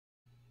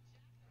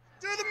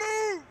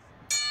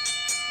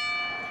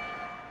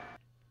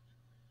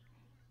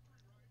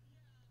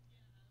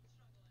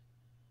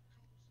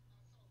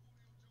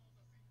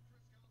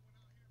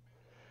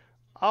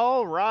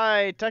All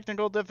right,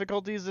 technical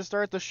difficulties to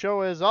start the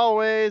show as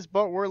always,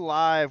 but we're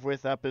live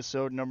with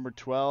episode number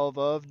 12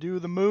 of Do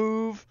the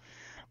Move.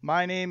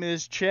 My name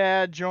is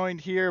Chad, joined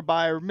here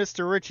by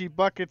Mr. Richie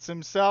Buckets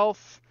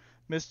himself,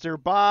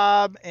 Mr.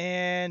 Bob,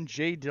 and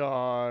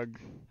J-Dog.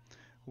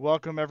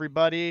 Welcome,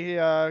 everybody.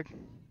 Got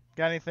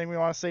anything we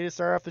want to say to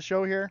start off the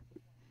show here?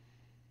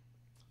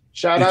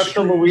 Shout out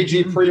to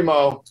Luigi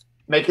Primo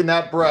making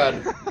that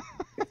bread.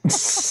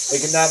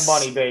 Making that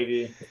money,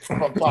 baby.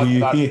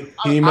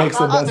 He makes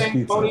the best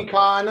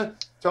pizza.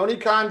 Tony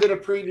Khan did a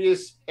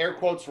previous air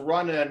quotes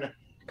run-in a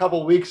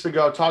couple weeks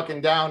ago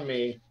talking down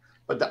me.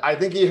 But I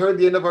think he heard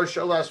the end of our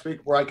show last week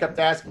where I kept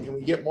asking, can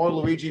we get more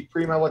Luigi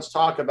Primo? Let's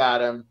talk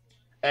about him.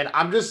 And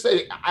I'm just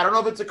saying, I don't know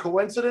if it's a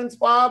coincidence,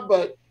 Bob,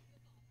 but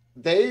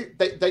they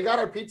got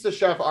our pizza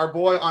chef, our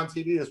boy, on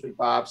TV this week,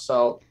 Bob.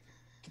 So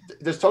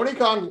does Tony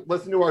Khan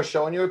listen to our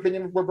show, in your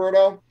opinion,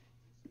 Roberto?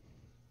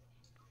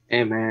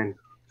 Hey, man.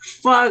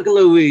 Fuck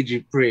Luigi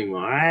Primo,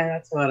 all right?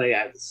 That's what I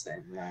have to say,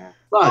 man.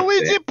 Fuck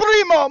Luigi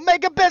Primo,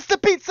 make a best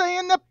pizza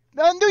in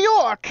New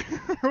York.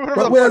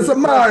 But where's the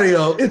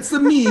Mario? It's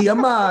me, a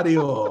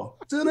Mario.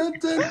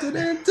 Luigi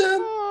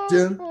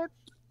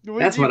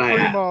what I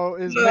Primo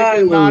is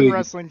making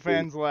non-wrestling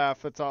fans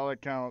laugh. That's all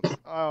that counts.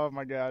 Oh,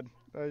 my God.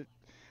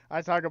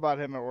 I talk about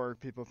him at work.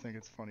 People think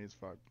it's funny as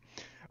fuck.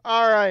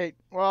 All right.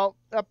 Well,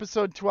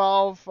 episode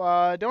 12.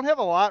 Don't have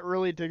a lot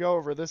really to go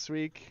over this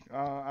week.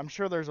 I'm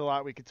sure there's a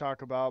lot we could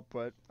talk about,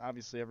 but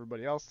obviously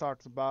everybody else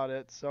talks about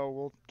it. So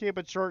we'll keep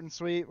it short and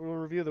sweet. We'll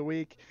review the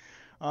week.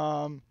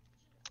 Kind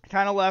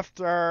of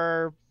left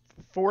our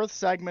fourth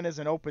segment as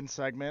an open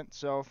segment.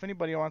 So if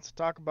anybody wants to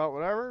talk about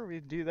whatever, we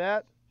do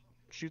that.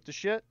 Shoot the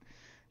shit.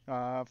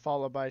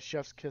 Followed by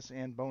Chef's Kiss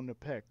and Bone to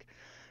Pick.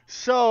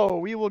 So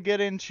we will get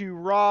into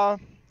Raw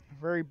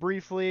very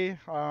briefly.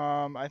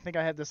 I think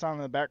I had this on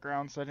in the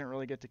background, so I didn't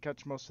really get to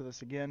catch most of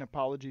this again.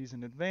 Apologies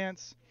in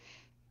advance.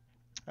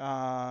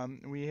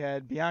 We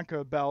had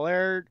Bianca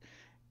Belair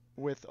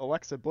with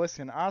Alexa Bliss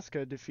and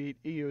Asuka defeat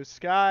Io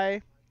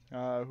Sky,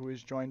 who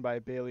is joined by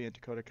Bayley and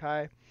Dakota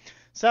Kai.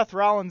 Seth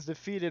Rollins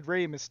defeated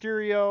Rey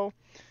Mysterio.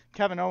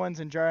 Kevin Owens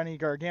and Johnny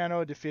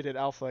Gargano defeated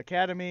Alpha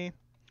Academy.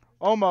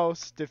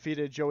 Omos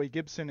defeated Joey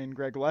Gibson and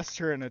Greg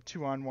Lester in a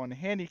 2-on-1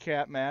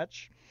 handicap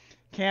match.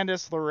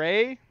 Candice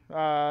LeRae,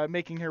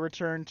 making her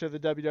return to the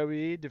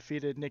WWE,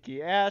 defeated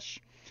Nikki Ash.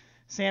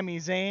 Sami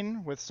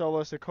Zayn with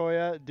Solo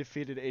Sikoa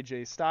defeated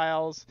AJ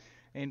Styles.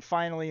 And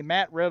finally,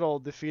 Matt Riddle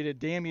defeated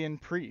Damian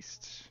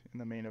Priest in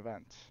the main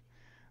event.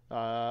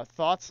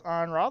 Thoughts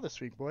on Raw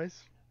this week,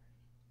 boys?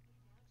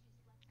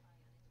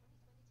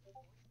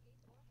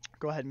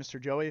 Go ahead, Mr.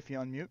 Joey, if you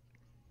unmute.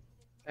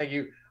 Thank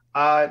you.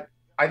 I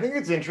think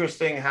it's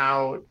interesting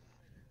how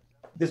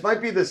this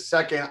might be the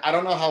second. I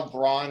don't know how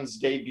Braun's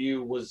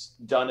debut was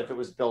done, if it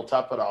was built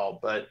up at all,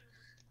 but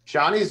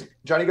Johnny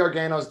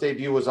Gargano's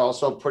debut was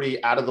also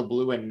pretty out of the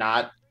blue and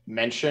not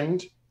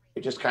mentioned.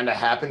 It just kind of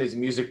happened. His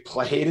music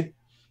played.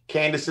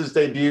 Candice's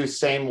debut,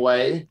 same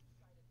way.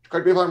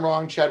 Correct me if I'm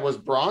wrong, Chad. Was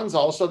Braun's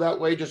also that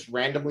way? Just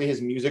randomly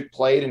his music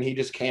played and he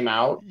just came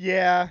out?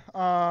 Yeah.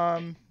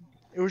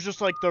 It was just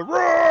like the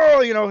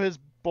roar, his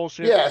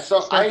bullshit. Yeah,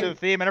 so to the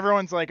theme, and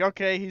everyone's like,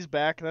 okay, he's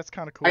back. That's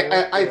kind of cool.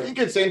 I think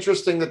it's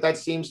interesting that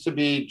seems to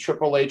be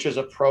Triple H's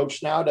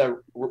approach now to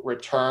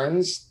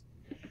returns.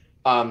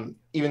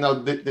 Even though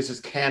this is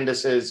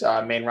Candice's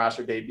main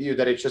roster debut,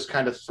 that it's just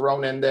kind of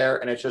thrown in there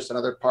and it's just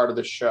another part of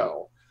the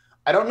show.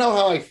 I don't know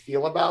how I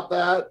feel about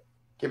that,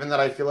 given that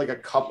I feel like a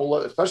couple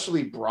of,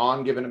 especially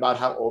Braun, given about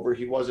how over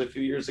he was a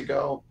few years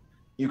ago,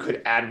 you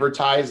could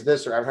advertise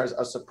this or advertise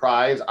a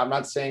surprise. I'm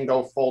not saying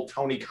go full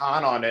Tony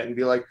Khan on it and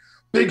be like,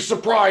 big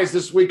surprise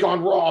this week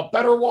on Raw,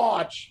 better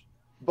watch.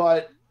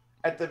 But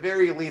at the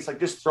very least, like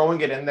just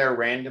throwing it in there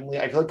randomly,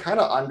 I feel it kind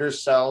of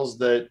undersells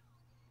the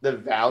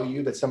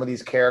value that some of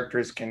these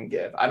characters can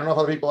give. I don't know if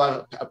other people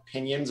have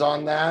opinions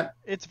on that.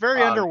 It's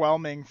very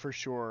underwhelming for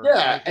sure.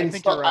 Yeah, I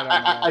think you're right on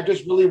that. I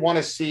just really want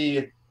to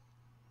see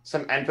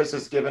some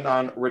emphasis given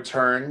on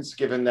returns,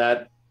 given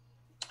that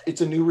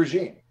it's a new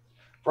regime.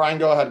 Brian,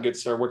 go ahead, good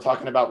sir. We're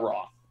talking about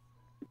Raw.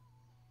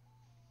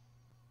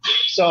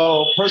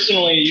 So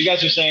personally, you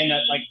guys are saying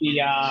that like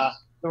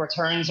the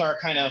returns are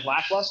kind of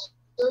lackluster.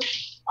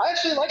 I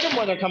actually like them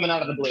when they're coming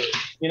out of the blue.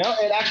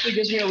 It actually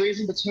gives me a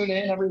reason to tune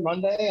in every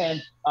Monday,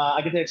 and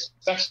I get to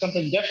expect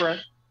something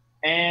different.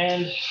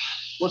 And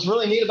what's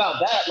really neat about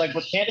that, like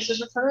with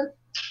Candice's return,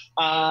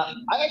 I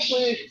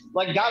actually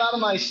like got out of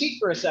my seat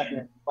for a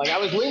second. Like I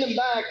was leaning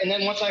back, and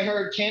then once I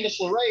heard Candice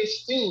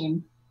LeRae's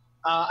theme,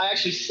 I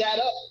actually sat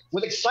up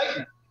with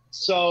excitement.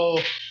 So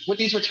with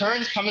these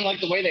returns coming like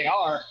the way they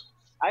are,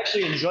 I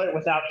actually enjoy it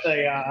without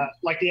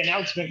the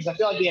announcement, because I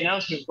feel like the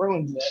announcement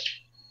ruins it.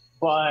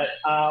 But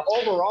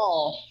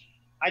overall,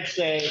 I'd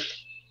say,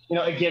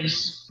 it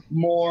gives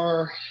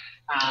more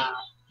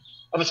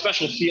of a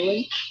special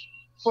feeling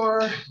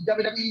for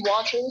WWE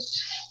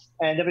watchers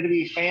and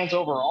WWE fans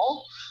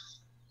overall.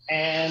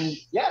 And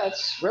yeah,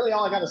 that's really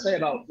all I got to say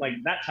about like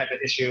that type of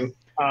issue.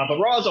 But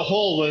Raw as a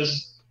whole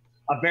was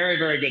a very,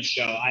 very good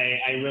show.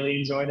 I really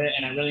enjoyed it,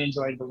 and I really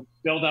enjoyed the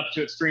build up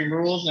to Extreme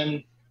Rules,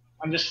 and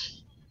I'm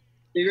just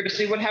eager to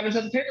see what happens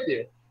at the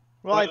pay-per-view.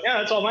 Well, yeah,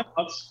 that's all my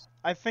thoughts.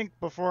 I think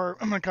before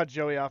I'm gonna cut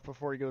Joey off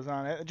before he goes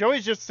on.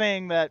 Joey's just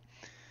saying that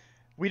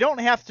we don't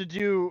have to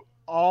do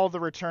all the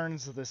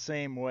returns the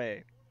same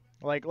way.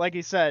 Like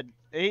he said,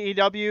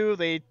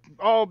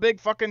 AEW, big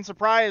fucking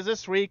surprise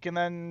this week, and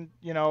then,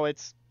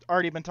 it's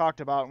already been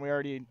talked about and we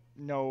already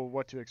know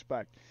what to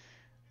expect.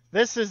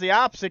 This is the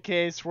opposite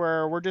case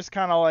where we're just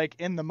kind of like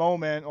in the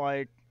moment,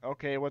 like,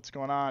 okay, what's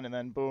going on? And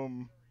then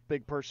boom,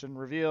 big person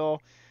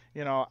reveal.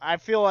 I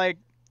feel like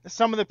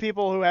some of the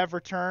people who have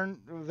returned,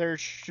 there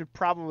should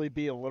probably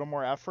be a little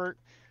more effort.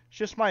 It's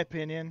just my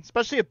opinion,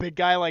 especially a big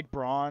guy like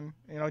Braun.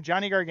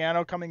 Johnny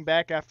Gargano coming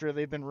back after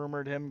they've been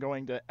rumored him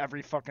going to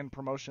every fucking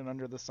promotion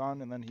under the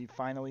sun, and then he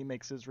finally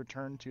makes his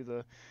return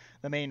to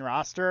the main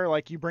roster.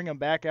 Like, you bring him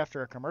back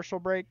after a commercial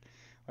break.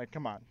 Like,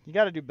 come on. You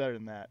got to do better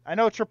than that. I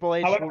know Triple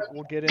H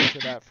will get into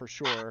that for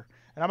sure.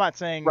 And I'm not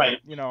saying,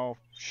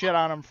 shit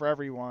on him for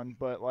everyone,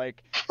 but,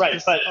 like,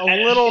 a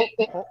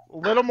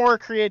little more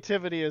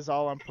creativity is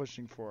all I'm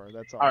pushing for.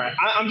 That's all. All right.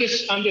 I'm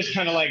just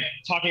kind of, like,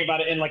 talking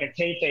about it in, like, a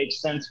kayfabe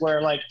sense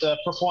where, like, the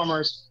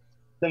performers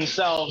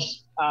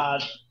themselves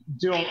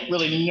don't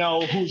really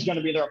know who's going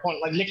to be their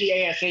opponent. Like, Nikki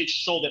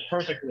ASH sold it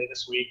perfectly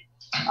this week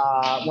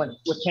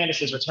with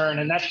Candice's return.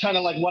 And that's kind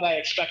of, like, what I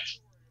expect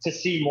to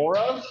see more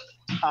of.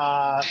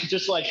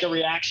 Just like the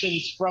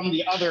reactions from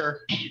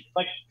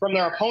from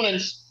their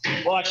opponents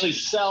will actually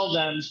sell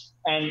them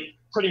and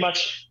pretty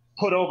much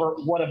put over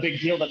what a big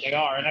deal that they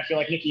are. And I feel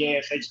like Nikki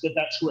ASH did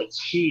that to a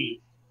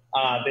T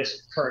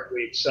this current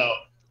week. So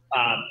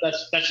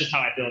that's just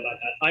how I feel about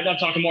that. I'm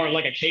talking more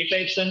like a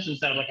kayfabe sense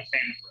instead of like a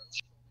fan approach.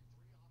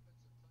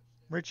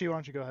 Richie, why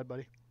don't you go ahead,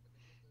 buddy?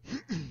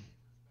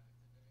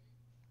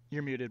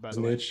 You're muted, by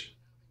the way.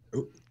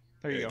 Oh,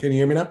 there you go. Can you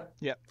hear me now?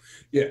 Yeah.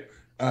 Yeah.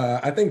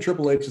 I think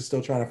Triple H is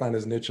still trying to find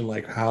his niche and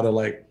like how to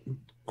like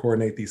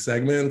coordinate these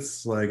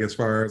segments, like as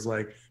far as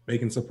like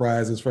making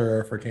surprises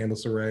for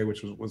Candice LeRae,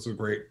 which was a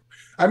great.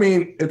 I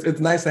mean,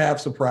 it's nice to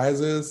have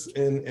surprises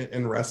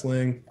in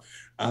wrestling,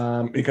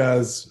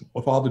 because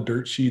with all the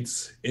dirt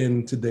sheets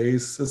in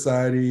today's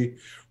society,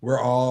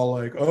 we're all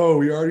like, oh,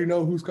 we already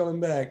know who's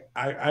coming back.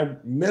 I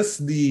miss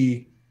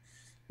the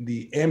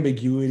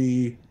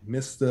ambiguity,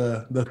 miss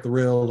the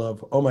thrill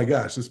of, oh my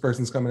gosh, this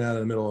person's coming out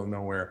of the middle of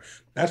nowhere.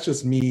 That's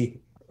just me.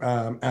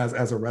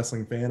 As a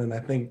wrestling fan, and I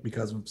think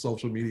because of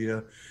social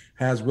media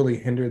has really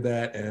hindered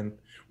that. And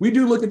we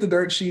do look at the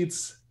dirt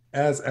sheets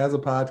as a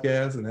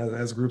podcast and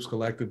as groups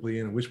collectively,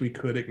 and wish we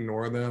could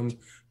ignore them.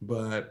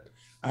 But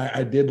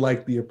I did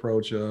like the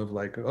approach of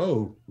like,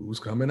 oh, who's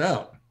coming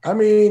out? I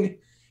mean,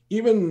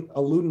 even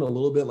alluding a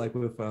little bit like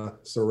with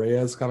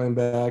Saraya's coming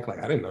back. Like,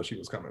 I didn't know she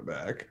was coming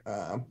back.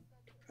 I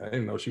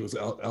didn't know she was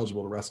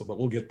eligible to wrestle, but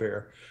we'll get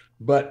there.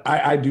 But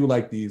I do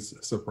like these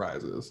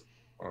surprises.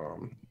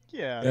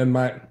 Yeah. And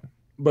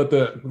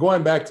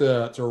going back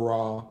to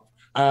Raw,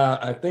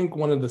 I think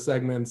one of the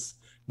segments,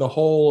 the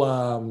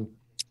whole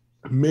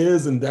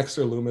Miz and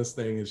Dexter Lumis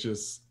thing is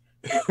just,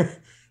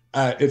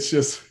 it's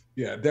just,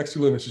 yeah, Dexter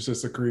Lumis is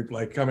just a creep,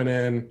 like coming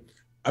in.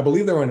 I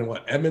believe they were in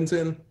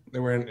Edmonton? They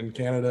were in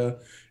Canada.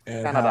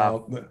 And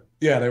Canada.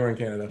 Yeah, they were in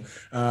Canada.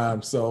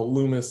 So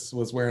Lumis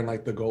was wearing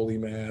like the goalie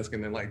mask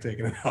and then like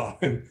taking it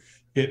off and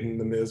hitting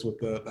the Miz with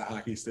the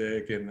hockey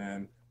stick, and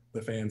then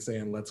the fans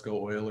saying "Let's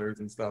go Oilers"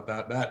 and stuff.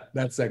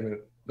 That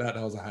segment that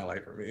was a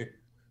highlight for me.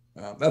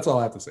 That's all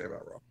I have to say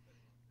about Raw.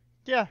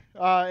 Yeah,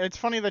 it's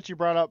funny that you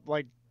brought up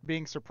like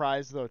being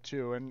surprised though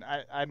too, and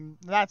I'm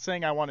not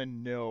saying I want to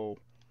know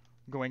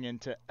going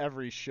into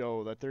every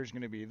show that there's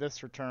going to be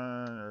this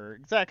return or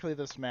exactly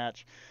this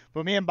match,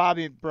 but me and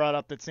Bobby brought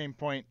up that same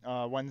point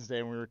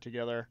Wednesday when we were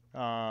together.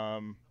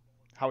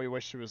 How we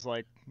wish it was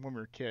like when we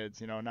were kids,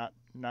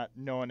 not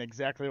knowing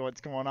exactly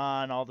what's going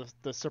on, all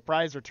the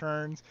surprise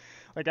returns.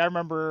 Like, I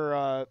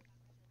remember,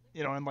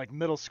 in like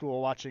middle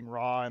school watching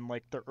Raw in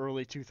like the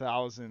early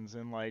 2000s,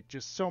 and like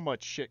just so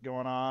much shit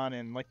going on,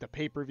 and like the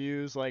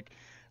pay-per-views. Like,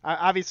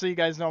 obviously you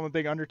guys know I'm a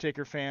big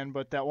Undertaker fan,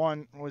 but that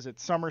one, was it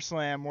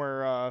SummerSlam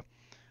where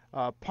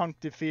Punk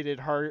defeated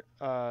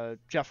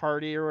Jeff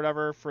Hardy or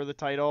whatever for the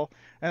title,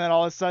 and then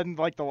all of a sudden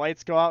like the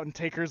lights go out and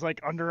Taker's like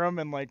under him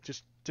and like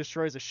just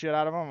destroys the shit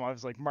out of him. I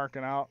was like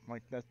marking out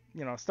like that,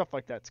 stuff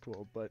like that's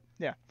cool. But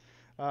yeah,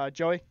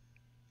 Joey.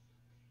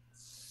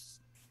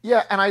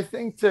 Yeah, and I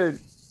think to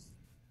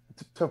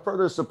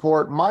further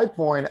support my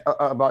point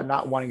about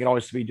not wanting it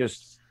always to be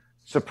just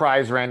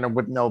surprise random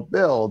with no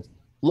build,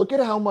 look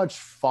at how much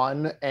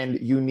fun and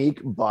unique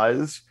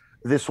buzz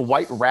this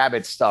White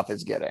Rabbit stuff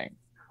is getting.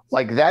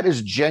 Like, that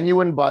is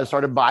genuine buzz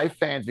started by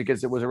fans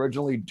because it was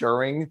originally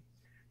during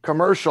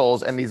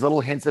commercials, and these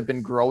little hints have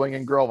been growing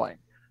and growing.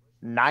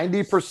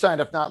 90%,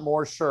 if not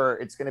more, sure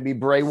it's going to be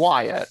Bray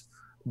Wyatt,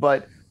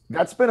 but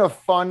that's been a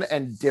fun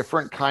and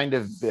different kind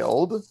of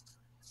build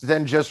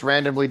than just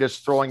randomly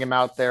just throwing him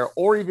out there,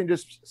 or even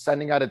just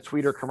sending out a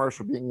tweet or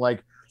commercial being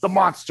like, the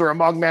monster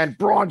among men,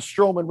 Braun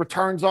Strowman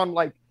returns on,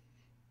 like,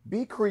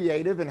 be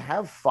creative and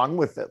have fun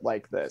with it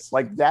like this.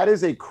 Like that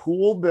is a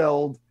cool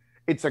build.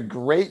 It's a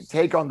great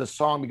take on the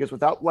song because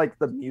without like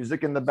the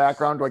music in the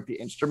background, like the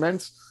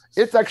instruments,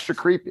 it's extra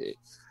creepy.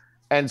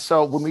 And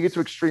so when we get to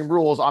Extreme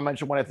Rules, I'll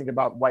mention when I think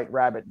about White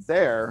Rabbit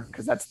there,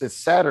 because that's this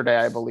Saturday,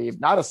 I believe,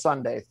 not a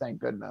Sunday, thank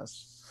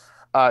goodness.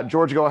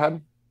 George, go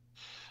ahead.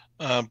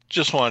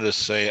 Just wanted to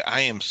say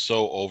I am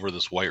so over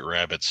this White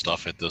Rabbit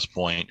stuff at this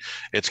point.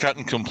 It's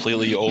gotten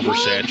completely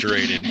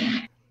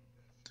oversaturated.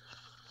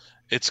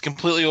 It's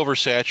completely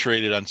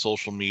oversaturated on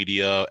social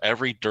media.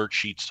 Every dirt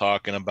sheet's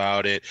talking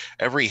about it.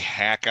 Every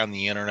hack on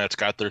the internet's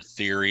got their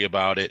theory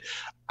about it.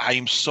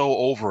 I'm so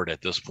over it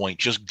at this point.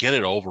 Just get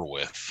it over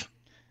with.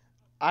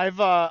 I've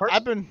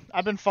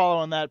been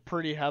following that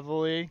pretty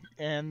heavily,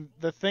 and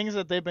the things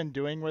that they've been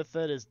doing with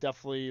it is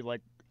definitely,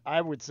 like,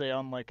 I would say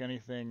unlike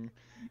anything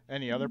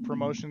any other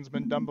promotion's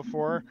been done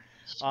before.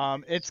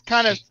 It's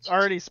kind of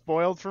already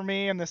spoiled for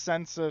me in the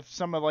sense of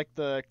some of like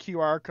the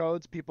QR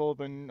codes. People have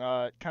been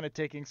kind of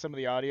taking some of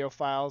the audio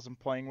files and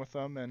playing with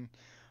them, and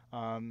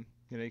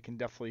you can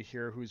definitely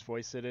hear whose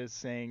voice it is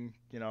saying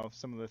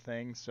some of the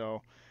things.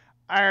 So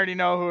I already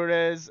know who it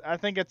is. I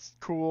think it's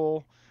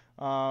cool.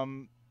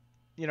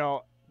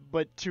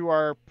 But to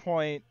our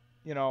point,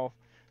 they're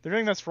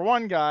doing this for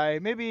one guy,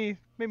 maybe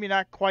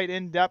not quite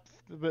in depth,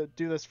 but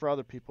do this for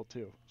other people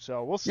too.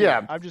 So we'll see.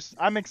 Yeah.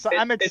 I'm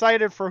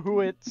excited for who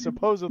it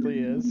supposedly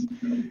is.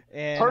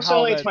 And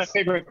personally, it's my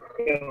favorite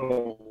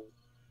build.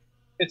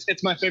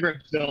 It's my favorite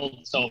build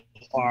so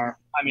far.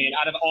 I mean,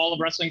 out of all of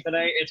wrestling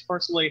today, it's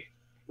personally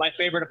my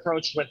favorite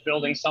approach with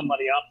building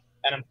somebody up,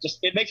 and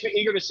it makes me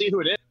eager to see who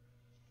it is.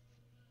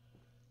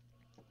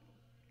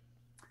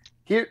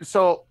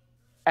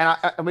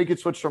 And we could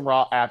switch from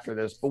Raw after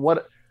this, but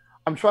what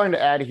I'm trying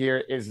to add here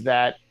is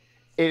that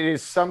it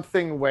is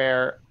something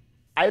where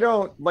I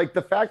don't like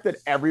the fact that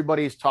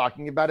everybody's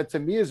talking about it. To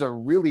me is a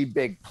really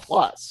big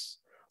plus.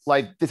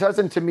 Like this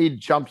hasn't to me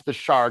jumped the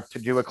shark, to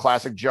do a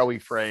classic Joey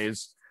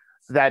phrase,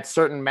 that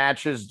certain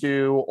matches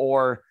do,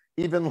 or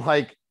even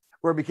like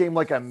where it became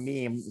like a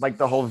meme, like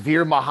the whole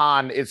Veer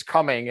Mahan is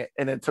coming,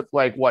 and it took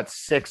like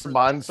 6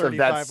 months of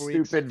that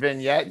stupid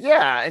vignette.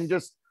 Yeah, and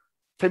just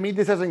to me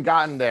this hasn't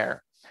gotten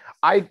there.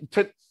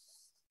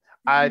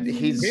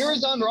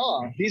 Veer's on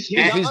Raw. He's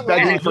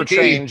begging for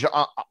change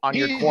on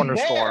your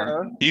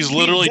cornerstone. He's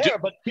literally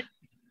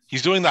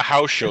he's doing the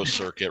house show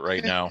circuit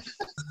right now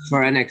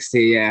for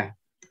NXT. Yeah,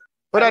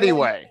 but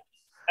anyway,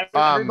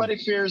 everybody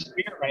fears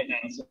Veer right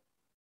now. So.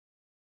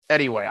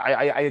 Anyway,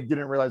 I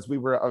didn't realize we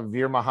were a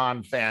Veer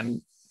Mahan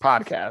fan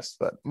podcast,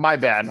 but my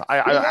bad.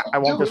 I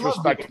won't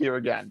disrespect you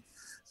again.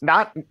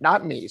 Not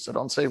me, so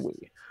don't say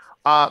we.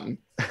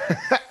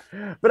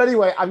 But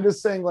anyway, I'm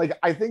just saying, like,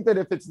 I think that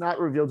if it's not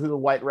revealed who the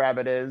White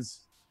Rabbit is,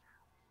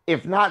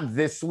 if not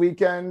this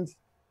weekend,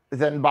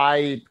 then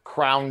by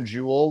Crown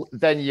Jewel,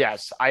 then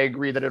yes, I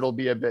agree that it'll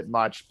be a bit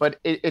much. But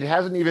it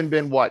hasn't even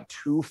been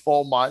 2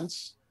 full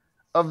months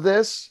of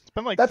this. It's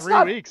been like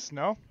 3 weeks,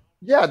 no?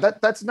 Yeah,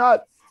 that's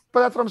not.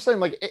 But that's what I'm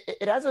saying. Like,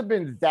 it hasn't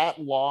been that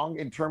long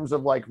in terms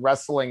of like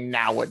wrestling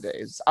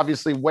nowadays.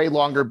 Obviously, way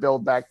longer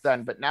build back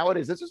then, but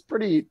nowadays this is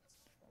pretty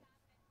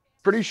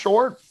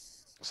short.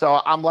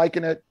 So I'm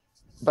liking it,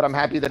 but I'm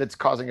happy that it's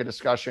causing a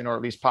discussion or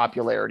at least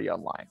popularity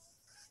online.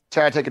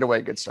 Tara, take it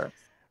away, good sir.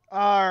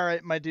 All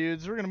right, my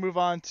dudes, we're gonna move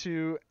on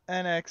to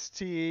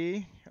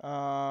NXT,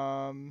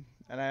 and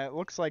it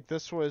looks like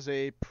this was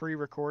a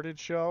pre-recorded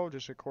show,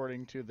 just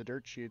according to the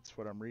dirt sheets.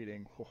 What I'm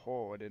reading.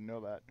 I didn't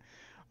know that.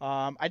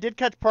 I did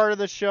catch part of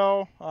the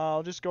show.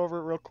 I'll just go over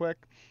it real quick.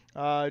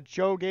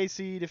 Joe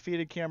Gacy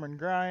defeated Cameron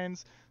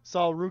Grimes.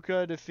 Saul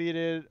Ruka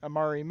defeated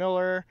Amari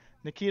Miller.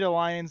 Nikita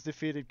Lyons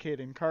defeated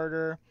Kaden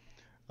Carter.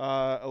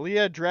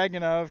 Ilya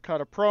Dragunov cut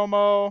a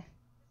promo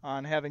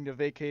on having to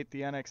vacate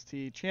the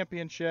NXT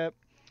Championship.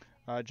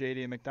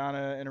 JD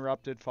McDonough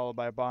interrupted, followed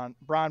by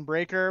Braun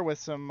Breaker with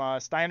some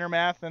Steiner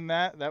math in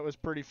that. That was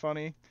pretty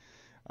funny.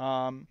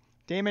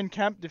 Damon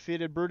Kemp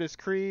defeated Brutus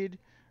Creed.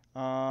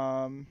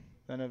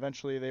 Then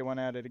eventually they went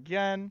at it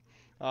again.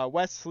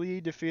 Wes Lee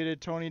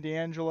defeated Tony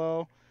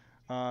D'Angelo.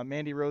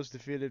 Mandy Rose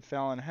defeated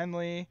Fallon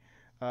Henley.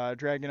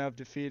 Dragunov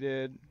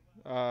defeated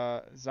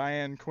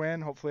Zion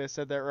Quinn. Hopefully I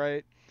said that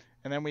right.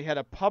 And then we had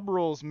a pub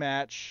rules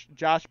match.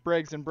 Josh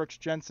Briggs and Brooks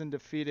Jensen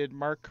defeated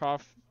Mark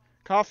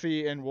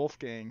Coffey and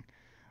Wolfgang.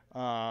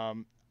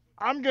 I'm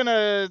going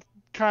to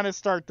kind of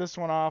start this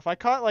one off. I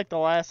caught like the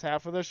last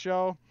half of the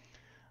show.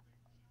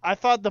 I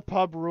thought the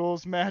pub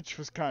rules match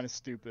was kind of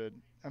stupid.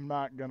 I'm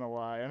not going to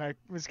lie. And I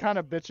was kind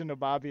of bitching to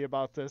Bobby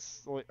about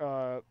this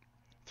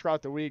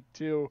throughout the week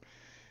too.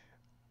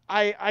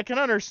 I can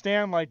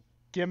understand like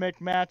gimmick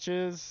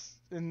matches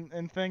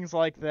and things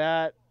like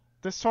that.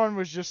 This one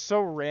was just so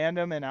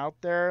random and out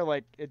there.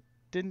 Like, it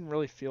didn't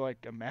really feel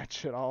like a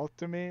match at all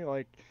to me.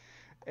 Like,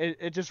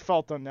 it just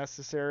felt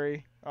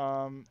unnecessary.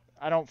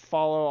 I don't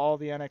follow all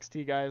the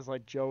NXT guys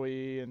like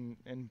Joey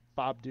and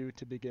Bob do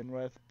to begin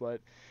with,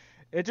 but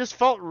it just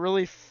felt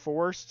really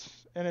forced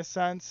in a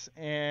sense,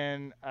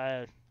 and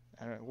I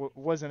don't know,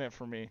 wasn't it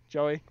for me.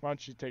 Joey, why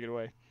don't you take it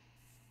away?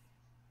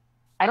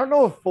 I don't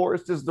know if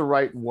forced is the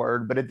right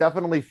word, but it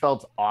definitely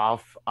felt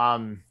off.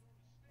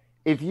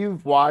 If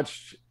you've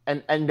watched,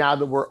 and now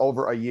that we're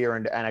over a year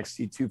into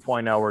NXT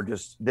 2.0, or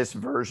just this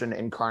version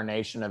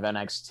incarnation of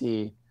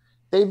NXT,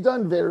 they've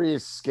done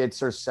various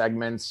skits or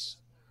segments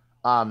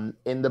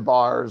in the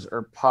bars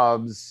or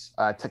pubs.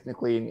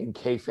 Technically, in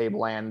kayfabe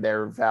land,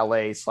 their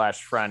valet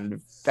slash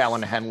friend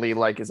Fallon Henley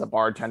is a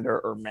bartender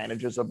or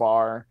manages a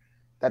bar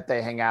that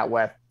they hang out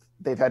with.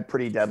 They've had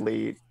Pretty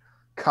Deadly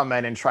come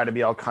in and try to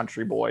be all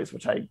country boys,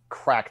 which I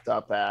cracked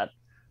up at.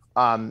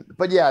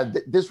 But yeah,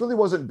 this really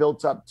wasn't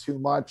built up too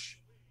much.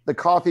 The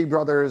Coffee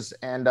Brothers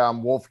and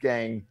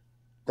Wolfgang,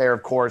 they're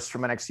of course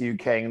from NXT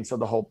UK, and so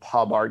the whole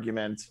pub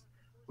argument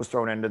was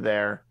thrown into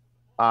there.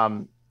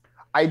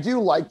 I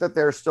do like that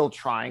they're still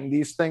trying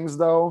these things,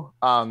 though.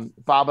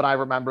 Bob and I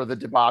remember the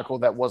debacle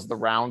that was the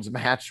rounds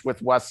match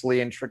with Wesley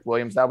and Trick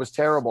Williams. That was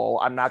terrible.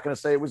 I'm not going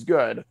to say it was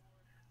good.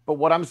 But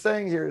what I'm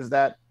saying here is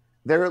that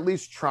they're at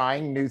least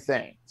trying new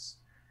things.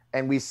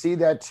 And we see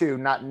that too,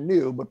 not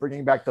new, but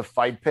bringing back the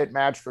Fight Pit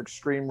match for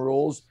Extreme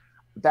Rules.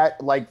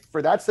 That,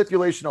 for that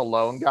stipulation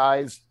alone,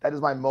 guys, that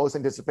is my most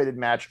anticipated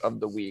match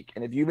of the week.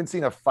 And if you haven't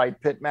seen a Fight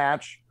Pit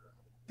match,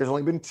 there's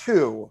only been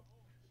two.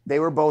 They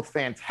were both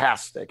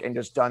fantastic and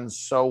just done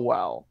so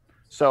well.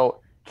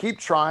 So keep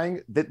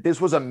trying. This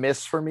was a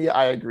miss for me.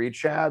 I agree,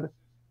 Chad.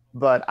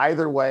 But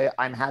either way,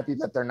 I'm happy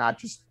that they're not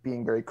just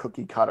being very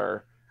cookie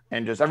cutter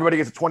and just everybody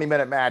gets a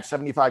 20-minute match,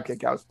 75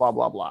 kickouts, blah,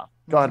 blah, blah.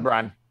 Go ahead,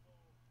 Brian.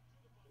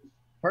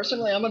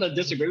 Personally, I'm going to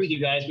disagree with you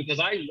guys because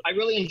I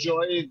really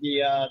enjoy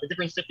the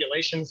different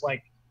stipulations,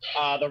 like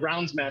the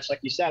rounds match, like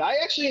you said. I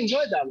actually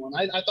enjoyed that one.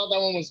 I thought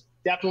that one was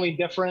definitely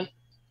different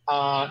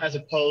as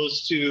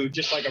opposed to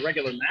just like a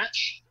regular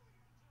match.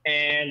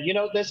 And,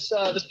 this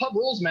pub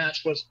rules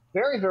match was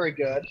very, very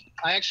good.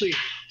 I actually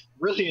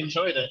really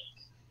enjoyed it.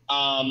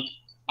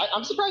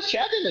 I'm surprised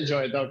Chad didn't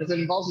enjoy it, though, because it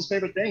involves his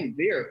favorite thing,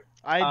 beer.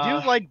 I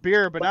do like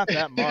beer, but not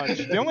that much.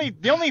 The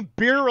only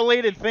beer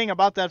related thing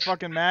about that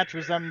fucking match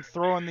was them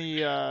throwing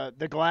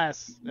the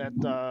glass at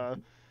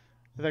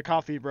the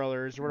Coffee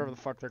Brothers or whatever the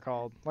fuck they're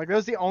called. That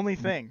was the only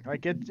thing.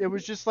 It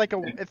was just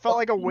it felt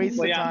like a waste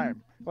of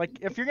time.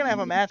 If you're gonna have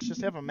a match,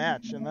 just have a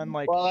match, and then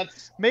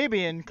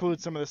maybe include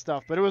some of the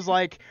stuff. But it was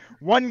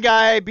one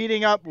guy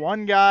beating up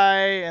one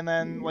guy, and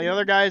then the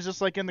other guy's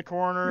just in the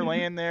corner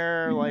laying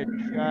there. I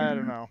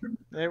don't know.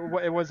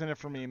 It wasn't it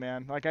for me,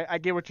 man. I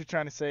get what you're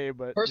trying to say,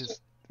 but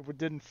it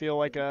didn't feel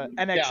like a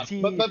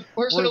NXT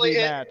worthy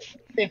match.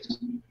 It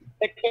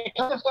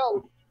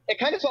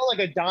kind of felt like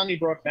a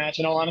Donnybrook match,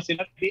 in all honesty.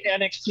 That's the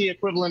NXT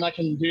equivalent I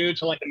can do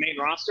to the main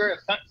roster. It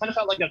kind of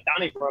felt like a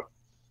Donnybrook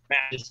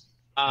match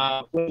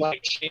with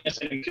Sheamus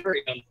and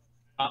Imperium,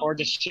 or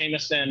just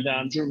Sheamus and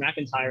Drew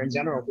McIntyre in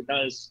general,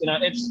 because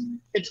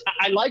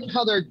I like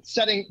how they're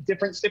setting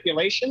different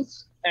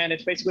stipulations, and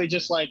it's basically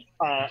just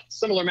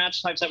similar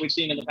match types that we've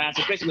seen in the past.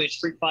 It's basically a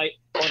street fight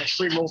or an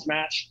Extreme Rules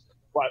match,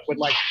 but with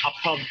a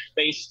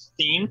pub-based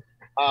theme.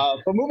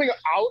 But moving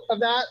out of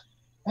that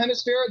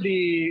hemisphere,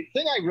 the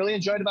thing I really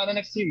enjoyed about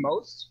NXT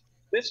most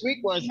this week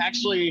was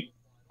actually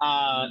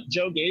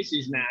Joe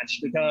Gacy's match,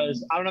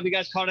 because I don't know if you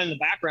guys caught it in the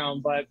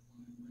background, but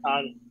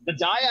the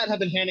Dyad have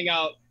been handing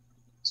out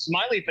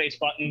smiley face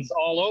buttons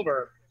all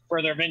over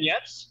for their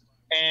vignettes,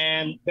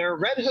 and their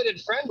red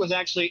hooded friend was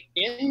actually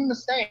in the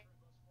stand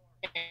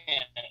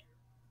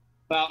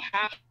about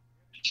half,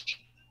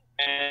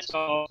 and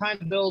so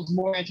kind of builds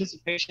more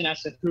anticipation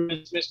as to who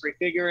is mystery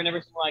figure and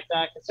everything like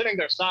that. Considering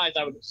their size,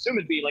 I would assume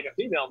it'd be a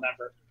female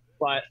member,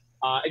 but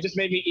it just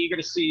made me eager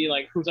to see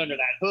who's under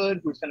that hood,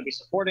 who's going to be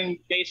supporting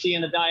Gacy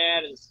and the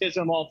Dyad and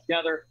Schism all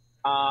together.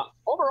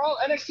 Overall,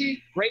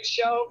 NXT, great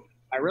show.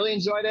 I really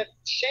enjoyed it.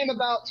 Shame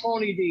about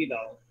Tony D,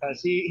 though,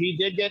 because he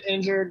did get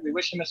injured. We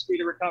wish him a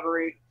speedy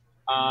recovery.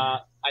 I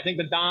think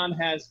the Don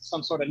has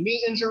some sort of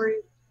knee injury,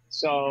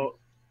 so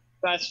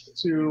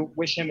best to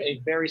wish him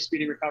a very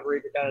speedy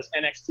recovery, because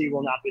NXT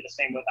will not be the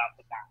same without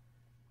the Don.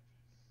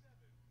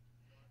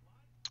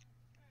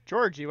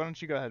 Georgie, why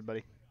don't you go ahead,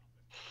 buddy?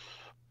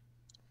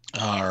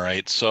 All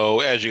right.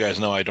 So as you guys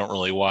know, I don't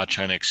really watch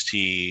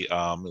NXT,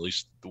 at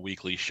least the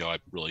weekly show. I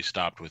really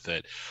stopped with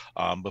it.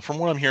 But from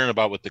what I'm hearing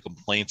about with the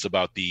complaints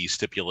about the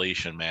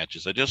stipulation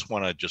matches, I just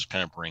want to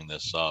kind of bring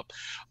this up.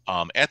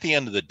 At the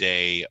end of the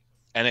day,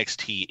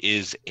 NXT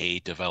is a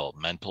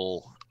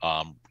developmental,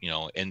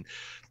 and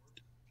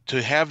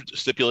to have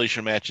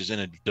stipulation matches in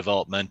a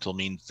developmental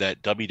means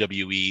that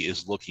WWE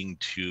is looking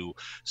to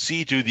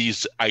see, do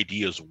these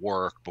ideas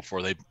work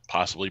before they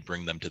possibly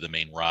bring them to the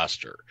main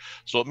roster.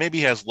 So it maybe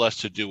has less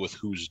to do with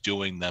who's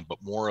doing them, but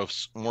more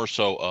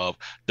so of,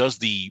 does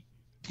the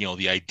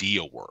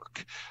idea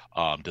work?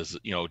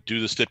 Do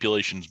the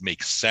stipulations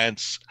make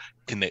sense?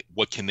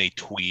 What can they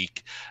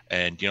tweak?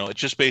 And it's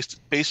just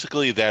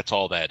basically that's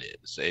all that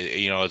is.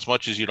 As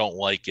much as you don't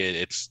like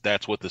it,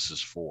 that's what this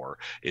is for.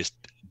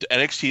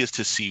 NXT is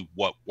to see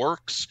what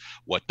works,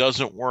 what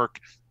doesn't work,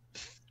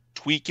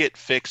 tweak it,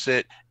 fix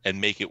it, and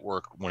make it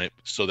work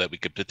so that we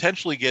could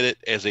potentially get it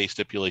as a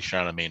stipulation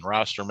on a main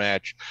roster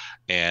match,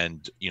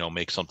 and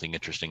make something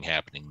interesting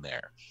happening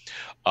there.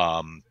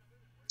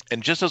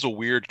 and just as a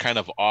weird kind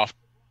of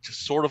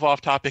sort of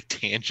off topic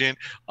tangent,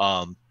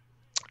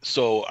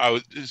 so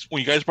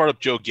when you guys brought up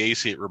Joe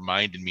Gacy, it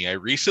reminded me I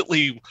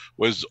recently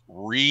was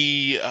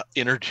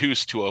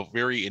reintroduced to a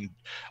very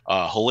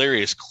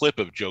hilarious clip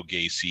of Joe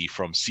Gacy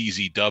from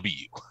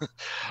CZW.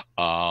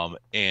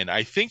 And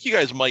I think you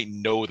guys might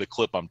know the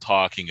clip I'm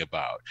talking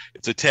about.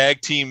 It's a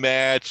tag team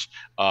match.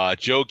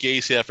 Joe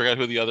Gacy, I forgot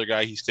who the other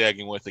guy he's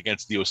tagging with,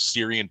 against the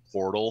Osirian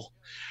Portal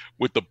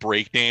with the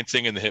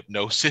breakdancing and the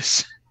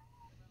hypnosis.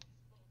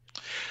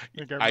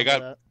 I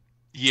got that.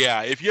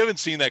 Yeah, if you haven't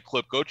seen that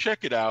clip, go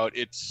check it out.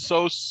 It's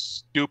so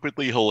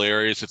stupidly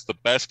hilarious. It's the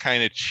best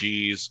kind of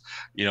cheese,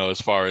 as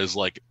far as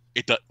like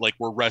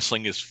where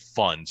wrestling is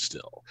fun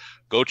still.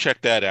 Go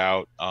check that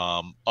out.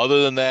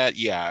 Other than that,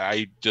 yeah,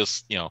 I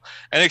just,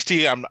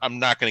 NXT, I'm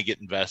not going to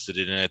get invested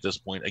in it at this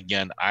point.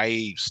 Again,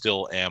 I'm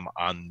still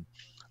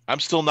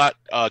not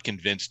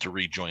convinced to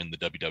rejoin the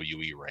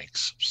WWE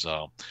ranks.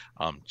 So,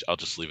 I'll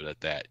just leave it at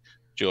that.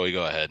 Joey,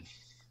 go ahead.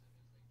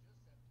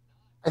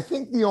 I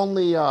think the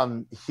only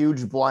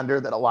huge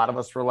blunder that a lot of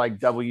us were like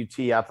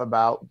WTF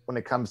about when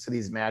it comes to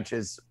these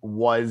matches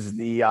was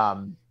the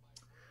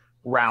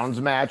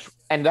rounds match.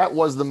 And that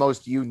was the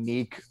most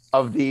unique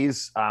of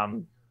these.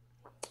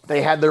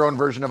 They had their own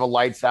version of a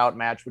lights out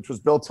match, which was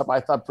built up, I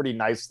thought, pretty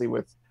nicely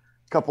with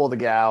a couple of the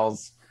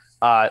gals.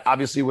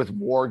 Obviously with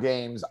War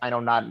Games, I know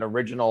not an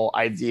original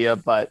idea,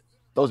 but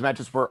those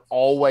matches were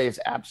always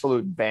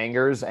absolute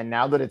bangers. And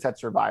now that it's at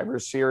Survivor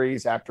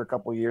Series after a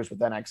couple of years with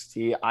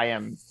NXT, I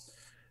am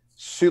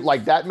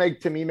like that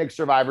makes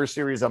Survivor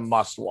Series a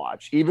must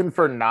watch, even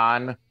for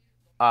non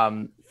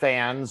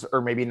fans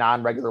or maybe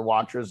non-regular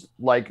watchers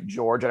like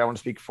George. I don't want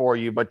to speak for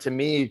you, but to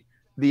me,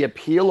 the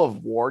appeal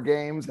of War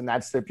Games and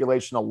that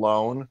stipulation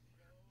alone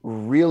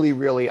really,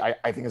 really,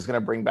 I think is going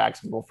to bring back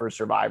some people for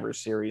Survivor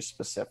Series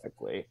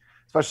specifically,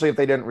 especially if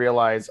they didn't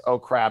realize, oh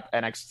crap,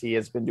 NXT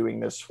has been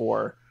doing this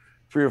for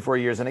 3 or 4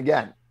 years. And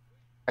again,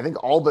 I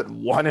think all but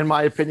one, in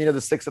my opinion, of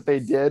the 6 that they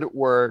did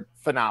were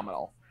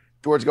phenomenal.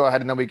 George, go ahead,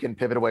 and then we can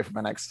pivot away from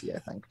NXT, I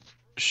think.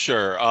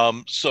 Sure.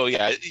 So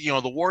yeah,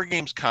 the War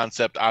Games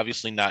concept,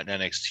 obviously not an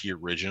NXT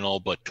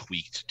original, but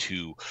tweaked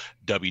to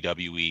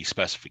WWE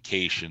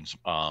specifications.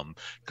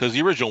 Because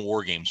the original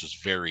War Games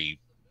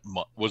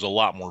was a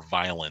lot more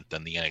violent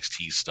than the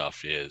NXT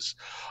stuff is.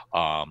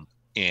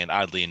 And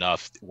oddly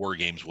enough, War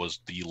Games was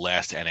the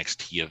last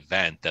NXT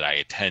event that I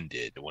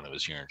attended when it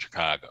was here in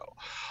Chicago.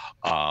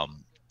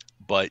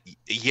 But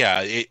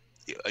yeah,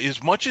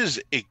 as much as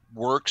it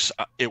worked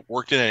in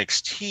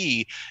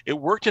NXT. It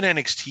worked in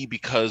NXT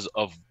because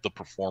of the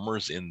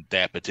performers in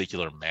that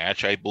particular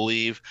match, I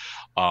believe,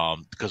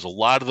 because a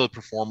lot of the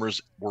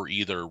performers were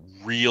either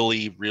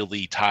really,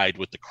 really tied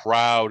with the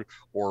crowd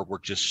or were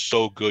just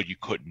so good you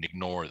couldn't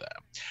ignore them.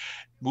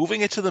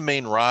 Moving it to the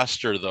main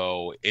roster,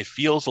 though, it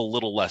feels a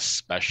little less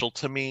special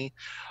to me,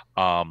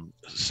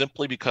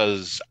 simply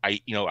because I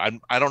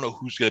don't know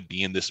who's going to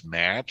be in this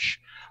match.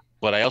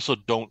 But I also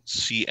don't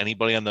see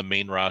anybody on the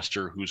main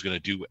roster who's going to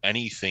do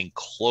anything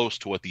close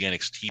to what the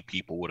NXT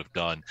people would have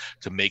done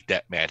to make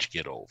that match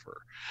get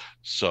over.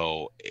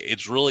 So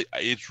it's really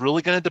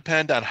going to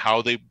depend on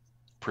how they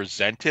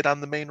present it on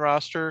the main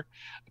roster.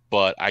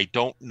 But I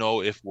don't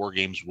know if War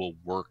Games will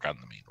work on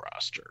the main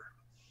roster.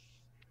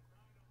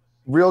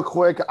 Real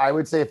quick, I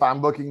would say if I'm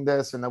booking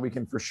this, and then we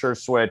can for sure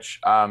switch,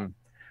 I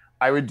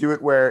would do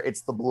it where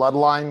it's the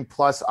Bloodline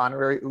plus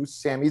honorary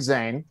Sami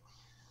Zayn.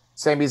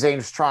 Sami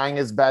Zayn's trying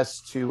his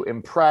best to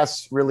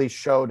impress, really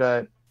show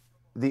to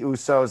the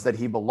Usos that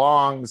he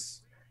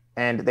belongs,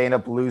 and they end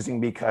up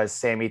losing because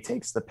Sami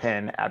takes the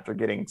pin after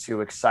getting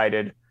too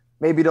excited.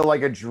 Maybe to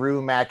like a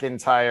Drew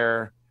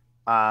McIntyre,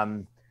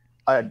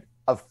 a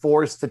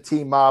force to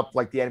team up,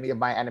 like the enemy of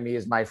my enemy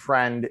is my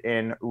friend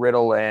in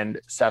Riddle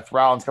and Seth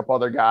Rollins, a couple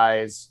other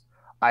guys.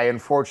 I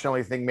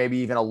unfortunately think maybe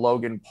even a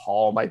Logan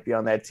Paul might be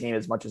on that team,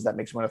 as much as that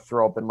makes me want to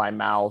throw up in my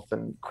mouth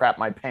and crap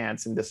my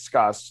pants in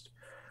disgust.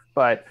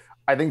 But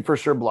I think for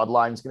sure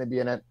Bloodline's going to be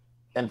in it.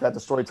 And that the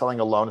storytelling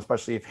alone,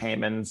 especially if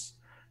Heyman's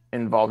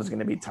involved, is going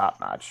to be top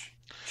notch.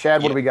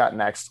 Chad, what do we got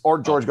next? Or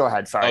George, go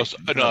ahead. Sorry. I was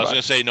going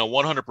to say, no,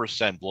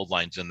 100%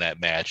 Bloodline's in that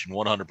match, and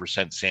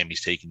 100%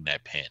 Sammy's taking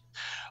that pin.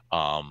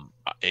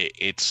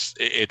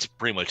 It's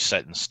pretty much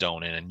set in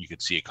stone, and you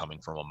could see it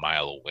coming from a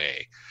mile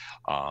away.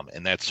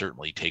 And that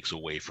certainly takes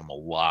away from a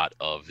lot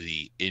of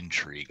the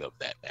intrigue of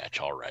that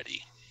match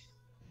already.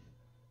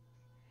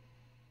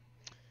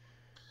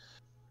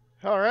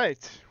 All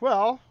right.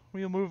 Well,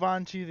 we'll move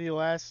on to the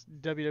last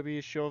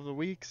WWE show of the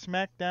week,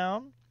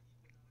 SmackDown.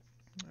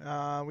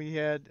 We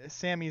had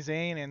Sami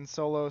Zayn and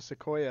Solo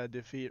Sikoa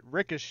defeat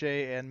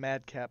Ricochet and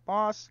Madcap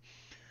Moss.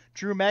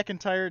 Drew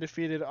McIntyre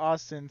defeated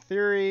Austin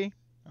Theory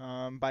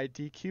by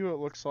DQ, it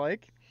looks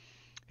like.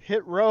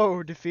 Hit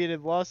Row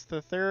defeated Los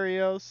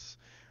Lotharios.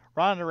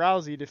 Ronda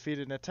Rousey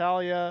defeated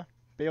Natalya.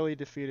 Bayley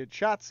defeated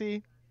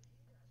Shotzi.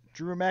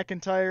 Drew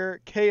McIntyre,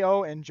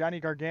 KO, and Johnny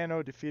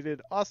Gargano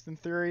defeated Austin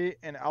Theory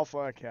and Alpha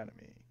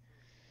Academy.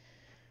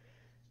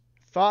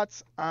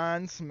 Thoughts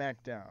on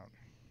SmackDown?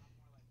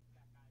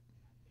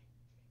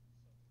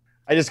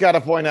 I just got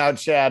to point out,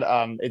 Chad,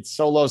 it's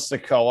Solo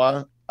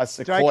Sequoia. A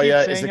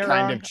sequoia is a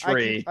kind of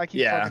tree. I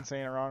keep fucking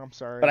saying it wrong. I'm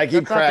sorry. But I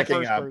keep That's not the cracking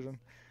first up.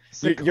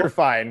 person. You're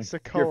fine.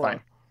 Sequoia. You're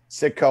fine.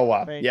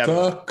 Sequoia. Thank Yep.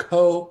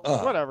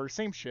 Sequoia. Whatever,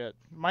 same shit.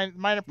 Minor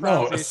No,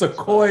 pronunciation. a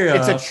sequoia.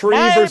 It's a tree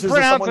versus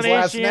someone's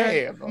last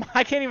name.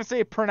 I can't even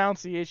say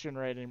pronunciation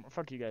right anymore.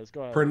 Fuck you guys.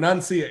 Go ahead.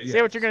 Pronunciate.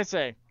 Say what you're gonna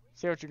say.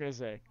 Say what you're gonna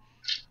say.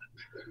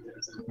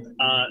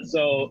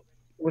 So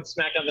with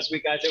SmackDown this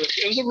week, guys,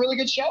 it was a really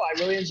good show. I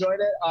really enjoyed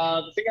it.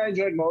 The thing I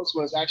enjoyed most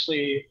was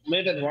actually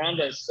Liv and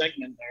Ronda's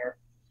segment there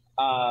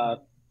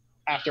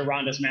after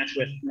Ronda's match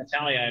with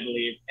Natalya, I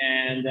believe.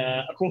 And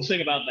a cool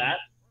thing about that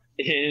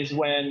is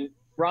when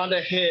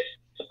Ronda hit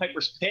the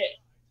Piper's Pit,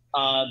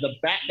 the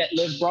bat that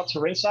Liv brought to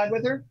ringside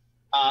with her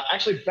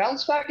actually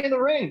bounced back in the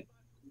ring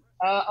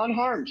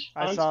unharmed.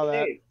 I saw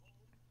that.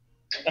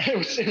 It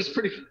was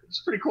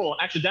pretty cool.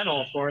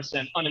 Accidental, of course,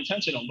 and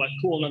unintentional, but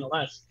cool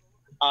nonetheless.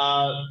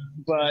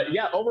 But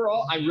yeah,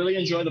 overall, I really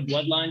enjoy the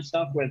Bloodline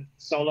stuff with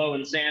Solo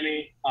and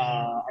Sammy.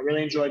 I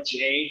really enjoyed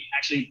Jay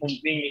actually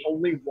being the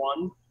only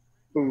one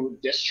who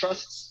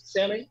distrusts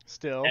Sammy.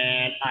 Still.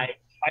 And I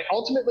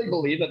ultimately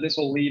believe that this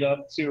will lead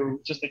up to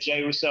just a Jey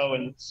Uso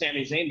and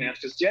Sami Zayn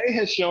match, because Jay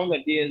has shown that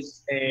he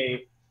is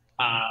a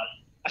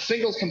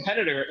singles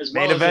competitor as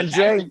well. Main event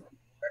Jay.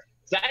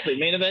 Exactly,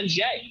 main event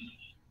Jay.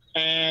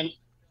 And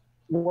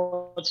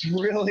what's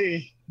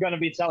really going to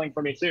be telling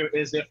for me too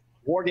is if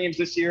War Games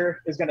this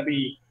year is going to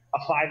be a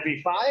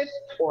 5v5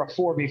 or a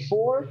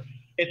 4v4.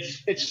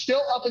 It's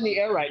still up in the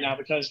air right now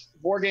because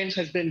War Games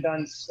has been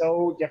done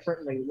so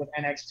differently with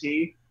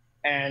NXT,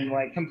 and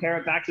like compare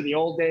it back to the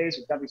old days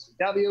with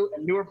WCW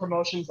and newer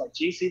promotions like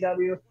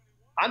GCW.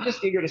 I'm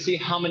just eager to see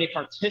how many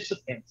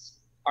participants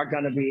are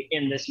going to be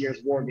in this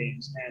year's War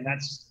Games, and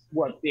that's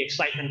what the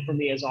excitement for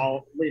me is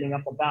all leading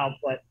up about.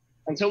 But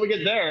until we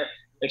get there,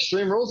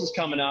 Extreme Rules is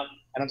coming up,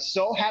 and I'm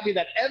so happy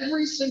that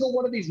every single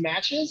one of these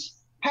matches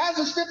has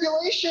a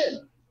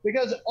stipulation,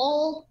 because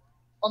all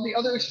of the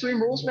other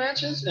Extreme Rules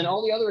matches and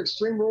all the other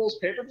Extreme Rules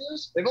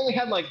pay-per-views, they've only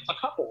had like a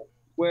couple,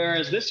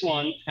 whereas this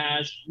one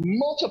has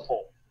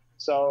multiple.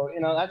 So, you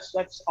know, that's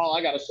all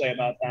I got to say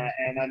about that,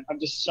 and I'm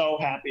just so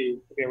happy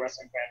to be a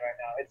wrestling fan right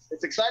now.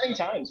 It's exciting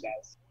times,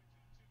 guys.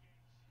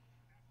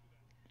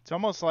 It's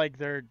almost like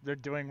they're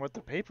doing what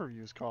the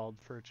pay-per-view's called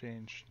for a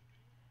change.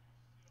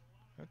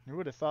 Who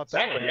would have thought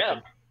that would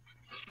happen?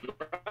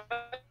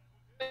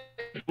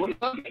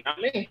 Not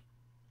me.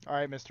 All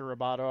right, Mr.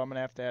 Roboto, I'm gonna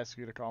have to ask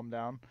you to calm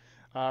down.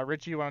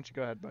 Richie, why don't you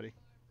go ahead, buddy?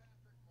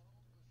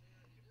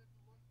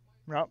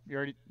 No,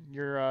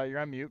 you're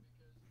on mute.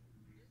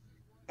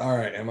 All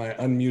right, am I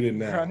unmuted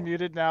now? You're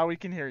unmuted now. We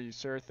can hear you,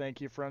 sir.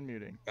 Thank you for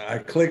unmuting. I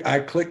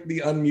clicked the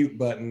unmute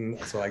button,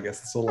 so I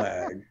guess it's a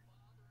lag.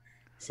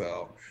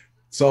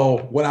 So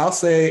what I'll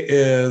say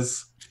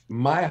is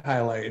my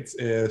highlights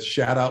is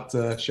shout out to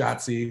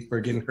Shotzi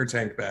for getting her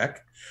tank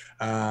back.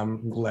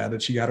 I'm glad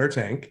that she got her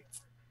tank.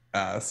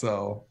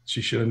 So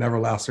she should have never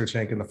lost her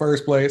tank in the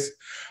first place.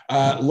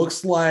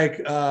 Looks like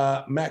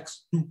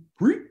Max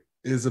Dupree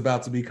is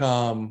about to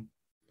become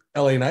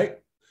LA Knight.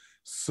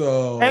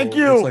 So thank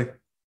you.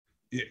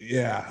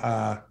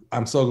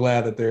 I'm so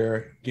glad that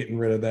they're getting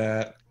rid of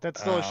that.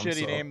 That's still a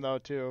shitty name though,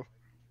 too.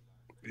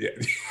 Yeah.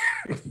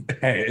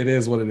 Hey, it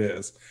is what it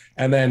is.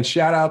 And then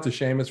shout out to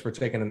Sheamus for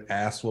taking an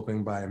ass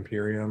whooping by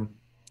Imperium.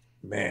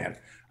 Man,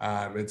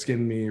 it's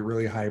getting me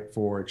really hyped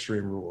for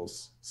Extreme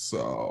Rules.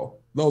 So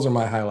those are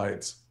my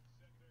highlights.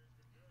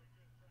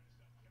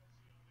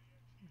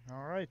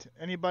 All right.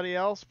 Anybody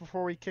else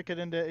before we kick it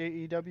into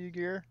AEW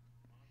gear?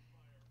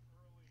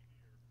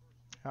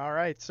 All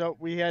right. So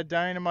we had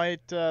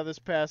Dynamite this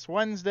past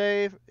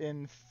Wednesday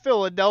in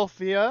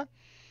Philadelphia.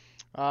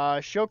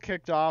 Show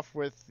kicked off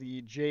with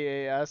the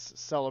JAS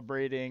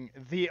celebrating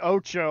the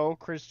Ocho,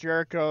 Chris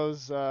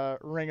Jericho's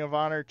Ring of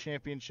Honor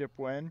Championship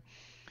win.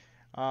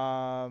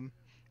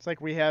 It's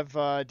like we have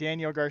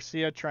Daniel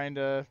Garcia trying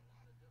to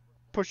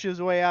push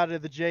his way out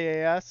of the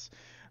JAS.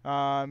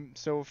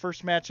 So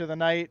first match of the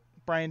night,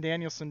 Bryan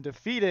Danielson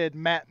defeated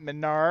Matt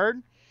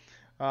Menard.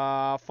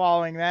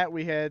 Following that,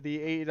 we had the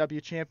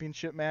AEW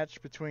Championship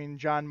match between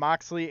Jon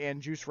Moxley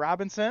and Juice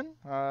Robinson.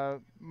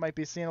 Might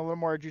be seeing a little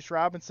more of Juice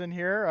Robinson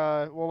here.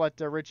 We'll let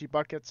Richie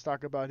Buckets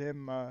talk about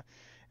him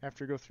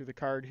after we go through the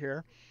card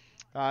here.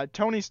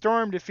 Toni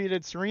Storm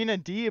defeated Serena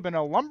Deeb in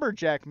a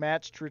lumberjack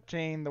match to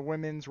retain the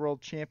Women's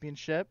World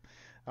Championship.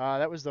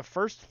 That was the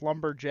first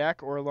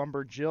lumberjack or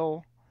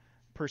lumberjill,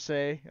 per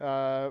se,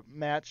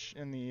 match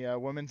in the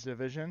women's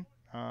division.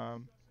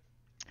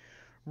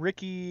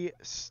 Ricky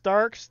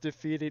Starks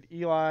defeated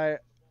Eli.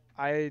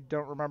 I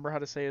don't remember how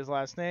to say his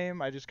last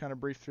name. I just kind of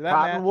briefed through that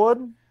Cottonwood?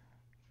 match.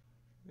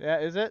 Yeah,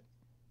 is it?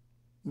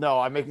 No,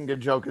 I'm making a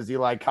joke because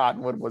Eli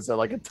Cottonwood was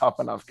like a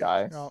tough enough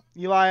guy. No,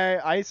 Eli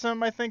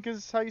Isom, I think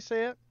is how you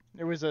say it.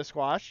 It was a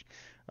squash,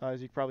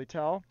 as you can probably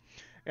tell.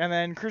 And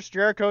then Chris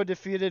Jericho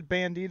defeated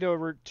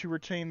Bandito to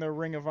retain the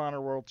Ring of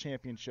Honor World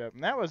Championship.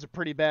 And that was a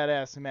pretty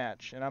badass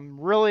match. And I'm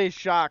really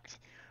shocked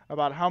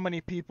about how many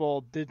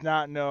people did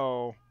not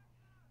know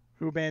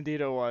who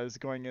Bandito was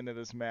going into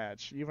this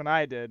match. Even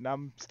I did, and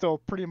I'm still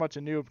pretty much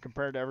a noob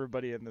compared to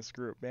everybody in this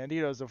group.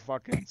 Bandito's a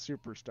fucking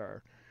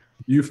superstar.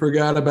 You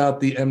forgot about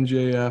the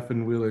MJF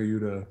and Wheeler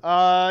Yuta.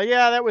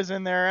 Yeah, that was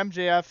in there.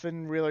 MJF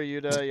and Wheeler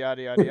Yuta,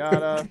 yada yada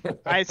yada.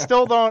 I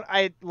still don't.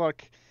 I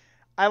like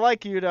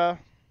Yuta.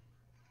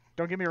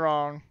 Don't get me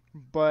wrong,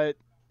 but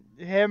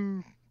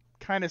him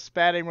kind of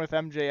spatting with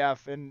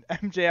MJF, and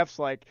MJF's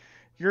like,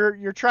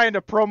 "You're trying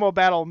to promo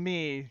battle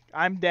me.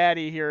 I'm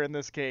daddy here in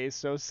this case,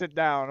 so sit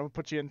down. I'll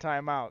put you in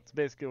timeout." It's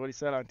basically what he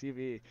said on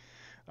TV.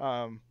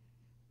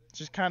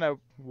 Just kind of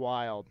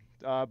wild.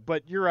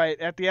 But you're right.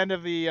 At the end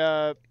of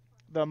the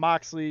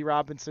Moxley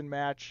Robinson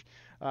match,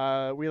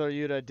 Wheeler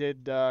Yuta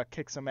did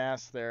kick some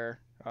ass there.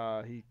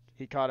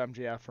 He caught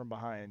MJF from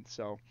behind.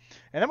 So,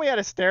 and then we had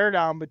a stare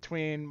down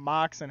between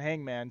Mox and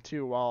Hangman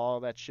too while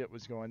all that shit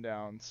was going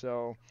down.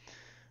 So,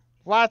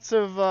 lots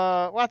of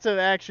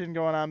action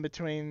going on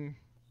between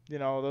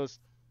those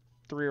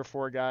 3 or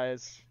 4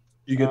 guys.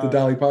 You get the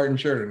Dolly Parton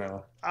shirt or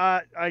no?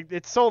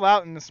 It's sold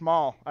out in the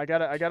small. I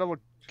gotta look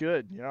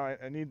good.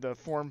 I need the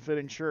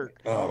form-fitting shirt.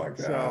 Oh my god.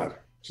 So,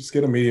 just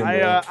get a medium.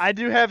 I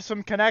do have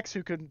some connects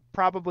who could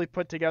probably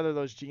put together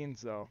those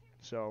jeans though.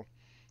 So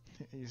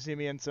you see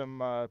me in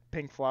some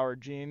pink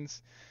flowered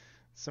jeans,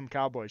 some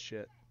cowboy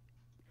shit.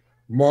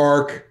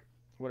 Mark.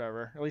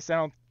 Whatever. At least I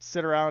don't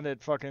sit around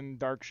at fucking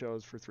dark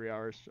shows for 3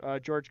 hours.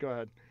 George, go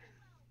ahead.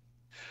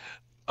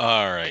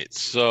 All right.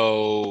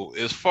 So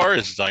as far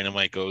as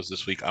Dynamite goes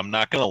this week, I'm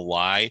not gonna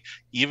lie.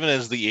 Even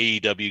as the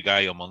AEW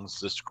guy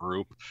amongst this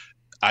group,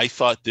 I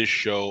thought this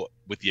show,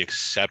 with the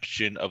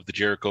exception of the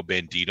Jericho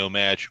Bandito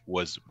match,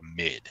 was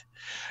mid,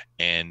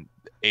 and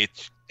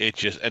it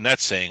just, and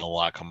that's saying a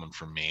lot coming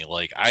from me.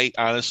 Like, I,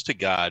 honest to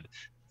God,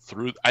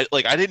 I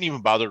didn't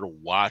even bother to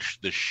watch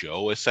the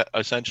show.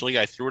 Essentially,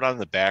 I threw it on in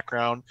the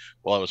background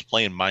while I was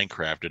playing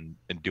Minecraft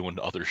and doing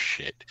other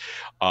shit.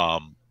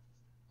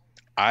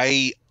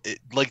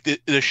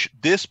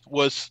 This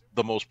was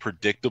the most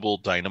predictable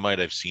Dynamite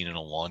I've seen in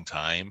a long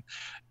time,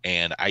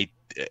 and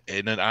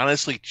it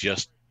honestly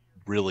just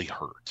really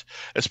hurt,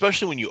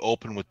 especially when you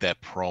open with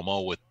that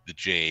promo with the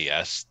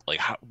JAS. Like,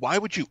 why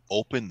would you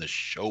open the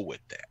show with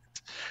that?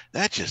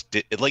 That just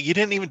did, like, you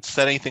didn't even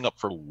set anything up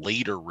for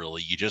later,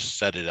 really. You just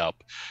set it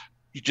up.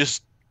 You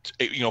just,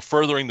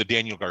 furthering the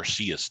Daniel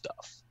Garcia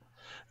stuff.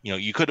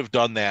 You could have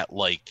done that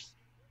like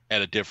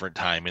at a different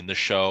time in the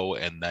show,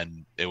 and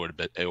then it would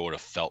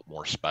have felt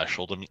more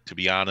special to me, to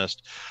be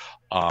honest.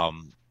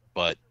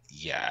 But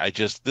yeah,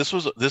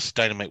 this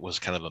Dynamite was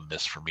kind of a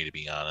miss for me, to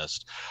be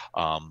honest.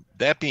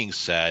 That being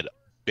said,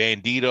 the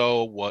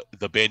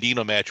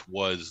Bandito match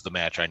was the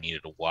match I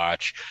needed to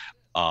watch.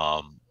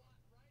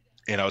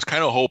 And I was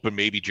kind of hoping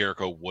maybe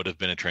Jericho would have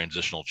been a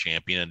transitional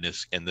champion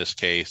in this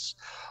case.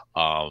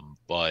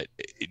 But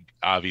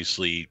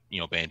obviously,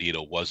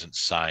 Bandito wasn't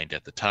signed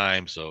at the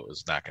time, so it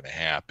was not going to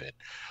happen.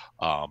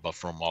 But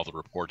from all the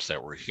reports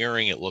that we're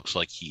hearing, it looks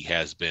like he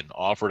has been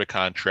offered a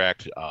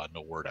contract.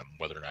 No word on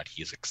whether or not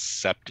he has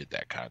accepted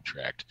that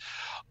contract.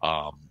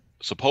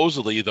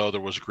 Supposedly, though, there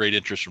was great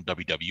interest from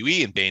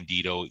WWE and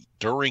Bandito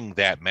during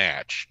that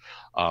match,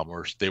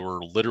 where they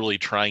were literally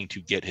trying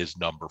to get his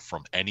number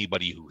from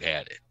anybody who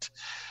had it.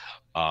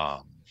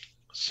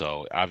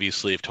 So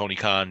obviously, if Tony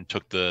Khan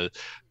took the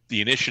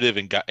initiative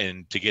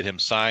and to get him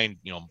signed,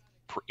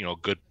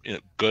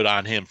 good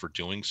on him for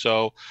doing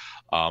so.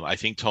 I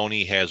think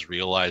Tony has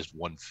realized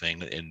one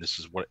thing, and this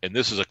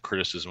is a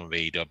criticism of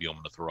AEW I'm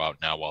going to throw out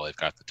now while I've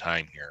got the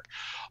time here.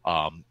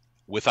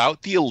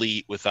 Without the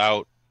Elite,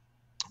 without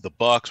the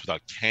Bucks,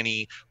 without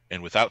Kenny,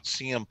 and without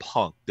CM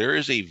Punk, there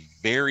is a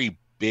very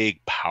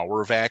big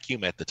power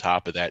vacuum at the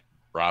top of that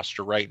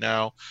roster right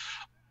now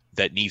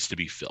that needs to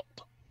be filled.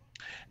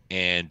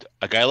 And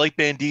a guy like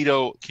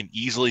Bandito can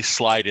easily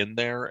slide in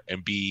there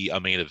and be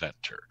a main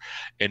eventer.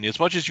 And as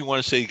much as you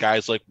want to say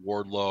guys like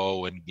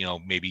Wardlow and,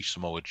 maybe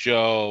Samoa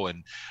Joe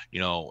and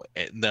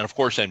then of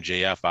course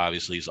MJF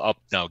obviously is up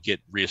now,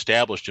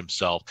 reestablished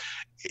himself.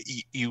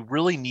 You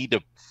really need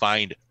to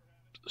find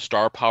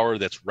star power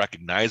that's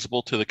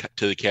recognizable to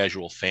the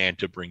casual fan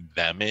to bring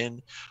them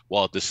in,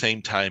 while at the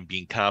same time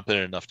being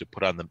competent enough to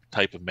put on the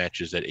type of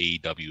matches that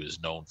AEW is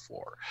known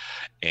for.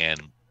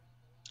 And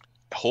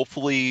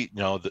hopefully,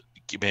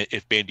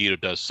 if Bandito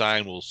does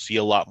sign, we'll see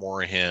a lot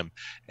more of him,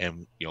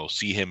 and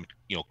see him,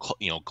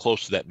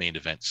 close to that main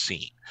event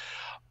scene.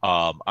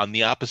 On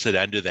the opposite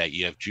end of that,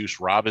 you have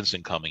Juice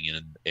Robinson coming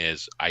in,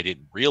 as I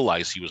didn't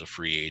realize he was a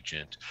free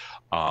agent,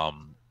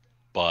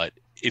 but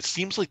it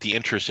seems like the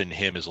interest in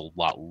him is a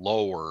lot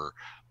lower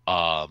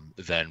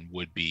than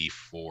would be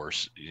for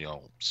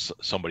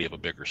somebody of a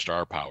bigger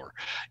star power.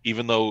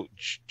 Even though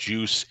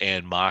Juice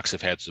and Mox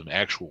have had some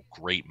actual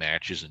great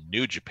matches in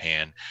New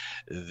Japan,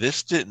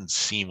 this didn't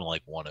seem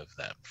like one of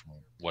them from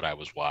what I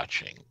was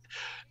watching.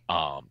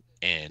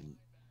 And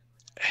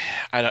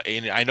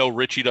I know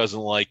Richie doesn't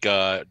like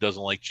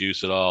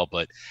Juice at all,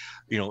 but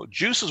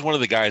Juice is one of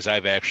the guys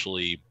I've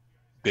actually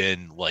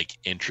been like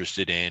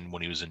interested in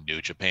when he was in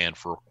New Japan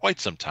for quite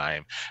some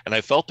time, and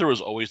I felt there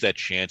was always that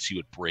chance he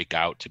would break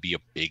out to be a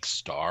big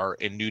star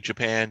in New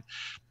Japan,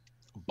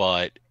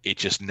 but it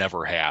just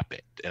never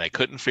happened, and I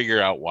couldn't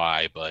figure out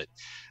why. But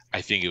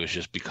I think it was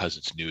just because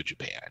it's New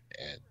Japan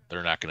and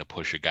they're not going to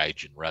push a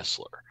gaijin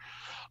wrestler.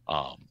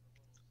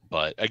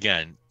 But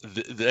again,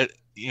 that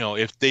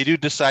if they do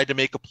decide to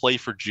make a play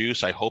for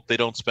Juice, I hope they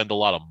don't spend a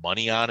lot of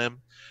money on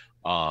him.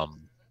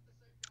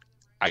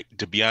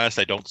 To be honest,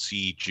 I don't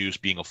see Juice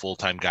being a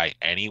full-time guy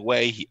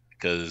anyway,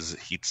 because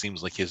he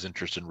seems like his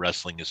interest in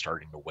wrestling is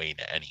starting to wane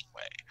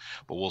anyway.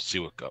 But we'll see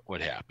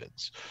what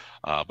happens.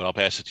 But I'll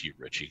pass it to you,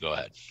 Richie. Go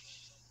ahead.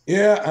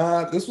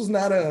 Yeah, this was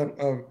not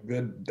a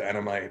good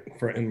Dynamite,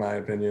 in my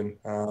opinion.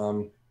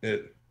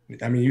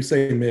 You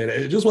say mid.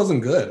 It just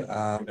wasn't good.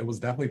 It was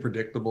definitely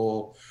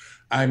predictable.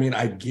 I mean,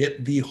 I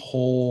get the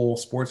whole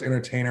sports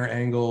entertainer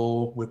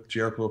angle with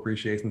Jericho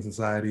Appreciation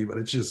Society, but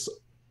it's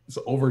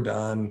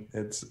overdone.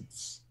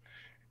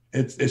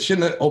 It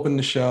shouldn't have opened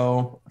the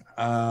show.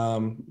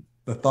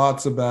 The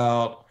thoughts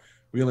about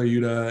Wheeler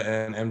Yuta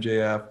and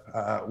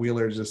MJF,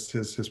 Wheeler just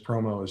his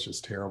promo is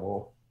just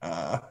terrible.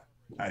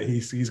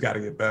 He's got to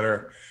get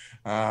better.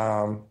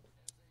 And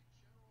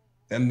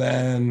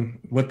then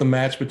with the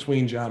match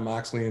between Jon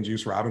Moxley and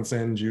Juice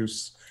Robinson,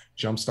 Juice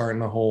jumpstarting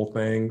the whole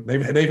thing.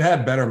 They've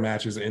had better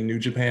matches in New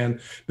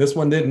Japan. This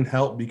one didn't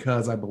help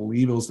because I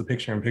believe it was the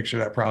picture-in-picture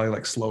that probably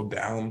like slowed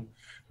down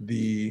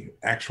the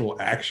actual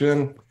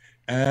action.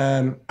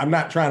 And I'm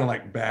not trying to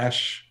like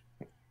bash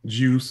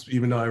Juice,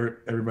 even though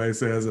everybody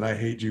says that I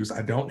hate Juice.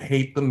 I don't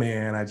hate the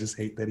man. I just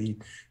hate that he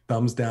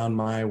thumbs down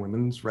my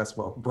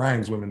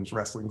Brian's women's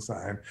wrestling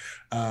sign.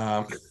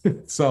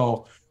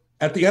 So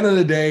at the end of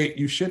the day,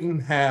 you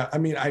shouldn't have,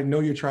 I know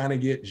you're trying to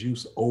get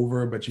Juice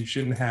over, but you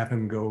shouldn't have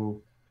him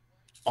go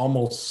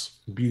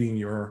almost beating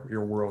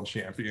your world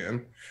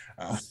champion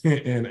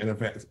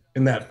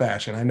in that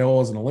fashion. I know it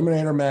was an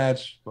eliminator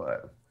match,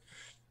 but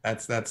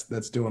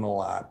that's doing a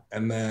lot.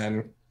 And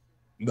then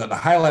the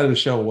highlight of the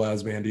show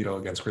was Bandito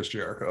against Chris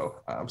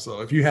Jericho. So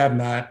if you have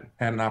not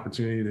had an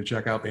opportunity to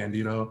check out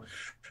Bandito,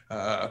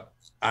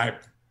 I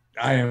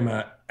am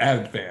an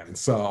avid fan.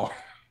 So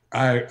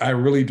I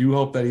really do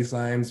hope that he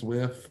signs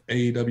with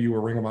AEW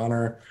or Ring of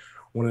Honor,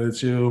 one of the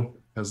two,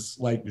 because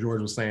like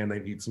George was saying, they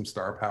need some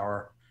star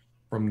power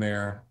from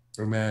there.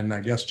 And then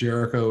I guess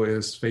Jericho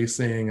is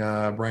facing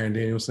Bryan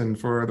Danielson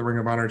for the Ring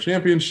of Honor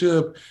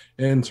Championship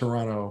in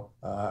Toronto,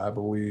 I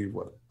believe,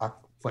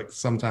 like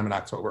sometime in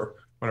October,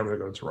 whenever they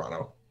go to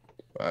Toronto.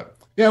 But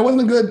yeah, it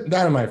wasn't a good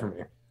Dynamite for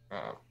me.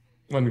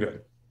 Wasn't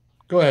good.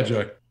 Go ahead,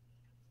 Joey.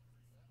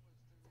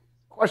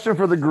 Question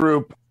for the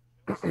group.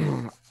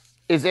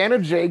 Is Anna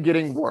Jay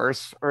getting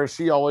worse, or has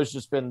she always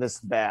just been this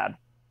bad?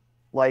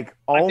 Like,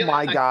 oh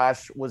my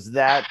gosh, was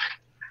that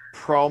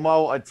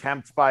promo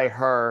attempt by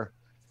her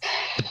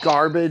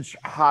garbage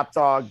hot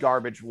dog,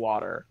 garbage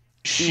water?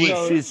 She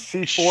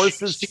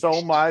forces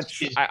so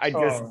much.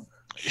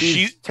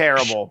 She's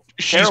terrible.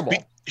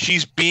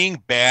 She's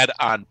being bad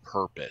on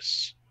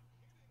purpose.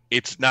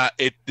 It's not.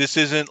 This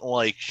isn't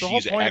like the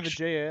whole point of the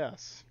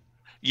JAS.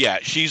 Yeah,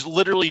 she's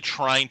literally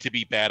trying to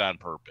be bad on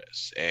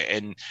purpose,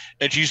 and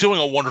she's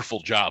doing a wonderful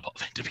job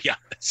of it, to be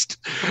honest.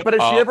 But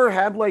has she ever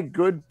had like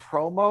good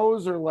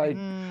promos or like?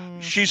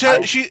 She's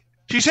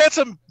had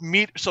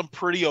some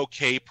pretty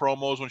okay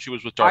promos when she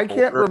was with Dark Order. I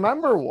can't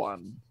remember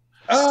one.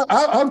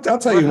 I'll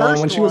tell you one.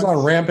 When she was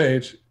on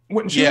Rampage,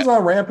 when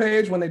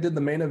they did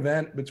the main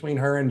event between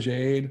her and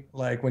Jade,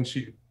 like when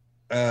she,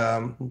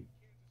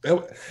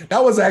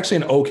 that was actually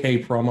an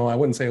okay promo. I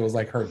wouldn't say it was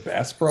like her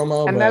best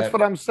promo. And that's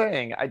what I'm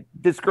saying.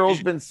 This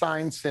girl's been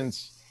signed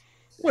since.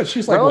 What,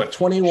 she's like, what,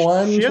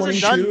 21, She hasn't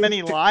 22? done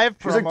many live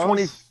promos. She's like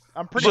 20.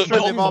 I'm pretty sure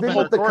they've all been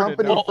with the recorded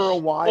company now. for a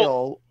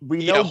while.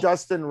 We know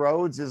Dustin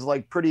Rhodes is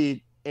like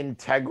pretty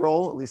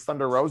integral, at least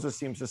Thunder Rosa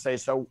seems to say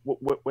so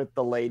with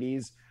the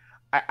ladies.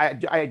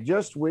 I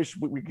just wish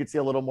we could see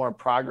a little more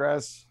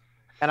progress.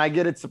 And I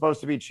get it's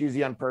supposed to be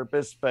cheesy on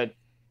purpose, but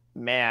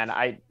man,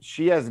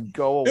 she has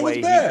go away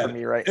heat for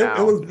me right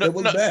now. It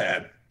was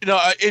bad.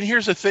 And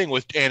here's the thing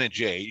with Anna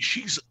Jay.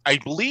 I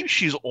believe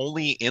she's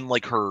only in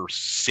like her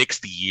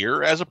 6th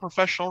year as a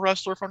professional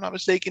wrestler, if I'm not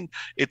mistaken.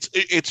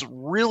 It's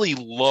really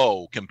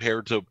low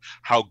compared to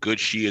how good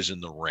she is in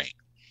the ring.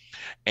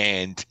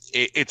 And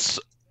it's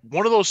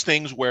one of those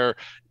things where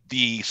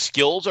the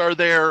skills are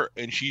there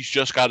and she's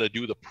just got to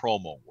do the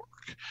promo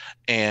work.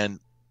 And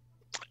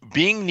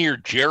being near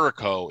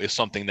Jericho is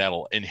something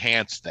that'll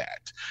enhance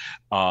that.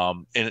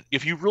 And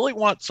if you really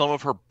want some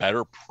of her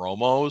better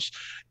promos,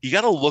 you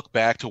got to look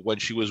back to when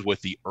she was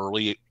with the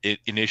early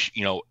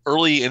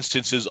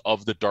instances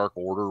of the Dark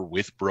Order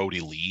with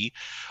Brody Lee,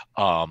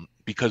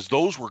 because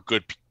those were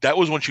good. That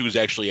was when she was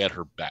actually at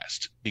her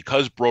best,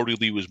 because Brody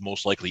Lee was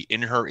most likely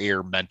in her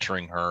ear,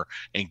 mentoring her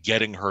and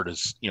getting her to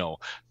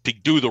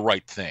do the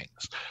right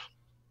things.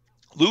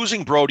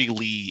 Losing Brody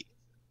Lee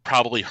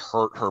probably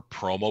hurt her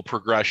promo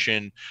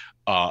progression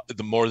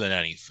the more than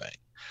anything.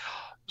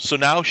 So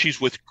now she's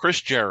with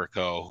Chris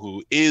Jericho,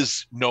 who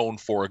is known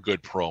for a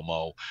good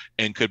promo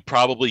and could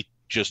probably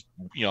just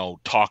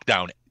talk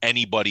down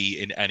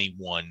anybody and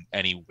anyone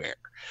anywhere.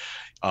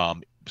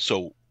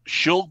 So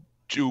she'll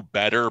do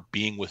better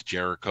being with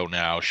Jericho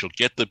now. She'll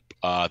get the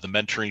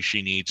mentoring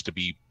she needs to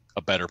be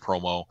a better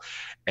promo,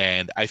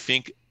 and I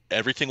think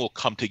everything will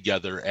come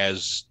together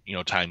as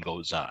time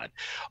goes on.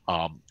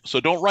 So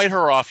don't write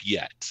her off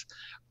yet.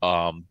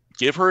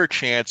 Give her a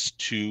chance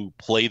to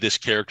play this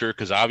character,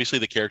 because obviously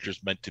the character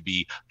is meant to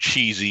be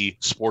cheesy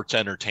sports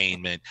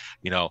entertainment,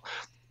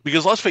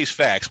 because let's face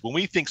facts, when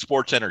we think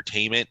sports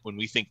entertainment, when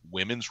we think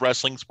women's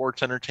wrestling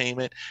sports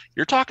entertainment,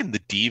 you're talking the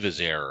Divas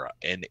era,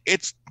 and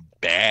it's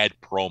bad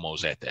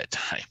promos at that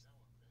time.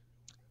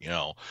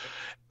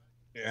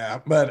 Yeah,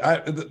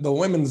 but the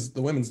women's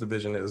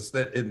division is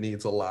that it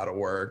needs a lot of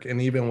work,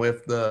 and even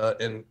with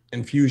the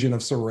infusion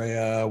of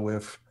Saraya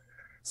with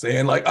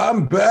saying like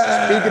I'm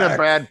back. Speaking of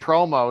bad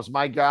promos,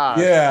 my God.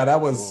 Yeah, that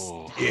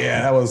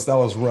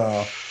was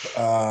rough.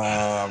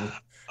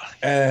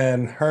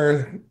 And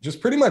her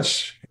just pretty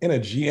much in a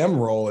GM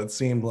role, it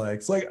seemed like.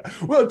 It's like,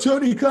 well,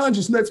 Tony Khan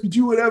just lets me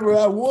do whatever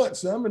I want,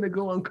 so I'm going to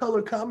go on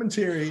color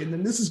commentary, and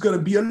then this is going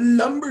to be a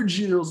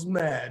Lumberjills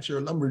match or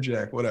a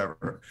Lumberjack,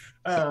 whatever.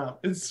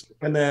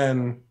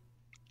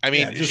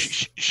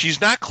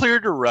 She's not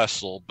cleared to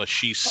wrestle, but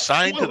she's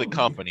signed to the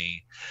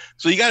company,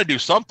 so you got to do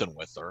something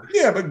with her.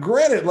 Yeah, but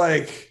granted,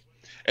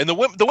 and the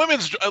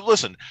women's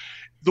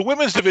the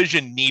women's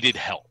division needed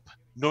help,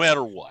 no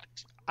matter what.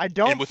 I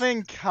don't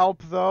think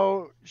help,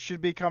 though,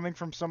 should be coming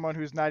from someone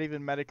who's not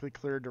even medically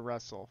cleared to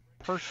wrestle.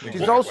 Personally.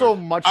 She's also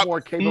much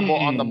more capable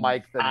on the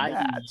mic than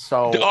that.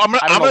 So I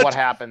don't know what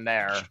happened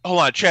there. Hold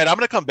on, Chad. I'm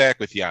going to come back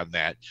with you on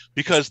that,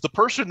 because the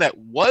person that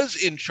was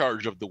in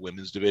charge of the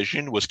women's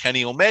division was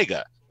Kenny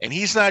Omega, and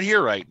he's not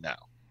here right now.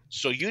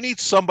 So you need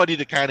somebody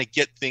to kind of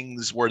get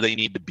things where they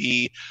need to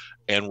be.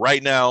 And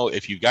right now,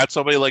 if you've got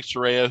somebody like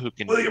Saraya who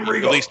can William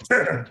Regal. At least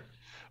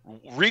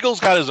Regal's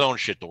got his own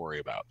shit to worry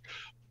about.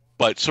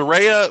 But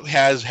Saraya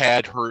has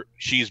had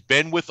she's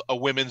been with a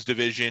women's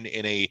division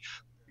in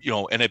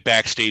a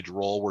backstage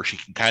role where she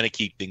can kind of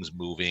keep things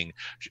moving.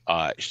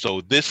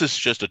 So this is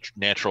just a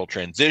natural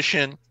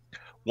transition.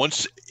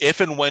 If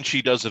and when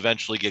she does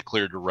eventually get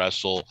cleared to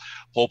wrestle,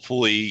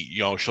 hopefully,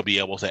 she'll be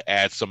able to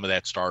add some of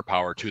that star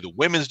power to the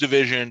women's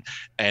division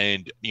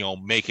and,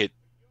 make it,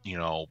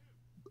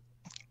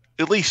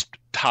 at least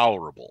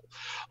tolerable.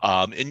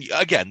 And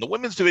again, the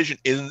women's division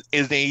in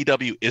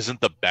AEW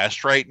isn't the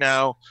best right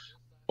now,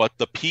 but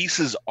the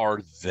pieces are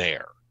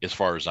there as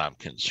far as I'm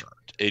concerned.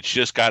 It's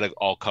just got to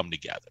all come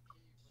together.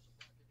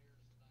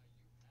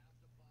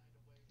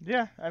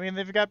 Yeah, I mean,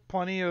 they've got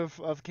plenty of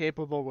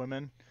capable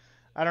women.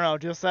 I don't know,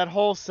 just that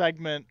whole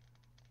segment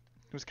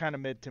was kind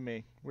of mid to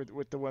me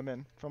with the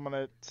women, if I'm going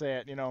to say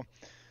it.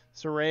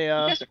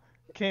 Saraya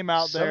came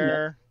out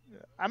there.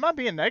 I'm not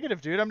being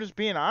negative, dude. I'm just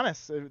being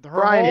honest.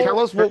 Brian, tell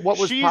us what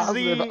was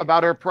positive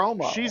about her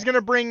promo. She's going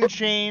to bring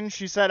change.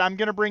 She said, I'm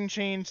going to bring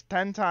change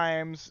 10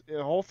 times.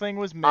 The whole thing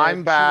was mid.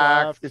 I'm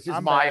back. This is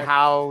my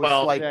house.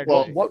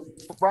 What,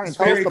 Brian,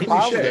 tell us the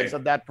positives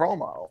of that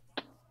promo.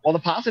 Well, the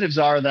positives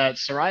are that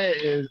Saraya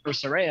is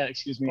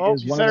one of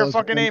those. You said her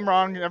fucking name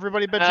wrong.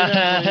 Everybody bet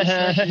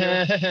you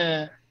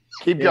didn't.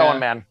 Keep going,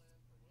 man.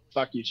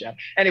 Fuck you, Chad.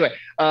 Anyway,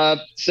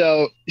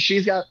 so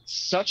she's got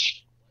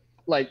such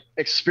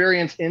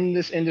experience in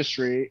this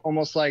industry,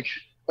 almost like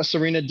a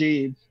Serena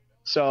Deeb.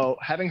 So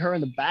having her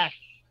in the back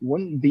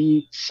wouldn't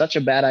be such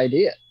a bad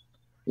idea.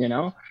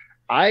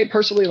 I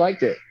personally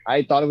liked it.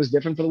 I thought it was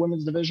different for the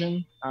women's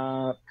division.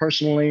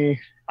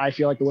 Personally, I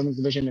feel like the women's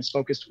division is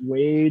focused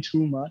way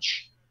too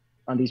much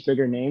on these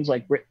bigger names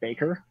like Britt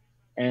Baker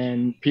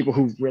and people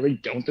who really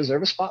don't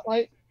deserve a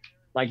spotlight,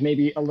 like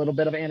maybe a little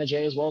bit of Anna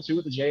Jay as well too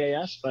with the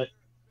JAS. But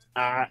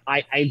I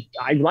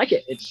like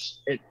it.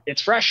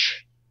 It's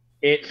fresh.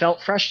 It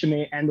felt fresh to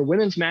me, and the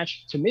women's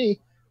match to me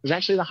was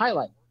actually the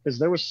highlight because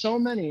there were so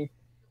many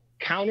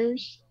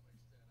counters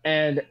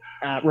and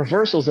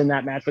reversals in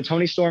that match with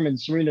Toni Storm and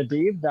Serena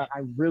Deeb that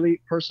I really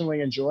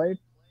personally enjoyed.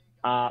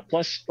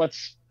 Plus,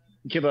 let's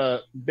give a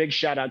big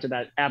shout out to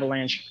that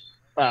Avalanche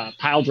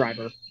pile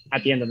driver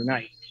at the end of the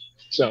night.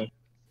 So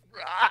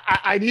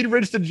I need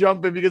Rich to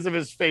jump in because of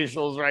his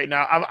facials right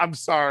now. I'm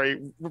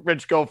sorry.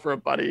 Rich, go for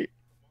it, buddy.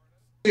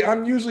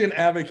 I'm usually an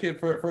advocate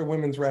for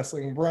women's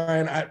wrestling.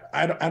 Brian,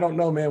 I don't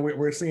know, man.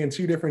 We're seeing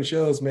two different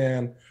shows,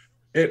 man.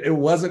 It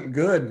wasn't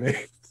good, man.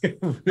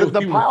 Really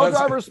the pile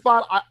driver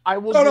spot, I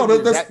will. No,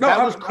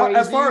 that was crazy.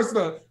 As far as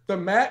the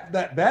mat,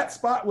 that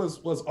spot was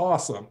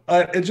awesome.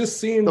 It just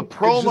seemed the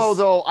promo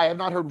though. I have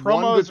not heard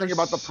one good thing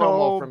about the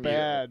promo from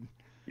bad.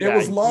 You. It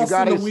was lost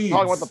in the weeds.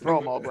 Talk about the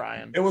promo,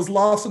 Brian. It was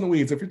lost in the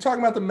weeds. If you're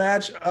talking about the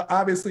match,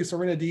 obviously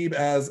Serena Deeb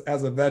as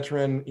a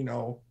veteran,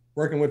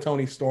 working with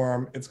Toni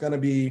Storm, it's gonna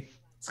be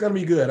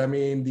good. I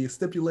mean, the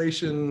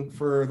stipulation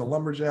for the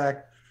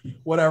lumberjack,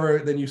 whatever,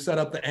 then you set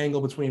up the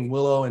angle between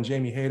Willow and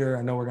Jamie Hayter.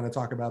 I know we're going to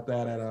talk about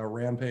that at a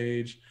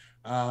Rampage.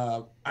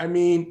 I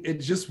mean, it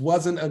just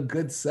wasn't a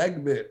good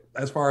segment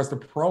as far as the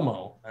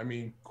promo. I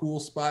mean, cool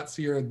spots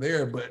here and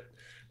there, but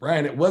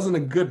Brian, it wasn't a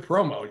good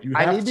promo.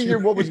 I need to hear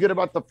what was good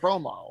about the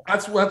promo.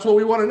 That's what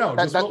we want to know.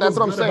 That's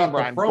what I'm saying,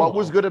 Brian. What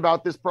was good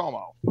about this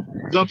promo?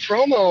 The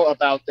promo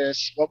about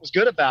this, what was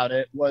good about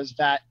it was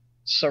that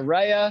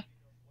Saraya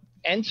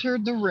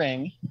entered the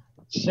ring,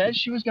 said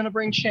she was going to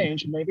bring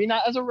change, maybe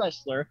not as a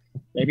wrestler,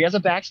 maybe as a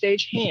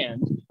backstage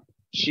hand.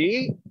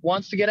 She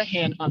wants to get a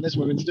hand on this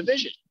women's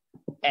division.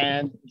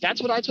 And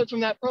that's what I took from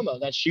that promo,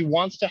 that she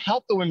wants to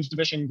help the women's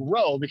division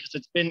grow because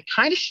it's been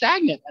kind of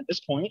stagnant at this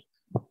point.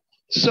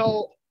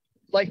 So,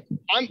 like,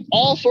 I'm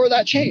all for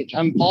that change.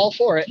 I'm all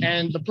for it.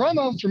 And the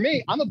promo, for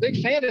me, I'm a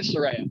big fan of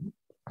Saraya,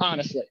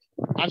 honestly.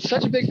 I'm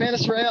such a big fan of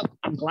Saraya.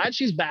 I'm glad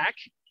she's back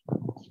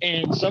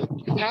in some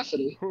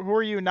capacity. Who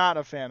are you not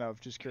a fan of?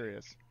 Just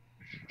curious.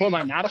 Who am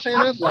I not a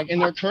fan of? Like, in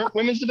their current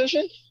women's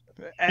division?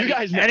 You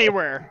guys know.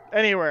 Anywhere.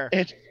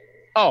 Britt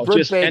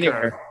just Baker.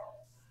 Anywhere.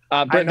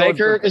 Britt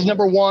Baker is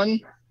number one.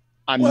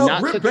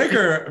 Britt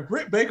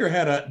Baker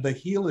had the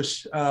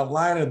heelish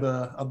line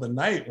of the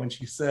night when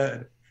she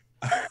said,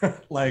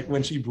 like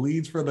when she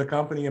bleeds for the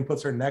company and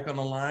puts her neck on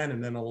the line,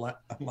 and then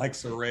like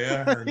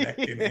Saraya, her neck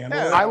can handle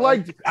it. I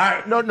liked.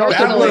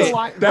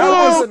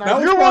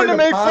 You're wanting to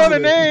make fun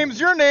of names.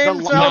 Your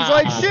name sounds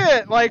like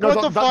shit. Like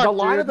what the fuck? The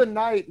line of the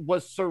night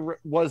was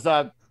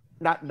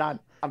not.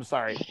 I'm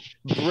sorry,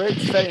 Britt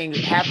saying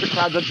half the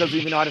crowd doesn't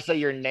even know how to say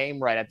your name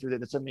right after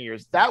this many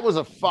years. That was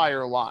a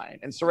fire line,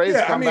 and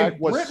Saraya's comeback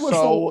was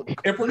so.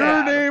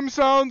 Your name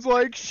sounds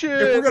like shit.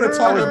 If we're gonna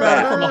talk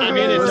about it from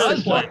it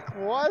does.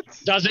 What?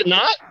 Does it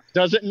not?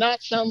 Does it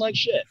not sound like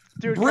shit?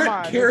 Dude, Britt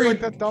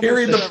carried the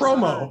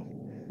promo.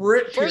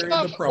 Britt carried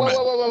the promo.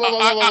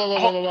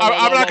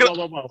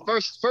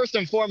 First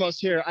and foremost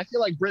here, I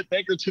feel like Britt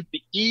Baker took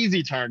the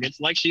easy targets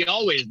like she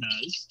always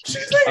does.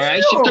 She's all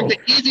right, she took the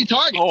easy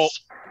targets.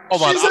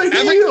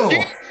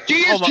 She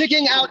is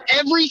picking out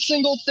every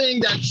single thing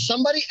that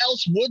somebody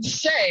else would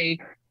say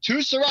to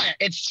Saraya.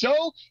 It's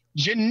so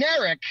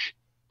generic,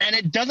 and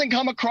it doesn't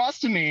come across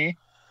to me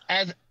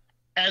as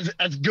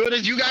good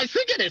as you guys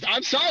think it is.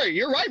 I'm sorry.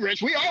 You're right,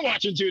 Rich. We are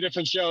watching two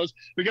different shows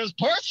because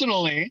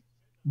personally,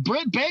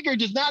 Britt Baker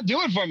does not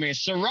do it for me.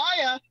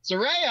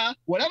 Saraya,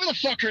 whatever the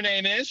fuck her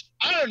name is,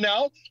 I don't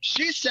know.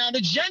 She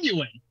sounded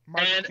genuine,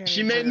 and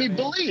she made me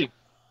believe.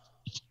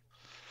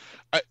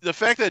 The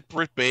fact that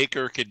Britt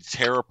Baker can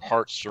tear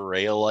apart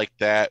Saraya like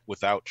that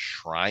without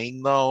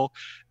trying, though,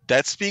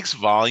 that speaks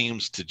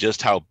volumes to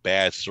just how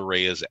bad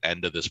Saraya's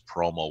end of this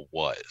promo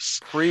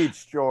was.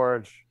 Preach,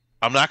 George.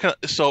 I'm not gonna.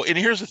 So, and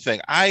here's the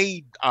thing: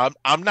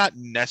 I'm not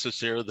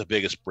necessarily the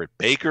biggest Britt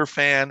Baker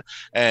fan,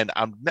 and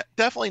I'm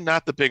definitely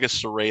not the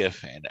biggest Saraya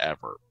fan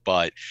ever.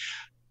 But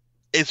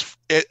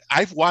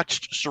I've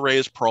watched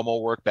Saraya's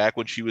promo work back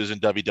when she was in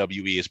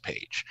WWE as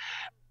Paige.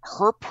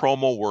 Her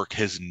promo work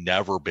has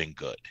never been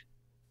good.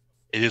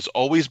 It has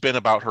always been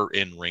about her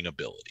in-ring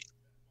ability,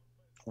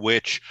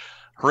 which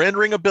her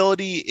in-ring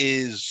ability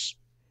is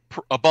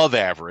above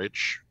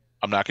average.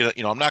 I'm not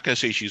gonna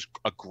say she's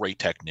a great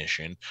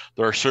technician.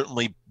 There are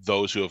certainly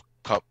those who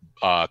have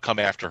come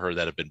after her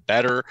that have been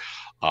better.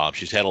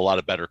 She's had a lot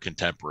of better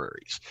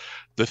contemporaries.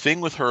 The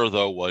thing with her,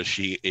 though, was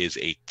she is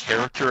a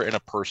character and a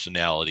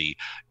personality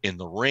in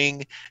the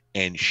ring,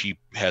 and she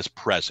has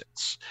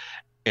presence,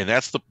 and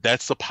that's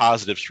the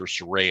positives for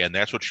Saraya, and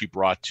that's what she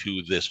brought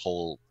to this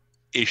whole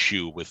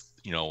issue with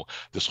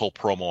this whole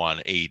promo on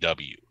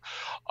AEW.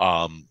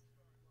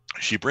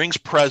 She brings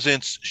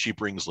presence, she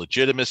brings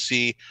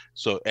legitimacy.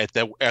 So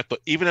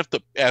even if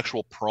the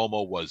actual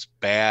promo was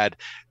bad,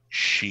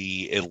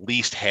 she at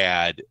least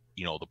had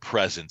the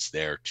presence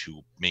there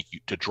to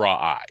draw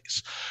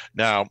eyes.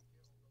 Now,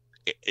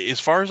 as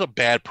far as a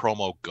bad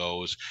promo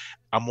goes,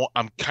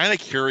 I'm kind of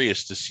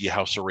curious to see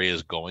how Saraya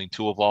is going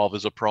to evolve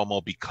as a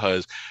promo,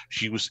 because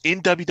she was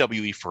in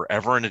WWE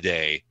forever and a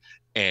day.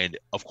 And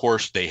of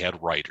course, they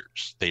had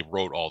writers. They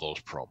wrote all those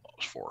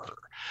promos for her.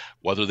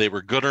 Whether they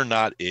were good or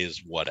not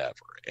is whatever.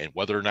 And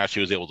whether or not she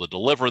was able to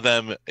deliver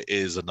them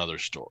is another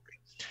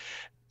story.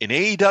 In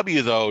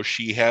AEW, though,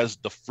 she has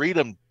the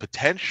freedom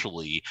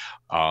potentially.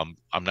 I'm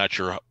not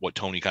sure what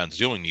Tony Khan's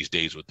doing these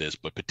days with this,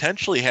 but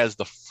potentially has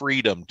the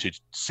freedom to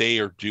say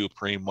or do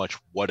pretty much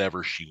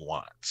whatever she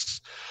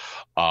wants.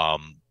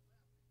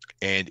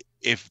 And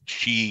if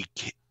she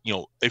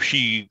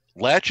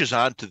latches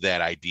onto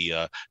that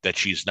idea that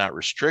she's not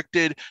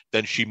restricted,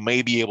 then she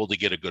may be able to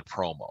get a good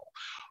promo.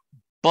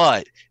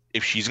 But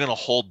if she's going to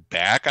hold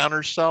back on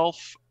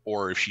herself,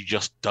 or if she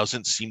just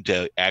doesn't seem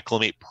to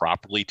acclimate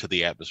properly to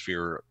the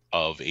atmosphere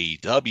of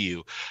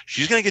AEW,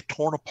 she's going to get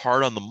torn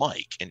apart on the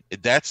mic. And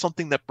that's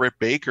something that Britt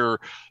Baker,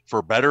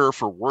 for better or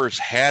for worse,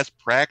 has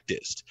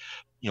practiced.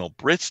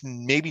 Britt's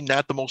maybe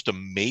not the most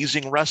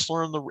amazing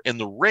wrestler in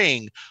the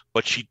ring,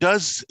 but she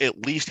does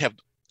at least have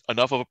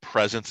enough of a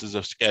presence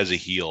as a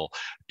heel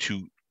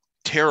to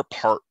tear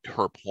apart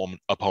her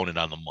opponent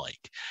on the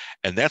mic.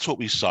 And that's what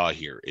we saw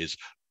here, is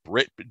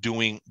Britt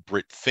doing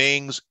Britt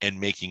things and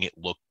making it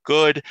look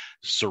good.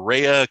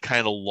 Saraya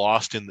kind of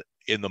lost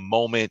in the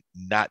moment,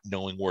 not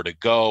knowing where to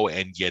go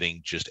and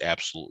getting just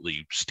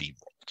absolutely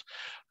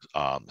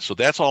steamrolled. So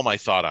that's all my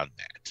thought on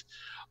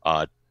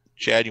that.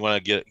 Chad, you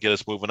want to get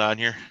us moving on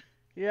here?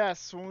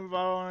 Yes, we'll move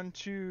on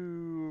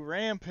to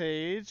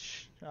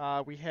Rampage.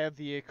 We have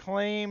the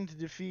Acclaimed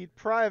defeat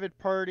Private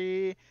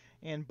Party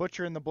and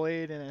Butcher and the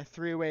Blade in a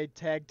three-way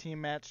tag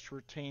team match to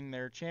retain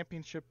their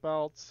championship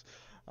belts.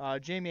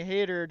 Jamie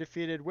Hayter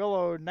defeated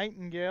Willow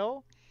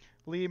Nightingale.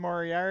 Lee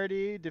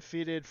Moriarty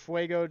defeated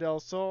Fuego del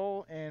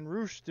Sol, and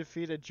Roosh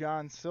defeated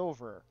John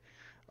Silver.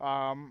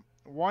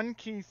 One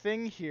key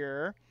thing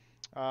here,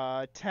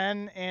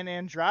 Ten and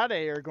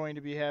Andrade are going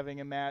to be having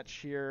a match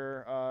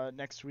here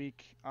next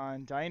week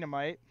on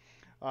Dynamite.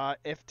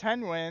 If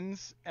Ten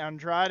wins,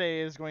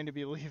 Andrade is going to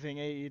be leaving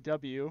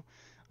AEW.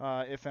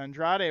 If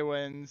Andrade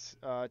wins,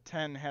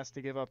 Ten has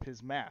to give up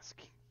his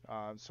mask.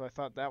 So I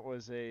thought that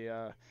was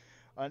an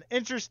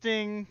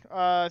interesting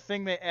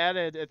thing they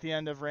added at the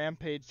end of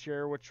Rampage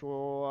here, which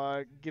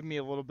will give me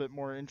a little bit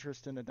more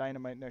interest in the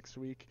Dynamite next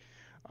week.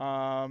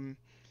 Honestly,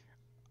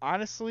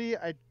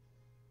 I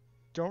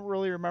don't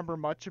really remember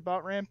much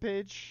about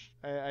Rampage.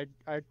 I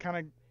kind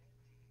of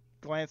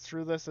glanced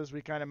through this, as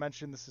we kind of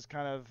mentioned. This is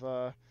kind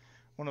of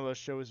one of those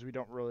shows we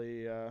don't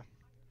really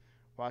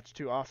watch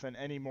too often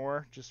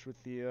anymore, just with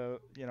the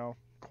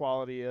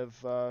quality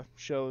of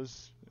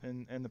shows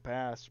in the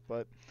past.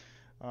 But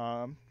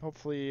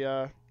hopefully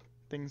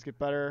things get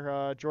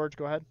better. George,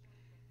 go ahead.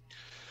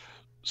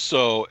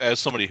 So, as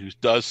somebody who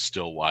does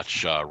still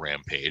watch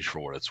Rampage for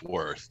what it's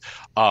worth,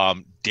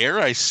 dare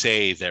I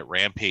say that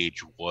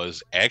Rampage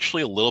was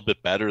actually a little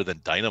bit better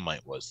than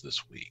Dynamite was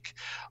this week,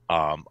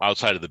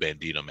 outside of the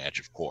Bandito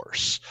match, of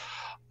course.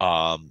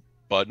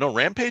 But no,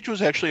 Rampage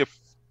was actually a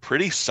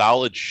pretty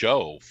solid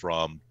show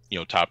from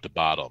top to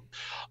bottom.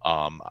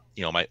 My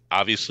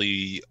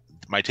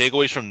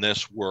takeaways from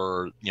this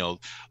were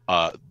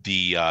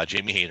the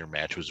Jamie Hayter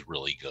match was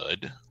really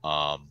good.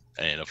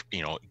 And if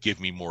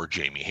give me more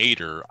Jamie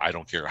Hayter. I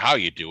don't care how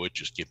you do it,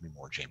 just give me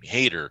more Jamie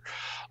Hayter.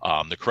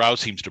 The crowd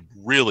seems to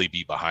really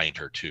be behind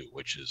her too,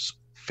 which is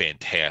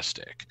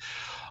fantastic.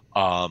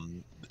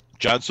 John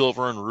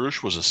Silver and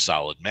Roosh was a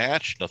solid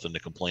match, nothing to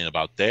complain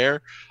about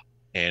there.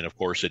 And of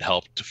course, it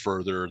helped to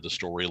further the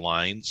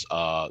storylines,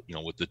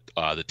 with the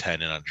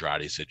Ten and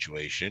Andrade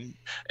situation.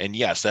 And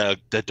yes,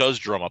 that does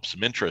drum up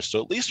some interest.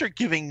 So at least they're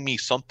giving me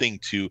something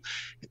to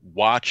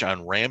watch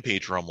on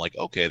Rampage, where I'm like,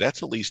 okay,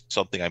 that's at least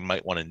something I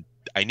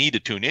need to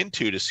tune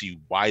into to see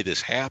why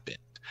this happened.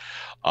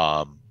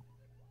 And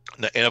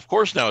of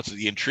course, now it's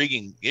the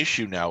intriguing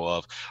issue now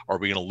of, are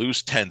we going to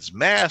lose Ten's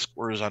mask,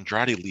 or is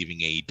Andrade leaving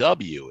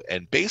AEW?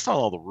 And based on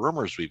all the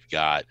rumors we've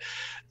got,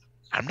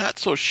 I'm not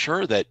so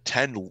sure that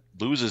Ten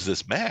loses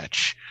this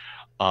match.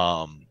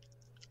 Of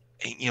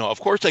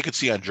course, I could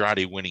see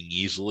Andrade winning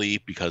easily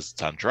because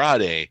it's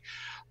Andrade.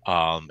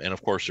 And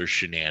of course, there's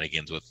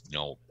shenanigans with,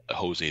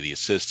 Jose the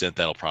assistant.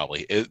 That'll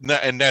probably,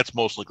 and that's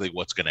most likely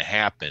what's going to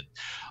happen.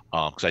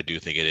 Because I do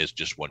think it is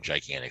just one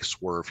gigantic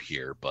swerve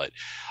here. But,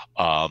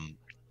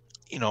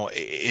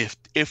 if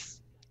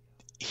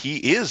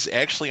he is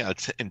actually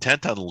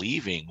intent on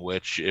leaving,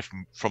 which, if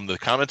from the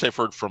comments I've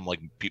heard from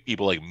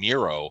people like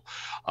Miro,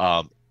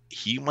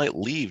 he might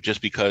leave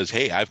just because,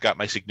 hey, I've got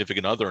my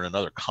significant other in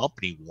another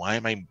company. Why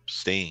am I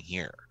staying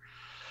here?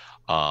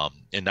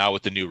 And now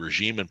with the new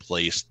regime in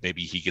place,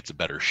 maybe he gets a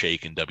better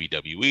shake in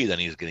WWE than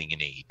he's getting in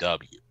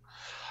AEW.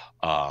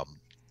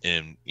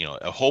 And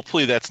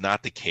hopefully that's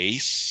not the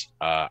case.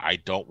 I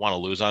don't want to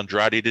lose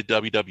Andrade to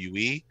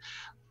WWE,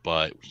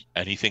 but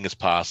anything is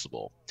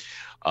possible.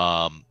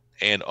 And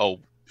I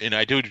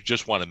do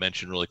just want to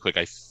mention really quick,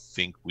 I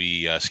think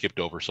we skipped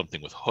over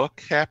something with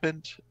Hook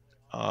happened,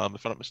 if I'm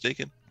not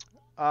mistaken.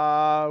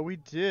 We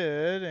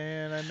did,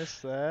 and I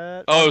missed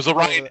that. Oh, it was a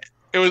Ryan.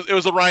 It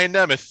was a Ryan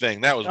Nemeth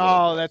thing. That was.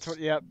 That's what.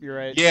 Yep, you're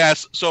right.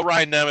 Yes. So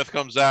Ryan Nemeth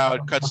comes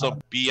out, cuts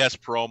some BS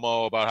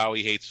promo about how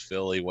he hates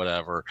Philly,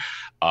 whatever.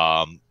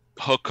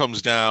 Hook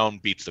comes down,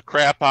 beats the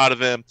crap out of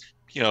him.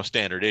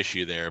 Standard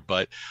issue there.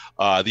 But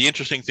the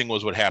interesting thing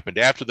was what happened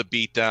after the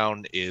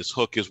beatdown is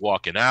Hook is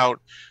walking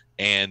out,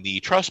 and the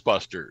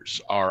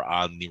Trustbusters are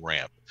on the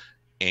ramp,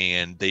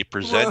 and they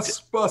present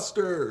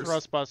Trustbusters.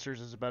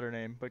 Trustbusters is a better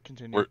name, but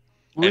continue.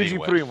 Luigi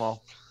Primo.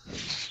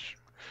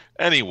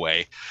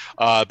 Anyway,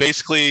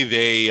 basically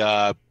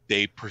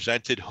they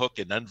presented Hook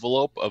an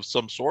envelope of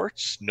some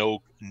sorts.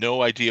 No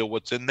idea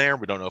what's in there.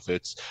 We don't know if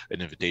it's an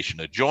invitation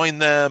to join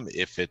them,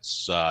 if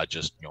it's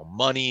just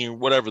money, or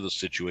whatever the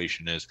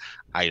situation is.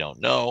 I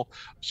don't know.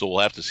 So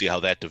we'll have to see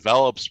how that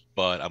develops.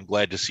 But I'm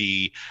glad to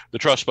see the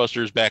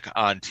Trustbusters back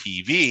on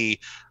TV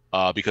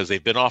because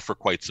they've been off for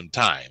quite some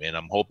time, and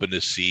I'm hoping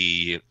to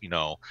see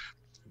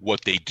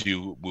what they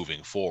do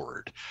moving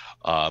forward.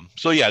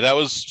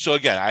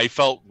 Again, I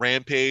felt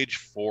Rampage,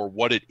 for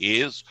what it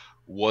is,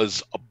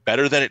 was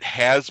better than it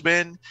has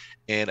been.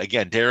 And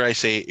again, dare I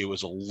say, it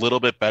was a little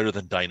bit better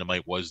than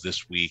Dynamite was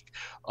this week.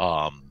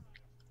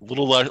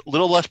 Little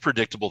less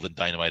predictable than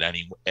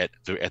Dynamite at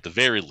the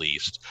very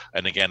least.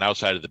 And again,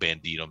 outside of the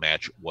Bandito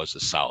match, was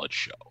a solid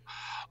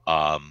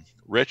show.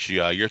 Rich,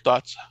 your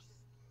thoughts?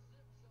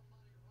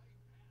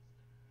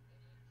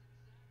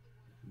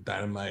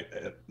 Dynamite,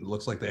 it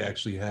looks like they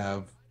actually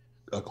have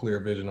a clear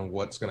vision of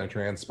what's going to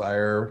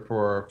transpire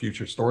for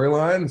future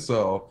storylines.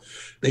 So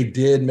they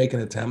did make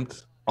an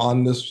attempt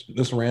on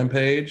this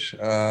rampage.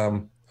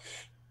 I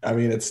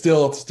mean, it's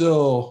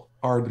still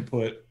hard to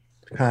put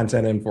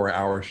content in for an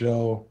hour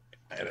show,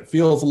 and it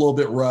feels a little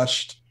bit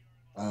rushed.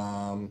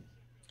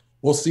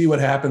 We'll see what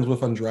happens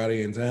with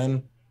Andrade and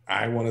Zen.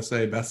 I want to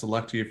say best of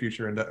luck to your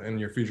future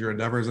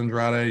endeavors,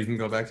 Andrade. You can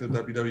go back to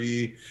the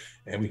WWE,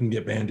 and we can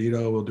get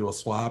Bandito. We'll do a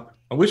swap.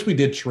 I wish we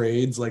did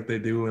trades like they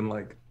do in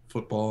like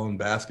football and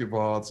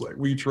basketball. It's like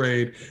we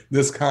trade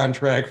this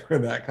contract for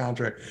that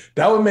contract.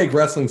 That would make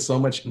wrestling so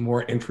much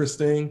more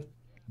interesting,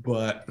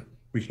 but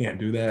we can't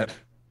do that.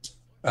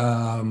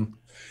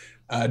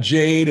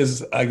 Jade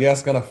is, I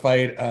guess, gonna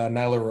fight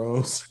Nyla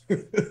Rose,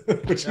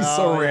 which is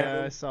so random.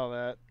 Yeah, I saw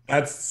that.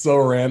 That's so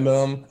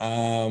random.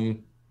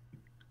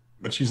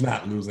 But she's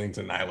not losing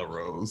to Nyla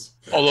Rose.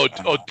 Although,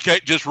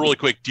 just really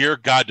quick, dear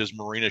God, does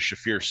Marina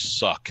Shafir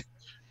suck?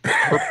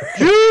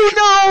 You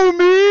know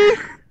me.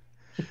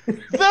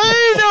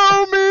 They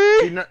know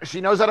me.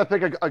 She knows how to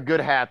pick a good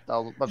hat,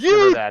 though. Let's give You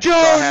her that.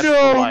 don't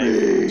know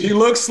me. She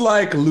looks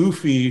like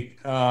Luffy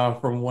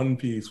from One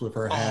Piece with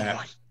her hat. Oh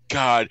my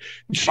God!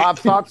 Bob,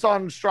 thoughts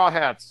on straw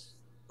hats?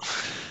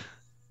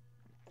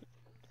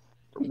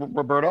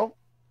 Roberto,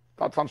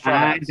 thoughts on straw I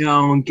hats?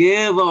 don't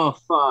give a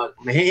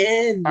fuck,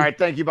 man. All right,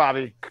 thank you,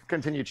 Bobby.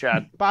 Continue,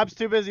 Chad. Bob's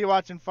too busy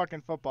watching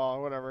fucking football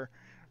or whatever.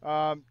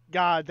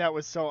 God, that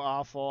was so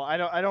awful. I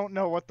don't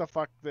know what the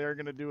fuck they're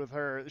gonna do with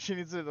her. She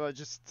needs to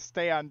just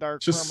stay on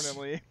dark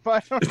permanently.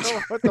 But I don't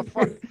know what the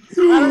fuck. I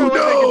don't know what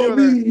they can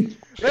do with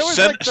her. It was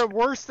like the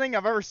worst thing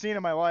I've ever seen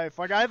in my life.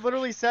 Like I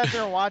literally sat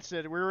there and watched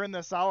it. We were in the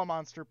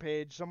Salamonster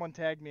page. Someone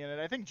tagged me in it.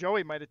 I think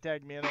Joey might have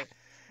tagged me in it.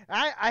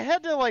 I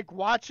had to like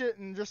watch it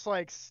and just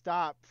like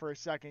stop for a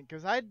second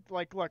because I'd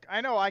like look.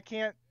 I know I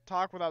can't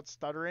talk without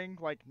stuttering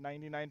like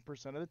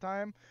 99% of the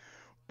time.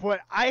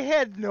 But I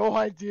had no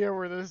idea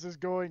where this is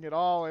going at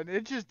all, and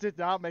it just did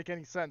not make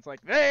any sense.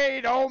 Like,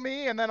 they know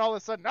me, and then all of a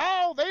sudden,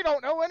 no, they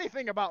don't know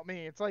anything about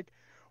me. It's like,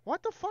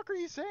 what the fuck are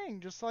you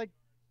saying? Just, like,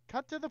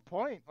 cut to the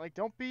point. Like,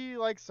 don't be,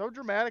 like, so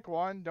dramatic,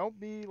 one. Don't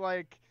be,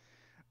 like,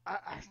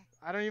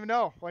 I don't even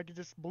know. Like, it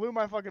just blew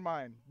my fucking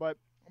mind. But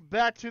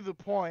back to the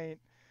point,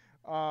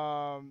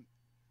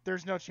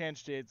 there's no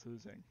chance Jade's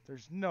losing.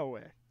 There's no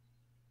way.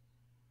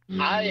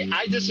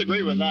 I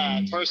disagree with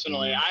that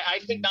personally. I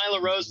think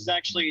Nyla Rose is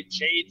actually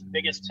Jade's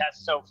biggest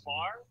test so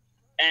far.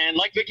 And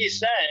like Vicky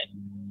said,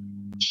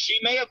 she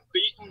may have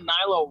beaten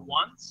Nyla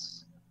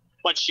once,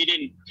 but she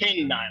didn't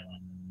pin Nyla.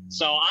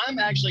 So I'm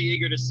actually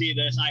eager to see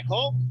this. I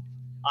hope.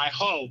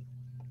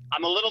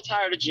 I'm a little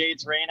tired of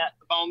Jade's reign at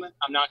the moment.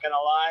 I'm not going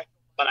to lie.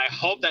 But I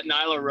hope that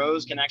Nyla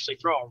Rose can actually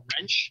throw a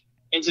wrench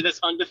into this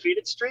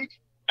undefeated streak.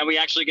 And we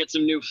actually get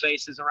some new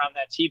faces around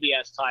that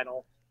TBS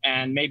title.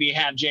 And maybe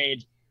have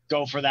Jade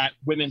go for that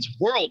women's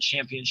world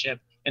championship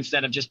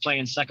instead of just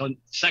playing second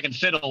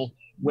fiddle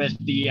with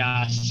the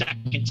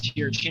second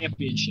tier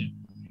championship.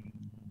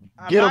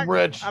 Get him,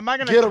 Rich. I'm not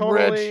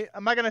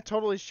gonna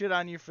totally shit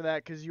on you for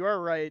that because you are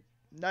right.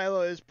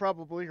 Nyla is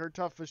probably her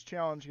toughest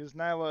challenge because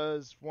Nyla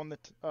has won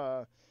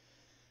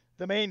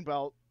the main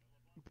belt,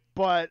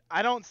 but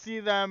I don't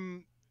see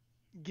them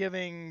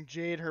giving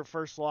Jade her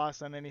first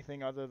loss on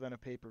anything other than a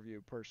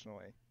pay-per-view.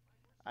 Personally,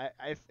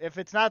 if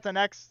it's not the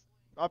next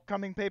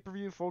upcoming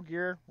pay-per-view, Full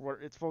Gear,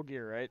 it's Full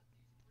Gear, right?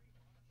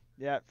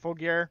 Yeah, Full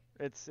Gear.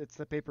 It's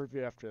the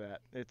pay-per-view after that.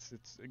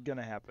 It's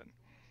gonna happen.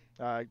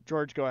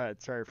 George, go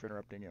ahead. Sorry for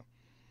interrupting you.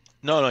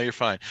 No, you're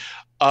fine.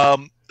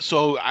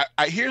 So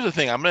I here's the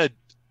thing. I'm gonna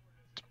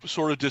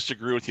sort of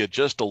disagree with you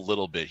just a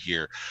little bit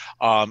here.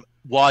 While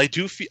I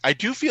do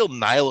feel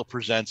Nyla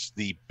presents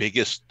the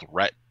biggest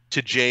threat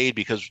to Jade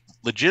because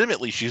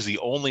legitimately she's the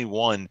only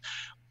one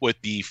with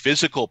the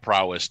physical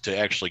prowess to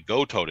actually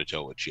go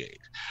toe-to-toe with Jade.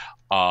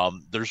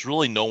 There's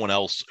really no one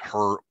else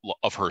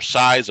of her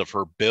size, of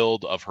her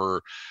build, of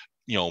her,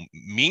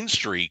 mean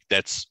streak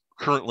that's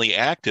currently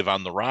active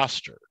on the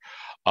roster,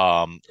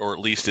 or at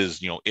least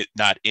is,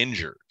 not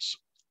injured.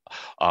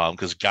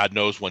 Because God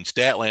knows when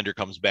Statlander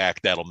comes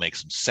back, that'll make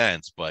some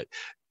sense, but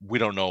we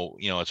don't know,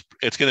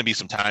 it's going to be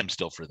some time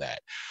still for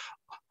that.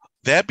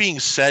 That being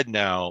said,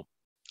 now,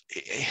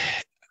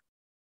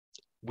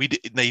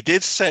 they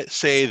did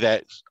say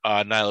that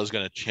Nyla is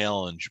going to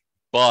challenge,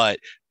 but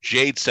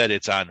Jade said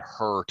it's on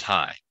her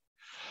time.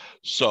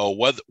 So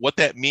what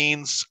that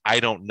means,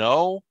 I don't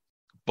know.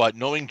 But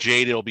knowing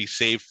Jade, it'll be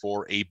saved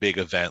for a big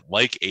event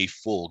like a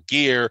Full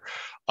Gear.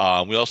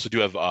 We also do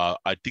have,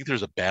 I think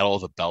there's a Battle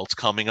of the Belts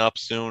coming up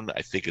soon.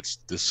 I think it's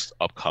this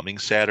upcoming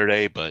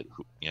Saturday, but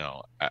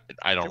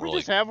I don't really.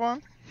 Just have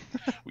one.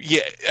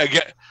 Yeah,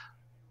 again.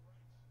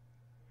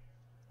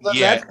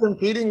 That's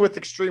competing with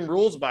Extreme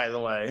Rules, by the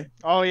way.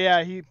 Oh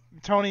yeah,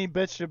 Tony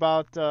bitched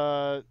about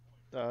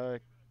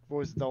what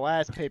was the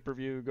last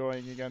pay-per-view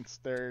going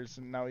against theirs,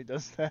 and now he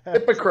does that.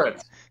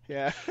 Hypocrite.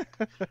 Yeah.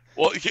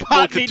 Well,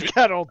 Pot meat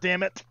kettle,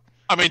 damn it.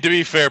 I mean, to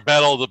be fair,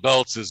 Battle of the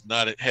Belts has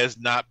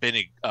not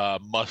been a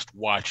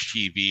must-watch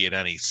TV in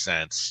any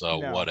sense. So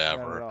No,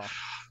 whatever. not at all.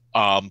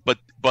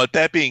 But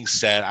that being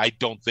said, I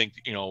don't think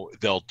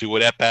they'll do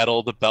it at Battle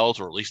of the Bells,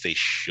 or at least they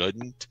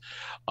shouldn't.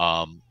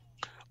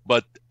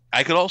 But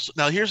I could also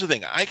now here's the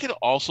thing: I could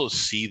also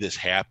see this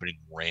happening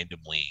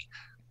randomly.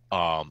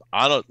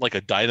 Like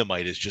a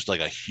Dynamite is just like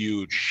a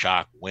huge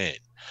shock win.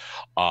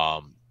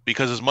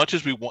 Because as much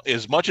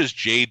as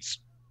Jade's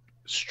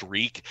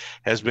streak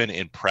has been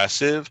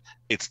impressive,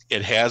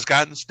 it has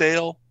gotten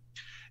stale,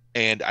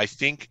 and I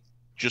think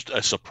just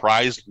a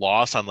surprise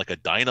loss on like a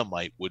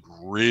Dynamite would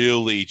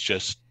really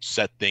just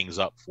set things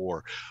up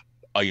for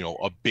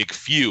a big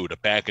feud, a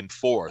back and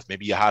forth,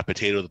 maybe a hot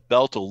potato the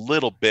belt a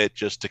little bit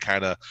just to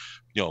kind of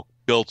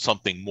build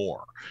something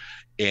more.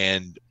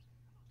 And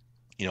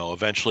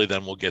eventually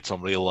then we'll get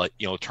somebody like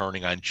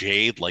turning on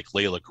Jade, like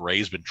Layla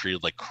Gray's been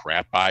treated like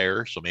crap by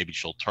her, so maybe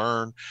she'll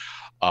turn.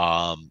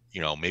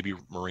 Maybe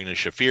Marina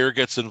Shafir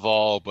gets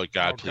involved, but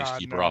please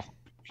keep her off.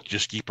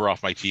 Just keep her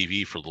off my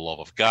TV for the love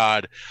of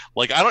God.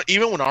 Like, I don't,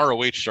 even when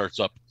ROH starts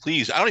up,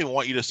 please, I don't even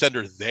want you to send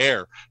her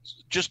there.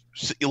 Just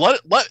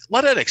let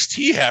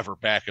NXT have her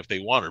back if they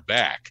want her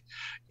back.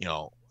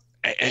 Man,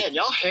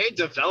 y'all hate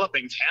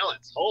developing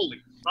talents. Holy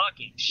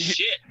fucking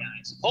shit,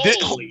 guys.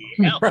 Holy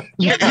hell. Bob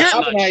and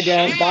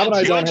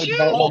I don't have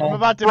development. I'm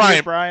about to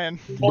mute Brian.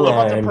 I'm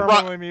about to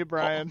permanently mute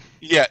Brian.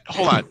 Yeah,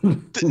 hold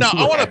on. Now,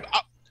 I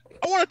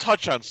want to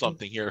touch on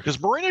something here, because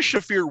Marina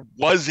Shafir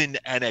was in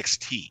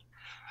NXT.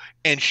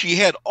 And she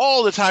had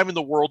all the time in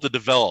the world to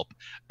develop,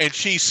 and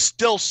she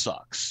still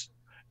sucks.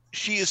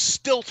 She is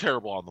still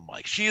terrible on the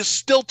mic. She is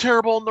still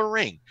terrible in the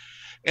ring.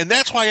 And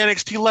that's why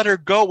NXT let her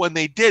go when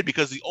they did,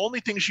 because the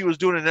only thing she was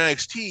doing in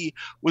NXT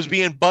was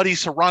being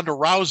buddies to Ronda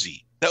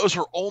Rousey. That was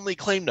her only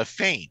claim to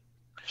fame.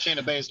 Shayna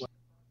Baszler.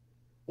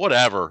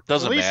 Whatever.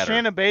 Doesn't matter.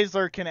 At least Shayna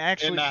Baszler can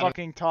actually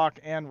fucking talk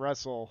and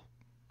wrestle.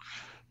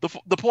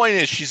 The point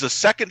is, she's a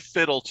second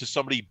fiddle to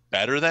somebody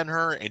better than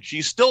her, and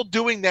she's still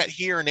doing that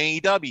here in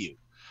AEW.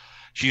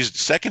 She's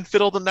second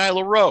fiddle to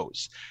Nyla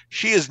Rose.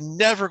 She is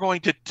never going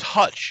to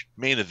touch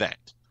main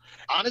event.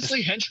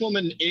 Honestly,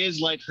 henchwoman is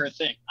like her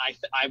thing.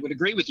 I would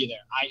agree with you there.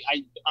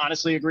 I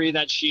honestly agree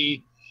that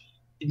she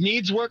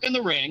needs work in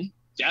the ring,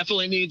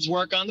 definitely needs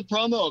work on the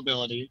promo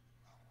ability.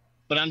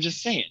 But I'm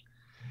just saying,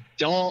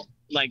 don't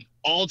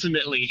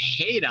ultimately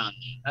hate on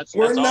me.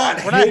 We're not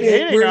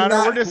hating on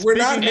her. We're just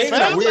speaking facts.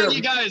 Sounds like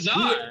you guys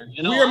are.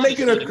 We are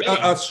making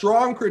a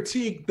strong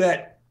critique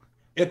that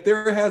if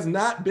there has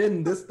not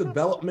been this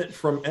development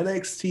from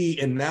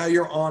NXT and now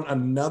you're on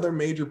another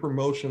major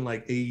promotion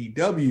like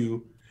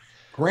AEW,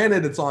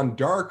 granted it's on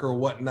Dark or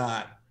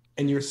whatnot,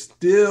 and you're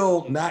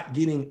still not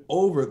getting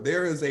over,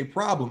 there is a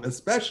problem,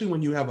 especially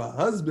when you have a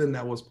husband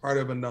that was part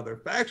of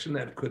another faction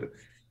that could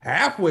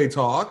halfway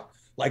talk.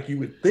 Like, you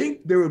would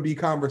think there would be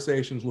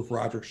conversations with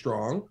Roderick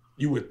Strong.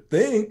 You would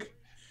think,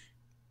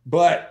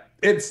 but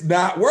it's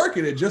not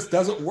working. It just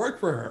doesn't work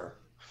for her.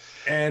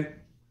 And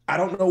I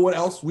don't know what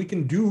else we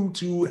can do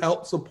to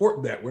help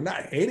support that. We're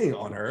not hating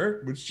on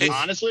her.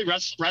 Honestly,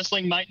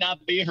 wrestling might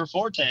not be her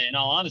forte, in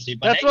all honesty.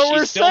 But that's what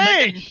we're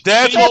saying.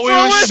 That's what we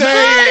were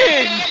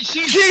saying.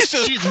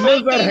 Jesus, she's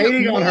making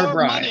hating on her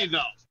money, though.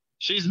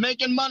 She's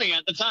making money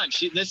at the time.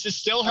 This is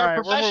still her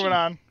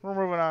profession. We're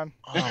moving on.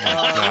 Oh my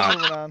God.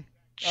 Moving on.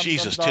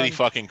 Jesus, titty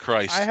fucking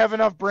Christ. I have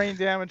enough brain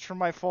damage from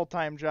my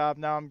full-time job.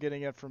 Now I'm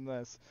getting it from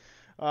this.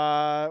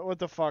 What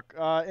the fuck?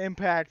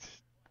 Impact.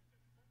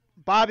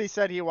 Bobby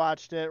said he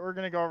watched it. We're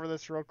going to go over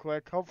this real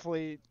quick.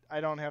 Hopefully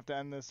I don't have to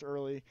end this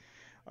early.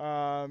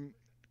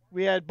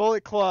 We had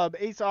Bullet Club,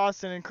 Ace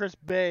Austin, and Chris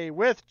Bay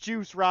with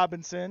Juice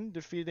Robinson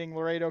defeating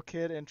Laredo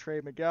Kid and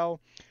Trey Miguel.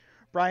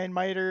 Brian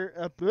Myers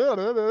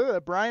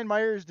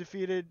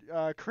defeated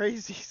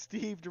Crazy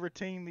Steve to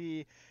retain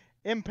the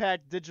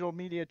Impact Digital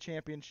Media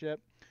Championship.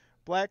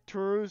 Black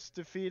Taurus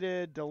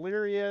defeated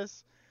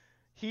Delirious.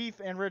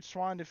 Heath and Rich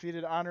Swann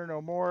defeated Honor No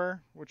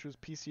More, which was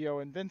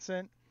PCO and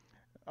Vincent.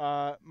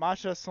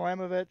 Masha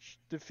Slamovich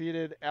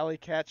defeated Ali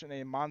Catch in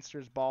a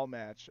Monsters Ball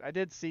match. I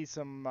did see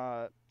some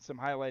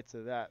highlights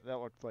of that. That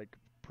looked like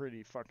a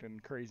pretty fucking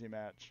crazy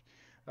match.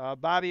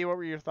 Bobby, what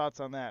were your thoughts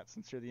on that,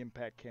 since you're the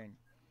Impact King?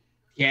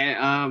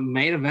 Yeah,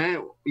 main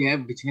event,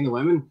 between the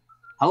women.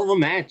 Hell of a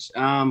match.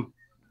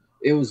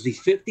 It was the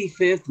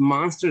 55th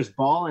Monsters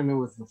Ball, and it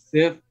was the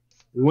 5th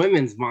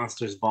Women's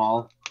Monsters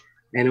Ball.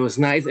 And it was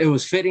nice. It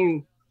was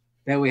fitting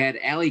that we had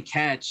Ali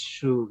Catch,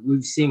 who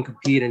we've seen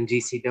compete in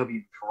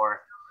GCW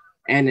before,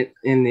 and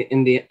in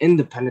the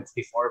independents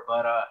before.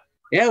 But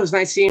it was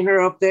nice seeing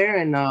her up there,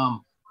 and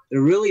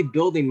they're really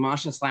building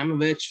Masha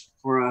Slamovich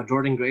for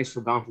Jordan Grace for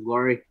Bound for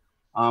Glory.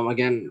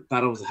 Again,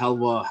 thought it was a hell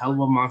of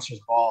a Monsters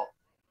Ball.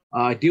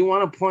 I do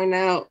want to point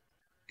out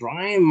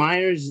Brian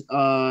Myers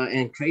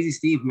and Crazy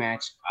Steve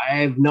match.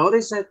 I've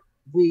noticed that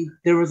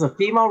there was a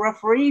female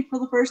referee for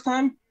the first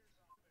time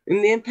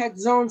in the Impact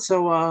Zone,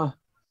 so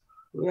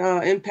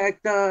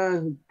Impact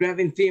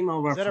grabbing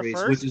female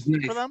referees, which is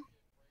nice. For them?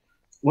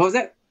 What was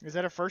that? Is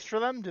that a first for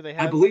them? Do they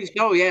have? I believe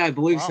so. Yeah, I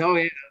believe so.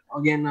 Yeah.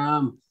 Again,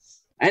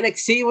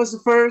 NXT was the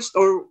first,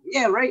 or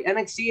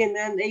NXT and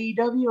then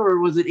AEW, or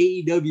was it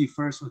AEW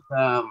first with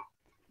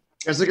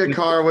Jessica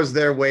Carr was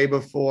there way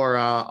before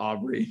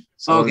Aubrey.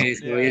 So Okay,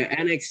 so yeah,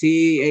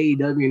 NXT,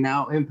 AEW,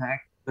 now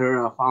Impact.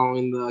 They're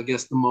following the, I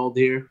guess, the mold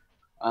here,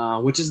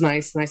 which is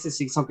nice. Nice to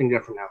see something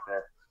different out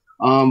there.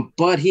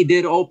 But he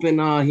did open.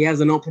 He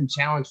has an open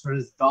challenge for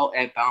his belt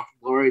at Bound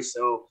for Glory,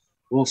 so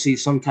we'll see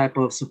some type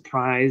of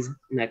surprise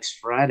next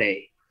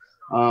Friday.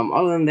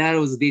 Other than that, it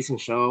was a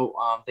decent show.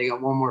 They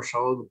got one more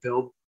show to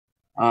build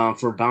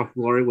for Bound for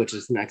Glory, which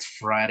is next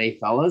Friday,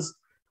 fellas,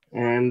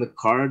 and the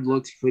card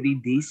looks pretty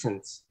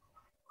decent.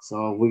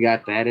 So we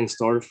got that in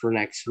store for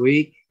next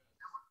week.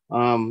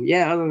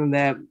 Yeah, other than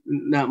that,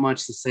 not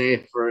much to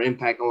say for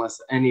Impact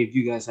unless any of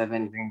you guys have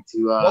anything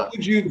to. What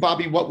would you,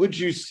 Bobby? What would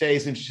you say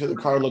since the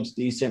card looks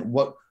decent?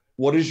 What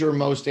is your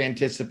most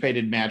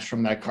anticipated match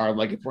from that card?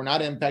 Like, if we're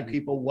not Impact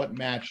people, what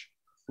match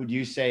would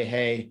you say?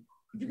 Hey,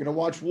 if you're gonna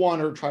watch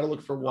one or try to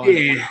look for one,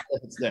 yeah.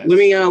 Let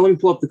me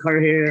pull up the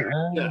card here.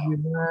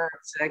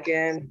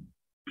 Second.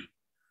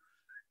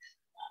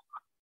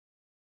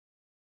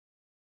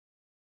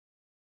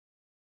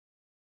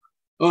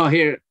 Oh,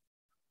 here.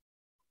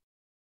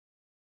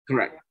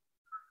 Correct.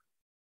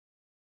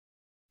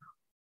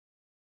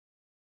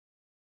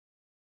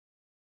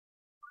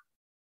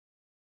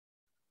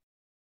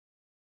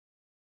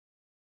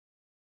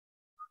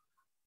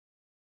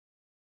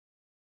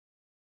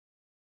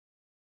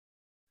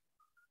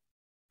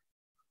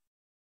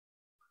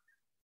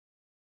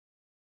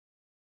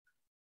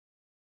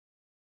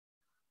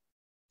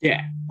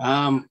 Yeah.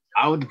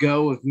 I would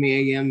go with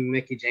Mia Yim and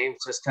Mickey James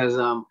just because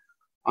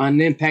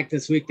on Impact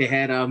this week they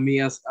had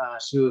Mia.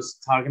 She was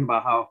talking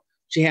about how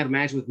she had a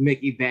match with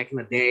Mickey back in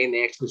the day, and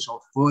they actually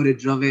showed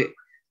footage of it.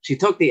 She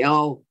took the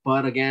L,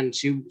 but again,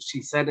 she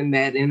said in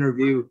that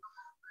interview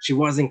she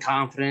wasn't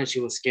confident. She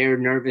was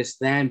scared, nervous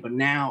then, but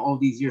now all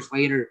these years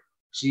later,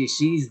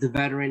 she's the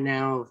veteran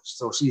now,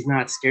 so she's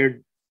not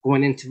scared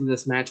going into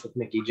this match with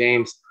Mickey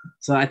James.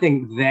 So I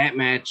think that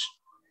match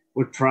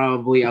would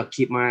probably I'll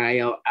keep my eye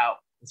out,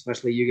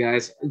 especially you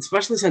guys,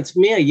 especially since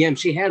Mia Yim,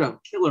 she had a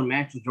killer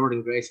match with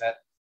Jordan Grace at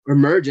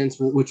Emergence,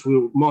 which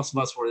most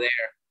of us were there.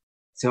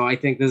 So I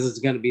think this is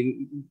going to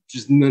be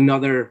just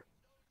another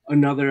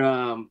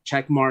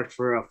check mark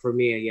for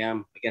Mia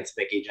Yim against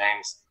Mickey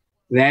James.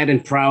 That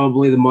and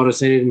probably the Motor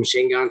City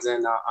Machine Guns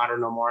and I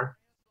don't know more.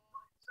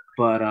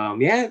 But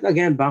yeah,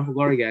 again, Bound for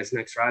Glory, guys,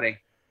 next Friday.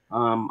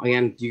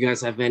 Again, do you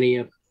guys have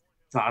any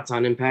thoughts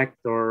on Impact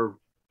or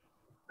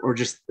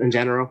just in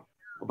general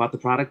about the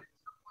product?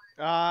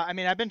 I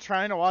mean, I've been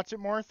trying to watch it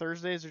more.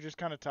 Thursdays are just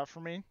kind of tough for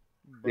me.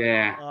 But,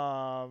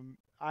 Yeah.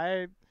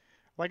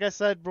 Like I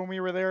said when we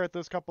were there at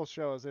those couple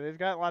shows, they've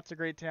got lots of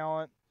great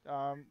talent.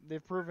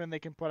 They've proven they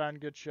can put on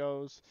good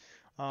shows.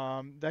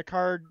 That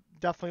card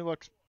definitely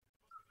looks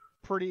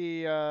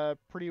pretty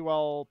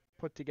well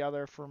put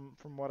together from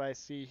what I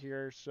see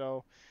here.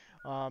 So,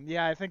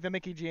 yeah, I think the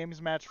Mickey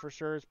James match for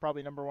sure is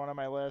probably number one on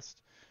my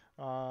list.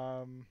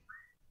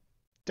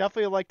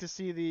 Definitely like to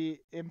see the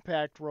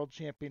Impact World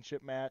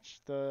Championship match.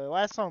 The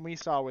last one we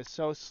saw was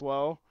so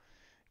slow.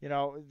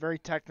 Very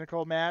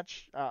technical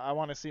match. I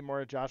want to see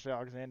more of Josh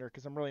Alexander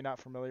because I'm really not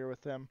familiar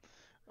with him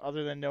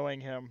other than knowing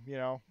him,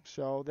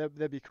 So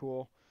that'd be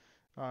cool.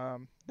 I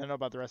don't know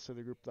about the rest of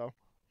the group, though.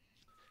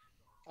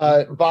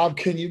 Bob,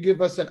 can you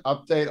give us an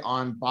update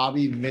on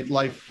Bobby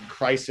Midlife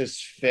Crisis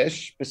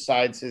Fish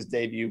besides his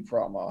debut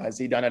promo? Has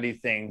he done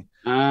anything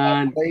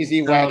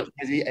crazy?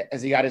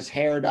 Has he got his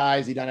hair dyed?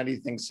 Has he done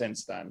anything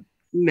since then?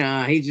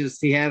 No,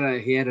 he had an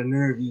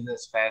interview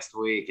this past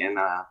week, and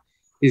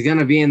he's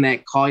gonna be in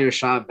that Call Your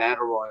Shot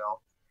Battle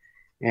Royal,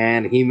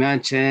 and he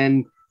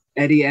mentioned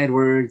Eddie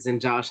Edwards and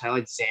Josh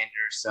Alexander.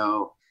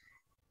 So,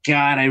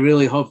 God, I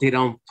really hope they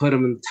don't put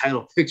him in the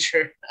title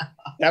picture.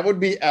 That would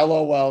be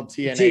LOL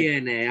TNA.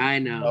 TNA, I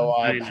know. So,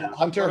 I know.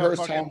 Hunter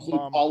Hearst Helmsley,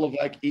 all of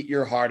eat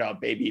your heart out,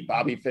 baby.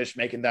 Bobby Fish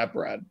making that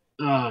bread.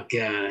 Oh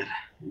God,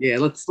 yeah.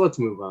 Let's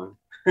move on.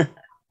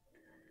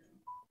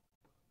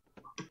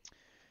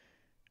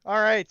 All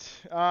right.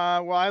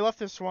 Well, I left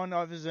this one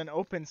as an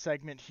open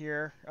segment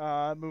here.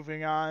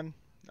 Moving on.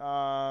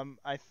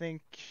 I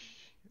think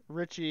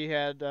Richie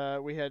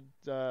we had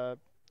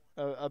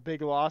a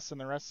big loss in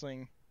the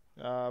wrestling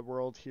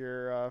world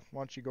here.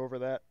 Why don't you go over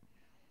that?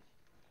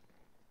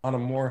 On a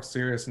more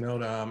serious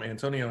note,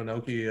 Antonio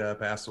Inoki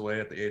passed away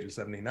at the age of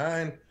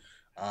 79.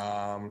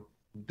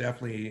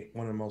 Definitely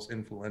one of the most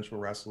influential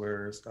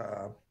wrestlers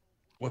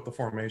with the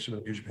formation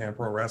of New Japan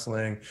Pro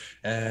Wrestling.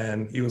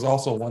 And he was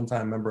also a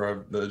one-time member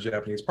of the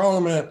Japanese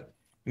Parliament.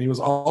 And he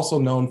was also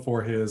known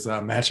for his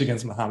match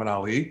against Muhammad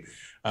Ali,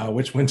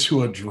 which went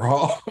to a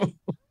draw.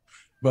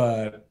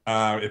 But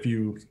if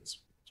you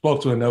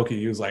spoke to Inoki,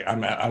 he was like,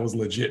 I was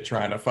legit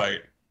trying to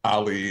fight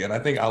Ali. And I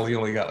think Ali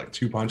only got like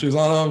 2 punches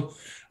on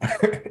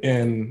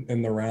him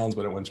in the rounds,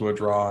 but it went to a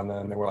draw. And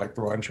then they were like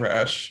throwing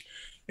trash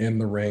in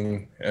the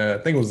ring. I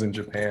think it was in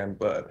Japan,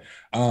 but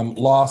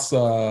lost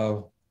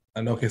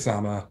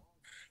Inoki-sama.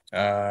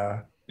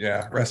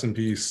 Yeah, rest in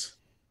peace,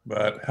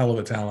 but hell of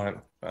a talent.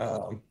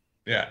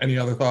 Yeah, any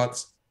other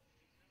thoughts?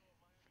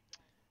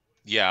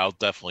 Yeah, I'll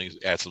definitely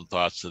add some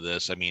thoughts to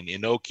this. I mean,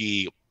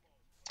 Inoki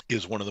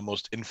is one of the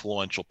most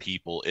influential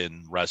people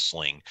in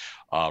wrestling,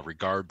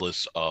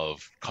 regardless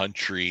of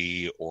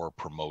country or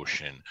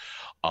promotion.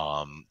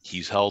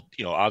 He's held,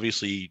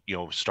 obviously,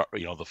 he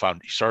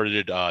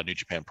started New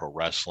Japan Pro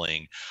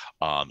Wrestling.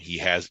 He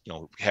has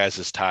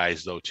his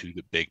ties though to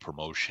the big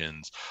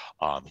promotions.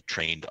 He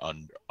trained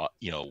on,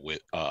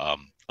 with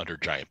under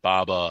Giant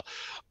Baba.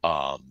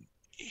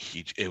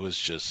 It's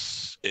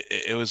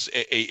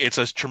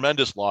a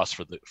tremendous loss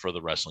for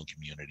the wrestling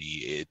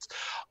community. It's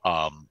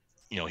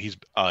he's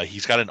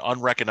got an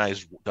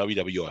unrecognized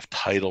WWF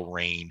title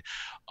reign.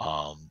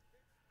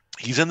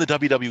 He's in the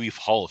WWE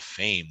Hall of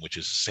Fame, which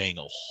is saying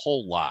a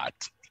whole lot,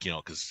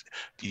 because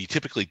you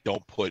typically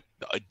don't put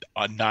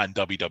a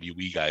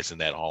non-WWE guys in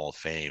that Hall of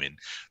Fame. And,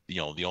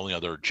 the only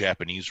other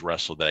Japanese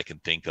wrestler that I can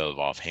think of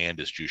offhand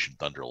is Jushin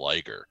Thunder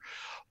Liger.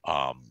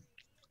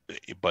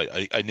 But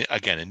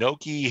again,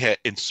 Inoki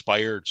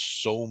inspired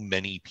so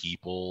many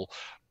people,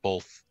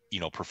 both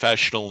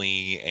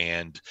professionally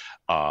and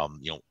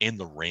in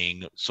the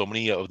ring. So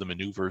many of the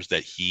maneuvers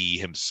that he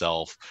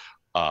himself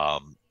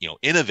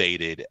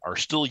innovated are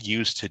still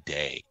used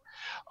today.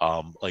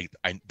 The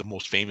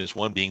most famous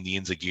one being the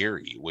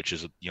Enziguri, which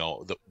is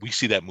we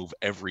see that move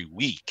every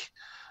week.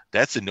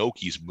 That's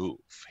Inoki's move.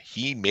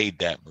 He made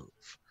that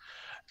move,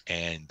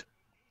 and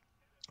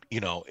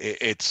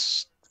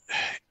it's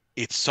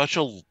such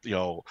a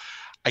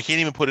I can't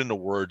even put into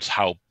words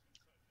how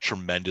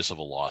tremendous of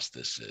a loss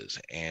this is.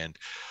 And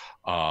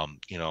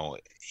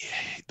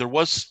there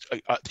was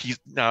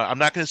now I'm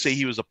not going to say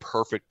he was a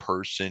perfect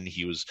person.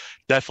 He was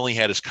definitely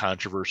had his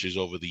controversies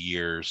over the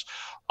years,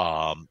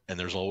 and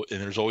there's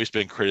always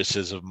been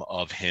criticism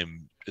of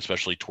him,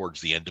 especially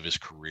towards the end of his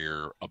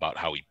career, about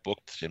how he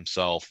booked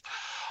himself.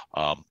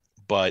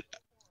 But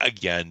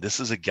again, this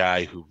is a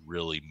guy who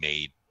really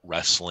made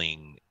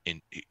wrestling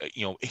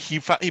he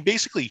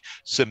basically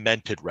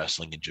cemented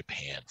wrestling in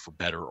Japan, for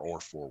better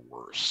or for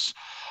worse.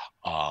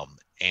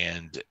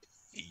 And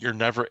you're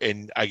never,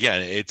 and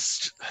again,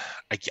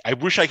 I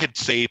wish I could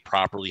say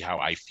properly how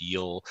I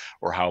feel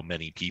or how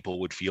many people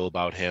would feel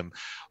about him,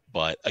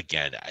 but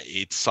again,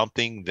 it's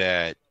something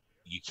that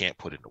you can't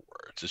put into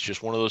words. It's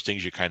just one of those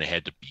things you kind of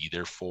had to be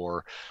there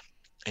for.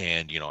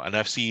 And and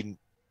I've seen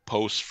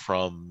posts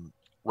from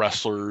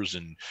wrestlers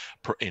and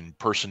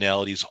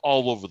personalities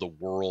all over the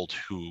world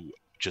who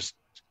just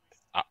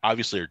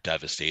obviously are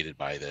devastated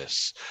by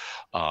this.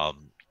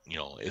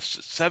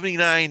 It's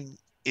 79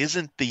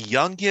 isn't the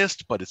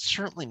youngest, but it's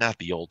certainly not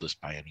the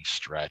oldest by any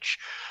stretch.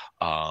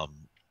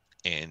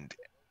 And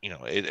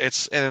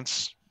it's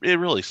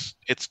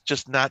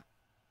just not,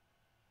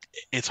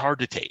 it's hard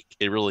to take.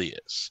 It really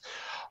is.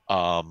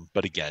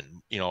 But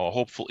again,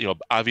 hopefully,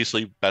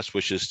 obviously best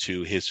wishes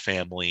to his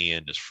family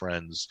and his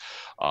friends.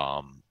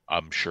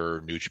 I'm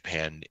sure New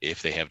Japan,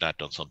 if they have not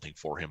done something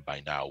for him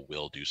by now,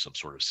 will do some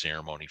sort of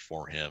ceremony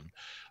for him,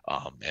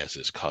 as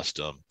is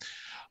custom.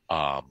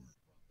 And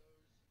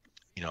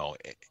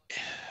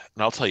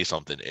I'll tell you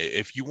something.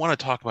 If you want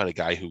to talk about a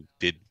guy who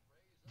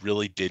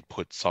really did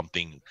put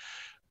something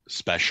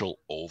special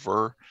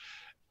over,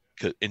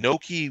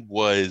 Inoki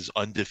was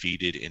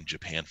undefeated in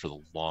Japan for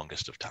the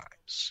longest of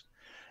times.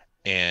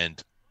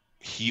 And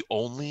he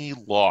only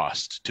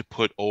lost to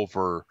put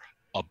over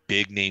a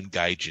big name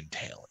Gaijin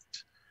talent.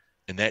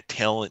 And that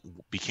talent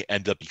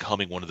ended up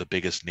becoming one of the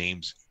biggest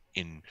names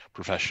in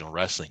professional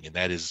wrestling, and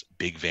that is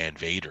Big Van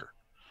Vader.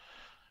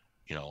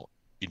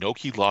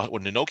 Inoki lost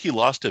when Inoki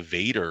lost to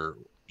Vader.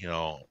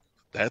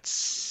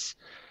 That's,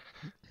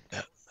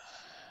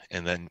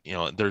 and then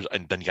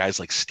then guys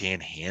like Stan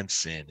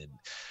Hansen and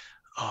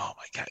oh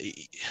my God,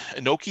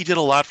 Inoki did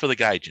a lot for the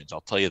Gaijins.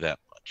 I'll tell you that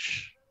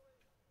much.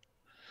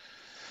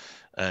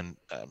 And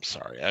I'm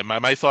sorry,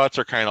 my thoughts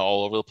are kind of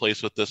all over the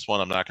place with this one.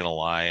 I'm not going to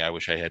lie. I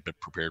wish I had been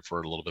prepared for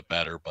it a little bit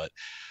better. But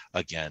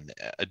again,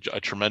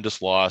 a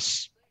tremendous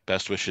loss.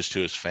 Best wishes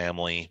to his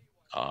family.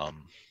 And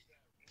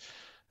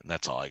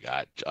that's all I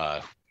got.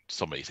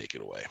 Somebody take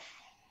it away.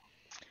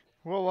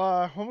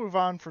 Well, we'll move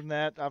on from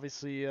that.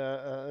 Obviously,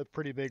 a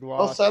pretty big loss.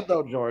 Well said,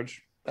 though,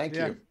 George. Thank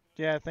you.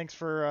 Yeah, thanks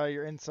for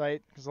your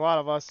insight. Because a lot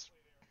of us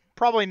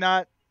probably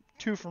not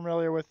too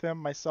familiar with him.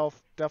 Myself,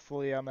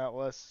 definitely on that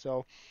list.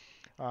 So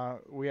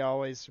we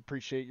always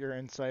appreciate your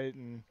insight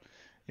and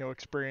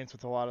experience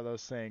with a lot of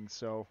those things.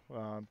 So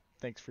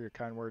thanks for your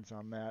kind words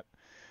on that.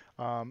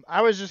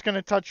 I was just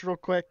gonna touch real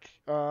quick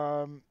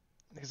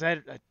because I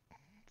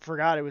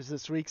forgot it was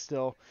this week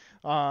still.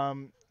 A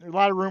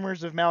lot of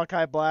rumors of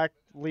Malachi Black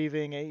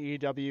leaving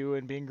AEW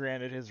and being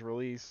granted his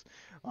release.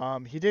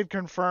 He did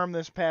confirm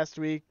this past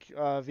week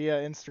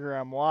via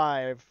Instagram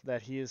Live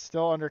that he is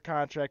still under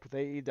contract with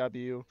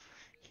AEW.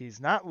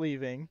 He's not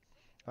leaving.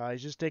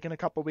 He's just taking a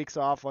couple weeks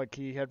off like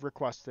he had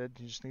requested.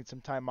 He just needs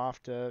some time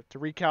off to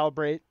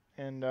recalibrate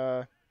and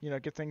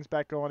get things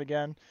back going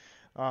again.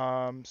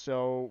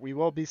 So we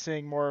will be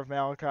seeing more of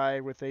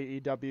Malachi with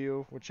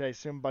AEW, which I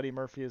assume Buddy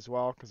Murphy as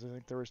well, because I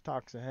think there was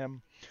talks of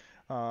him.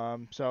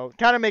 So it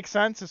kind of makes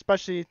sense,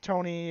 especially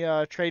Tony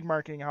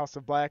trademarking House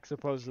of Black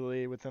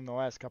supposedly within the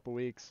last couple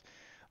weeks.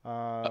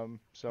 So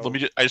let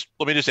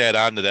me just add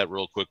on to that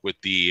real quick with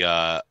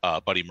the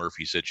Buddy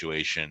Murphy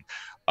situation.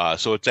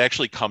 So it's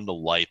actually come to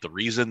light. The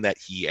reason that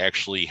he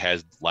actually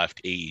has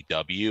left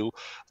AEW,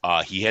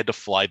 he had to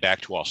fly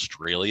back to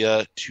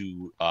Australia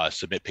to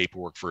submit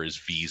paperwork for his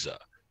visa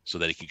so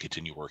that he could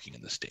continue working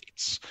in the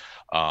States.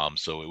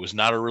 So it was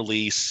not a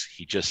release.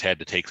 He just had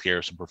to take care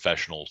of some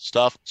professional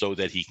stuff so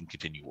that he can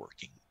continue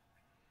working.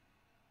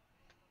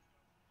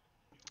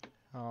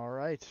 all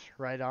right,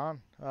 right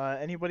on.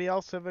 Anybody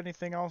else have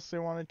anything else they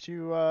wanted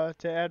to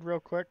add real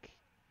quick?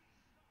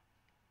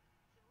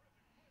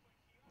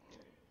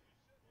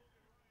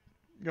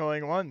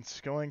 Going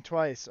once, going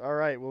twice. All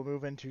right, we'll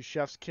move into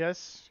Chef's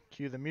Kiss.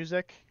 Cue the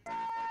music.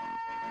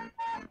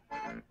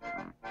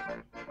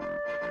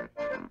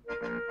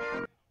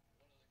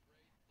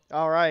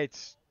 All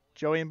right,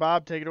 Joey and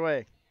Bob, take it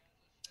away.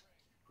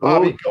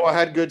 Bobby, go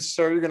ahead, good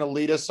sir. You're going to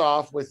lead us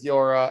off with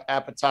your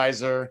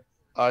appetizer.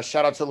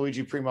 Shout out to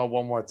Luigi Primo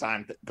one more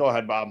time. Go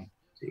ahead, Bob.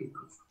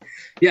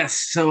 Yes,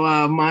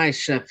 so my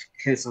Chef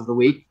Kiss of the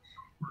week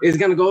is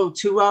going to go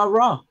to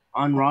Raw.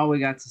 On Raw, we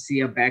got to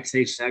see a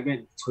backstage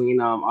segment between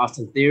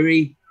Austin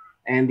Theory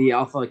and the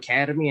Alpha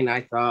Academy, and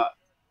I thought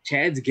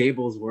Chad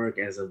Gable's work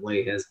as of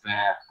late has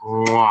been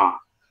mwah.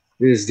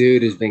 This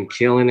dude has been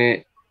killing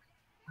it.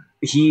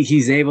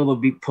 He's able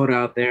to be put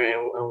out there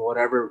in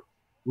whatever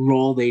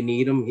role they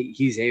need him.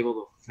 He's able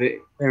to fit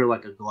there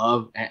like a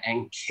glove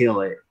and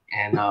kill it.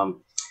 And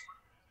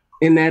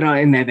in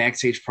that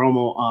backstage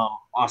promo,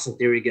 Austin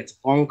Theory gets a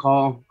phone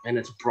call, and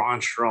it's Braun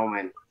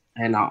Strowman.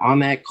 And on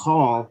that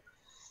call,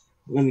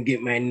 let me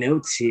get my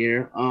notes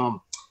here.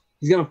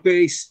 He's gonna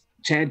face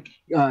Chad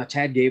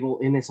Gable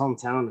in his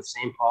hometown of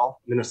St.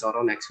 Paul,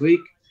 Minnesota, next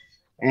week.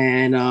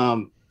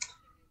 And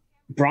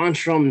Braun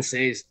Strowman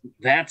says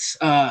that's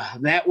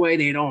that way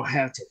they don't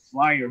have to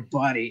fly your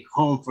buddy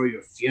home for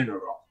your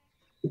funeral.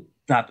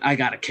 Thought I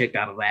got a kick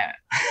out of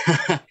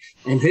that.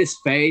 And his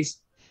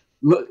face,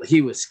 look,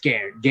 he was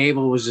scared.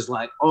 Gable was just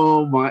like,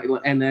 oh my.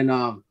 And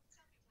then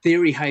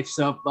Theory hypes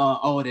up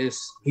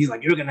Otis. He's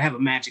like, you're gonna have a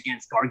match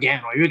against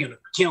Gargano. You're gonna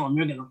kill him.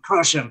 You're gonna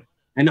crush him.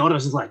 And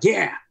Otis is like,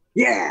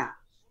 yeah.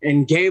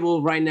 And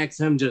Gable right next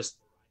to him, just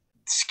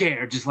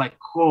scared, just like,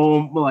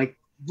 oh, like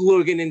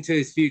looking into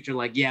his future,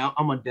 like, yeah,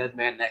 I'm a dead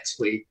man next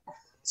week.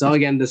 So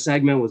again, the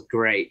segment was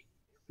great.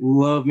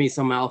 Love me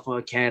some Alpha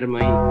Academy.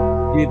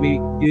 Give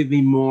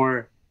me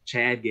more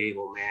Chad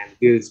Gable, man.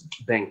 Dude's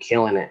been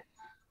killing it.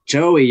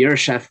 Joey, your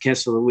Chef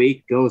Kiss of the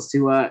week goes to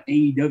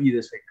AEW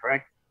this week,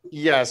 correct?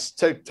 Yes.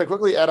 To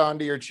quickly add on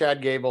to your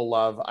Chad Gable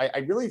love,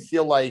 I really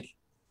feel like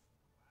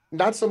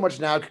not so much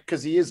now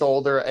because he is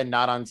older and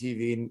not on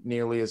TV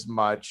nearly as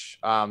much.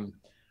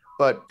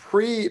 But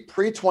pre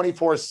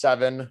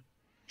 24/7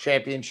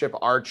 championship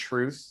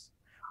R-Truth,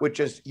 which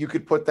is you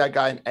could put that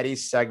guy in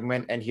Eddie's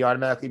segment and he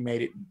automatically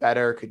made it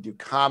better, could do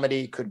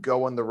comedy, could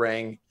go in the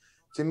ring.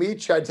 To me,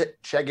 Chad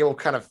Gable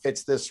kind of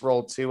fits this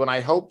role too. And I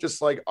hope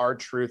just like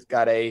R-Truth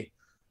got a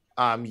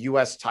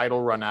U.S.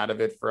 title run out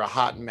of it for a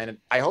hot minute,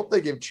 I hope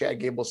they give Chad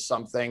Gable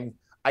something.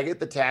 I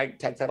get the tag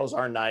titles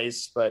are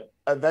nice, but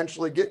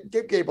eventually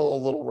give Gable a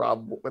little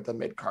rub with a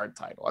mid-card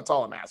title. That's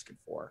all I'm asking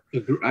for.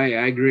 I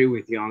agree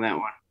with you on that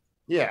one.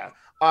 Yeah.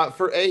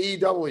 For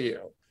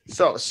AEW,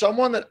 so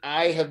someone that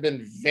I have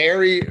been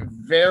very,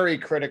 very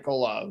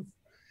critical of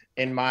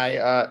in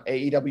my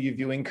AEW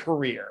viewing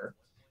career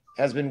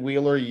has been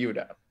Wheeler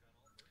Yuta.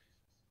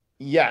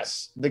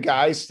 Yes, the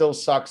guy still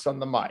sucks on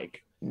the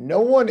mic.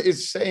 No one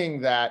is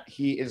saying that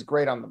he is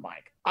great on the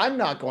mic. I'm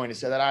not going to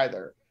say that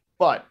either.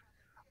 But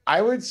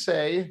I would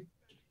say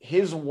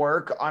his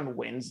work on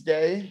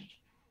Wednesday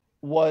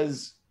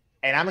was,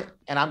 and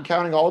I'm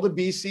counting all the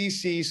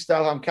BCC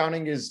stuff. I'm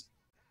counting his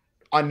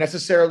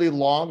unnecessarily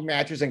long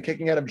matches and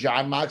kicking out of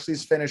John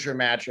Moxley's finisher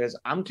matches.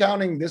 I'm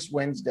counting this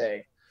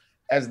Wednesday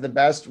as the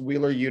best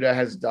Wheeler Yuta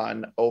has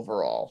done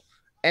overall.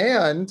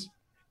 And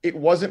it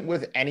wasn't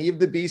with any of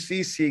the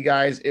BCC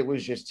guys. It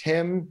was just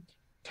him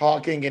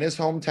talking in his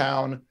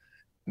hometown,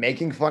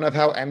 making fun of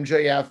how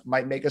MJF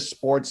might make a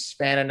sports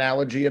fan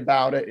analogy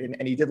about it.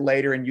 And he did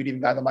later, and you'd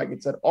even got the mic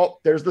and said, oh,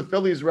 there's the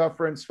Phillies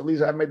reference. Phillies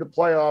haven't made the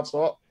playoffs.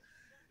 Oh,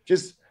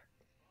 just,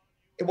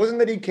 it wasn't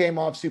that he came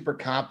off super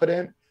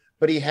competent,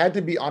 but he had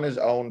to be on his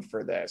own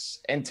for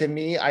this. And to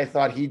me, I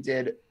thought he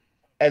did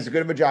as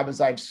good of a job as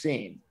I've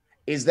seen.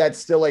 Is that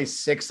still a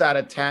 6 out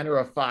of 10 or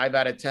a 5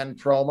 out of 10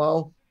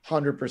 promo?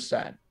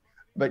 100%.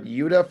 But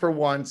Yuta, for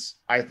once,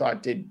 I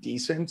thought did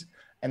decent.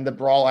 And the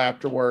brawl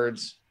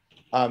afterwards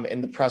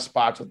in the press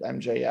box with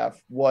MJF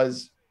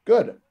was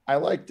good. I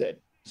liked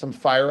it. Some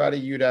fire out of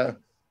Yuta,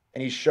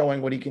 and he's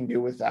showing what he can do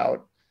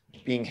without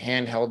being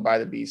handheld by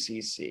the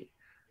BCC.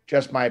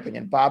 Just my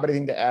opinion. Bob,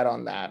 anything to add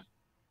on that?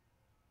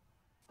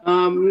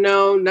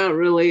 No, not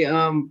really.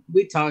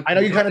 We talked. I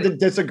know you kind of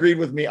disagreed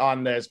with me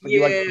on this, but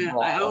yeah,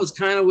 I was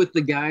kind of with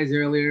the guys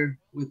earlier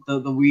with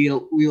the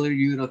Wheeler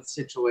Yuta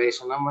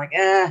situation. I'm like,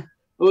 it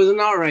was an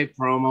all right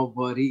promo,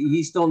 but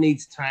he still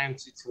needs time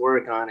to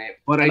work on it.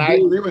 But I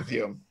agree with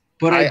you.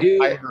 But I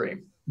agree.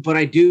 But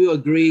I do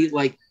agree.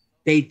 Like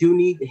they do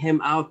need him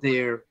out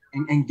there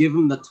and give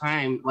him the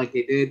time like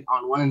they did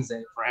on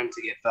Wednesday for him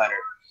to get better.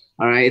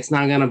 All right, it's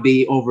not gonna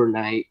be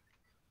overnight,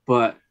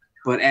 but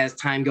as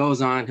time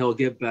goes on, he'll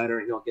get better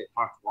and he'll get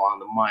comfortable on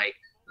the mic,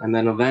 and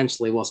then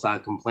eventually we'll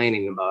stop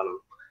complaining about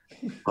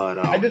him. But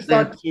I just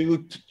thought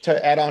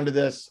to add on to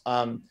this,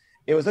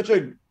 it was such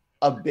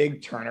a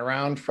big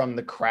turnaround from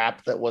the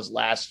crap that was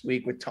last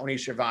week with Tony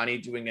Schiavone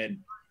doing a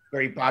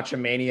very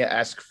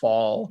Botchamania-esque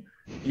fall,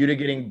 Yuta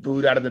getting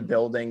booed out of the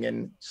building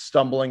and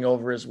stumbling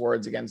over his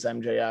words against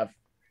MJF.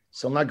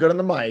 Still not good on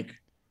the mic,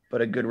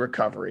 but a good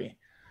recovery.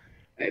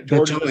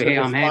 But Joey, hey,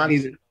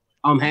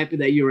 I'm happy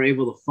that you were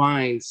able to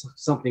find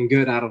something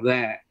good out of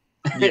that.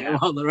 Yeah.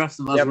 While the rest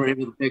of us were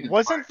able to pick it.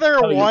 Wasn't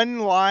there one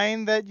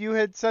line that you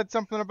had said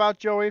something about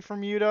Joey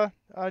from Yuta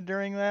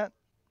during that?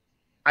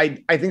 I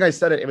think I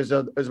said it. It was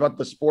about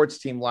the sports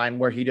team line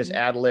where he just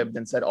ad-libbed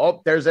and said,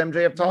 "Oh, there's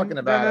MJF talking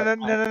about it."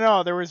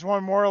 No. There was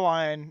one more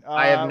line.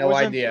 I have no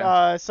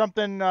idea.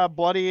 Something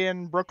bloody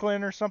in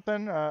Brooklyn or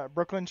something.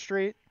 Brooklyn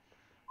Street.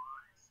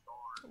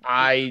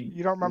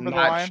 You don't remember the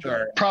line?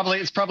 Sure.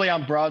 It's probably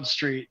on Broad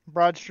Street.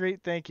 Broad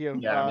Street. Thank you.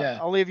 Yeah.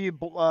 I'll leave you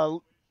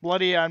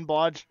bloody on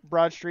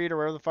Broad Street or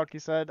whatever the fuck you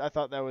said. I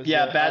thought that was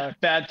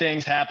bad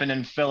things happen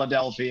in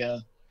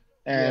Philadelphia.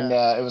 And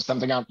it was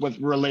something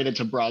related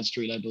to Broad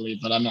Street, I believe,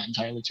 but I'm not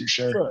entirely too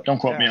sure. Don't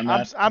quote me on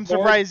that. I'm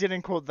surprised you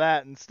didn't quote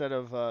that instead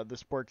of the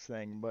sports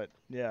thing, but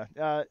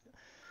yeah.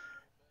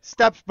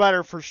 Steps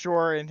better for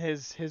sure in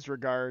his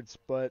regards,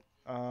 but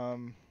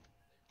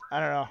I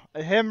don't know.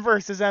 Him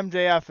versus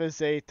MJF is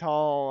a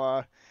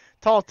tall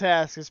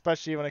task,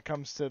 especially when it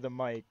comes to the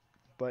mic.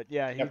 But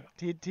yeah,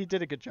 he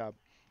did a good job.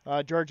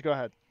 George, go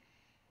ahead.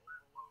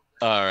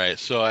 All right,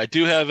 so I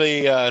do have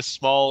a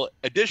small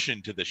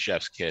addition to the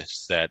Chef's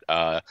Kiss that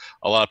a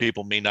lot of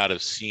people may not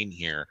have seen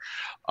here.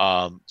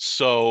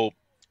 So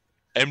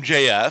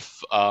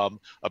MJF,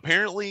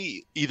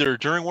 apparently either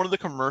during one of the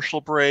commercial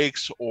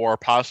breaks or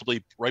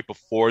possibly right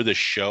before the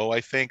show,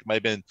 I think, might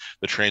have been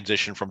the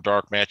transition from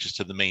dark matches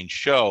to the main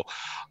show.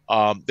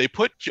 They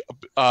put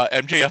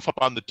MJF up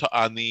on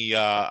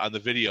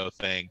the video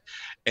thing,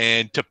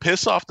 and to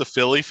piss off the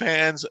Philly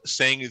fans,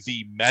 sang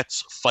the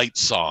Mets fight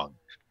song.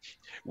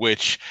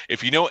 Which,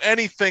 if you know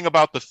anything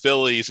about the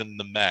Phillies and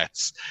the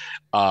Mets,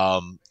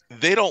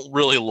 they don't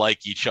really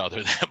like each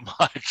other that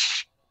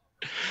much.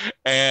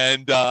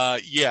 And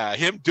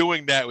him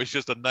doing that was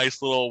just a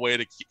nice little way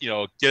to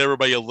get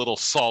everybody a little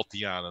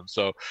salty on him.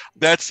 So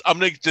I'm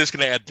just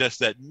gonna add just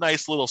that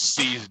nice little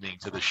seasoning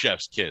to the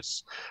Chef's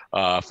Kiss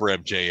for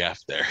MJF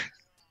there.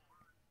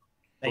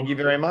 Thank you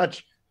very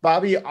much.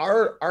 Bobby,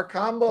 our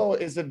combo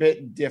is a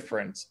bit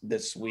different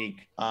this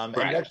week. It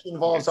actually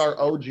involves our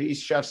OG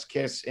Chef's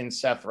Kiss in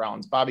Seth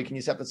Rollins. Bobby, can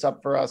you set this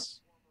up for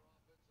us?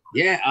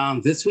 Yeah,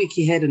 this week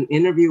he had an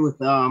interview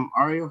with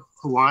Ariel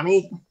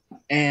Helwani.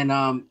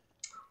 And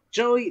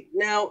Joey,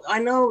 now I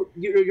know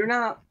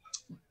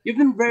you've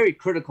been very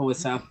critical with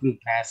Seth in the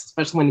past,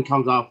 especially when he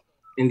comes off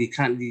in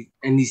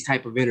these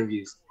type of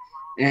interviews.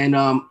 And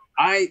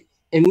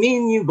me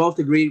and you both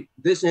agreed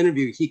this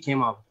interview he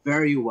came off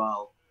very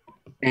well.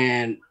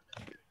 And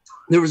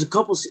there was a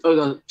couple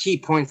of key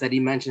points that he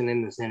mentioned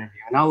in this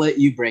interview, and I'll let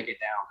you break it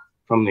down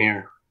from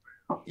there.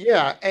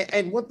 Yeah,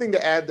 and one thing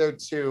to add though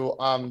too,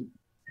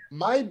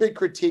 my big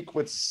critique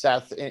with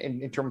Seth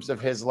in terms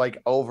of his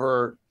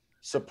over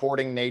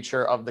supporting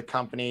nature of the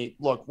company.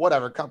 Look,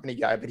 whatever company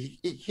guy, but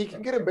he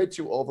can get a bit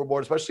too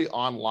overboard, especially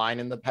online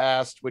in the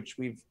past, which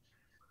we've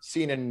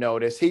seen and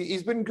noticed.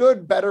 He's been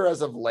better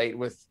as of late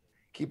with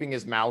keeping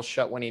his mouth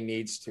shut when he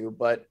needs to.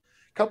 But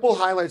a couple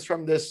highlights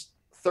from this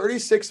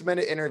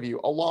 36-minute interview,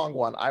 a long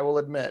one, I will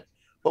admit,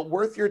 but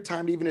worth your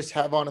time to even just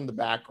have on in the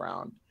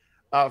background.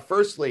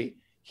 Firstly,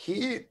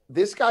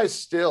 this guy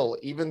still,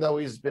 even though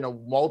he's been a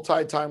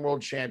multi-time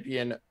world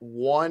champion,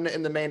 won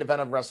in the main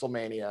event of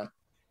WrestleMania,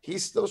 he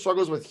still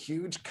struggles with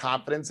huge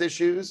confidence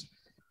issues.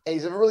 And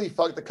he's never really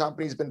felt like the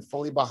company's been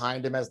fully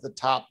behind him as the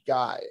top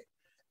guy.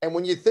 And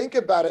when you think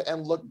about it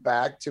and look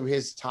back to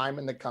his time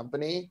in the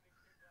company,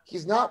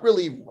 he's not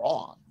really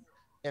wrong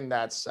in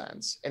that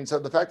sense. And so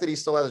the fact that he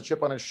still has a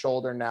chip on his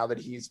shoulder now that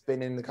he's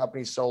been in the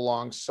company so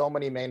long, so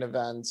many main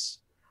events,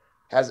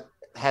 has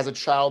a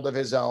child of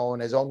his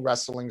own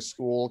wrestling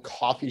school,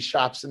 coffee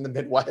shops in the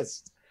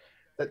Midwest.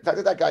 The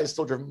fact that guy is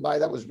still driven by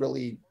that was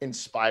really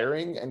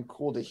inspiring and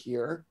cool to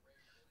hear.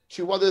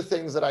 Two other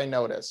things that I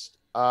noticed.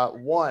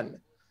 One,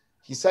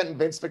 he sent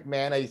Vince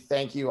McMahon a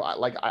thank you,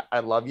 I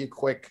love you,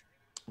 quick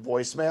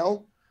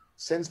voicemail.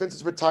 Since Vince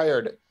is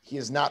retired, he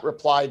has not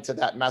replied to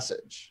that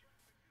message.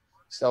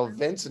 So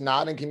Vince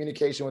not in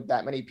communication with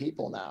that many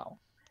people now,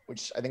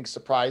 which I think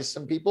surprised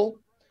some people.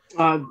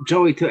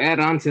 Joey, to add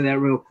on to that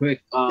real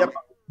quick,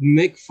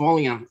 Mick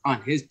Foley on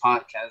his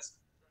podcast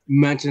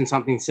mentioned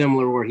something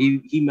similar where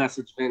he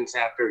messaged Vince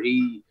after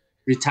he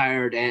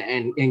retired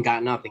and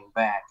got nothing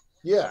back.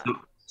 Yeah.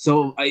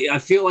 So I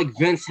feel like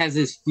Vince has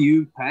his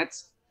few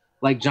pets,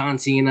 like John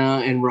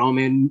Cena and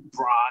Roman,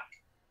 Brock,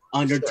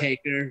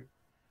 Undertaker,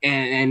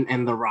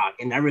 and The Rock,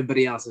 and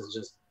everybody else is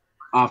just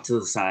off to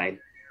the side.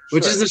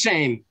 Which is a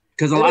shame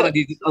because a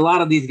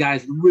lot of these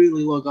guys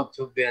really look up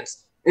to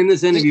Vince. In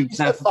this interview, he's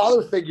the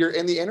father figure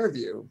in the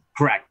interview.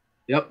 Correct.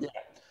 Yep.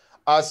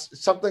 Yeah.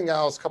 Something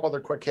else, a couple other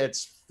quick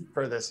hits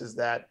for this is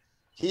that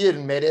he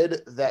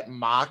admitted that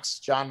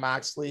John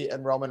Moxley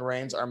and Roman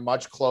Reigns are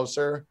much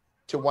closer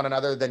to one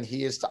another than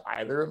he is to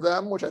either of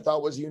them, which I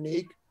thought was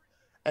unique.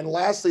 And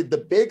lastly, the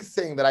big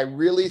thing that I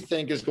really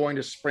think is going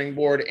to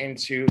springboard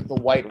into the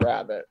White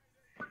Rabbit.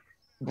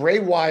 Bray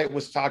Wyatt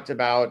was talked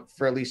about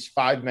for at least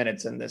 5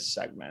 minutes in this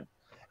segment.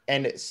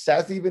 And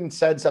Seth even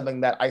said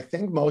something that I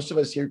think most of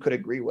us here could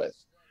agree with.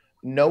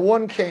 No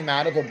one came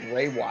out of a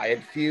Bray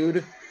Wyatt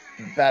feud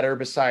better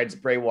besides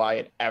Bray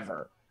Wyatt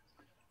ever.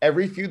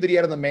 Every feud that he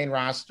had on the main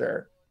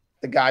roster,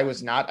 the guy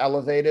was not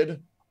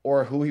elevated,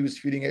 or who he was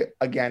feuding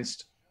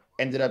against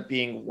ended up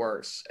being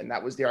worse. And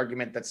that was the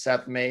argument that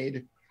Seth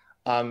made.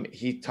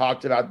 He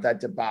talked about that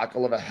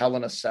debacle of a Hell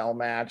in a Cell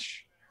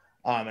match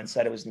and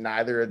said it was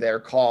neither their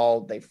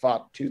call. They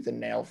fought tooth and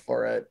nail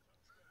for it.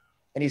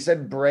 And he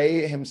said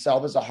Bray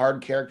himself is a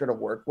hard character to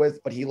work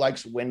with, but he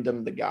likes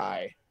Wyndham, the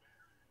guy.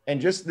 And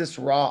just this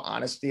raw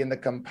honesty and the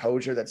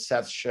composure that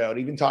Seth showed,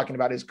 even talking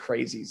about his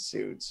crazy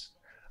suits,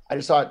 I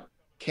just thought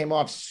came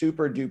off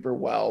super duper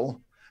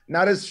well.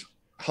 Not as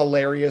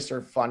hilarious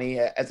or funny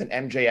as an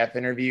MJF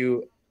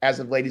interview. As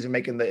of late, he's been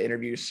making the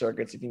interview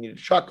circuits if you need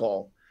to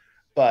chuckle.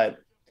 But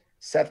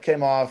Seth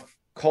came off,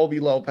 Colby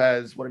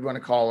Lopez, whatever you want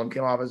to call him,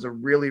 came off as a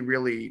really,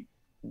 really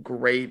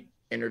great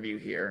interview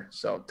here.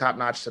 So top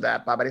notch to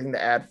that. Bob, anything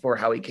to add for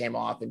how he came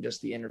off in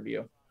just the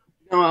interview?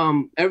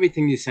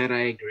 Everything you said, I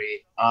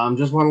agree.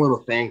 Just one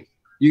little thing.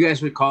 You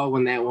guys recall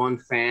when that one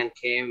fan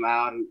came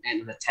out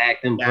and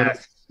attacked him?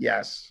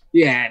 Yes.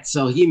 Yeah.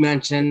 So he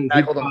mentioned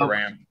tackled on the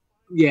ramp.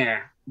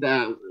 Yeah.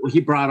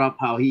 He brought up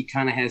how he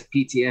kind of has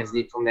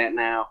PTSD from that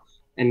now,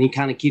 and he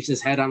kind of keeps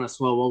his head on a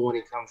swivel when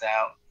he comes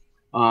out.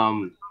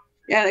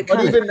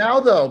 But even now,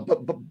 though,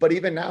 but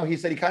even now, he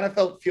said he kind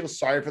of feels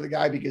sorry for the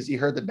guy because he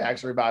heard the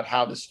backstory about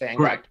how this fan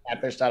got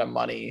catfished out of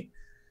money,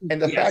 and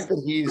the fact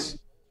that he's,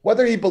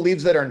 whether he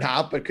believes it or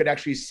not, but could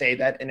actually say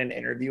that in an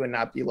interview and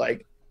not be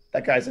like,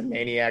 that guy's a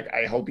maniac,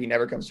 I hope he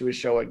never comes to his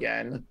show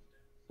again.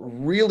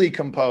 Really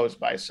composed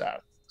by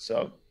Seth.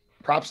 So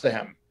props to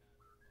him.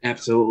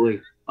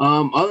 Absolutely.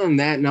 Other than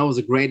that, was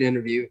a great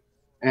interview.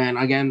 And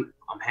again,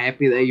 I'm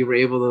happy that you were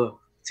able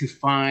to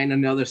find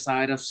another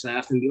side of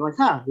Seth and be like,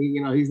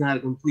 he's not a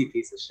complete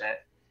piece of shit.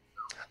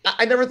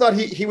 I never thought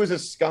he was a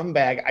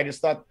scumbag. I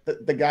just thought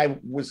the guy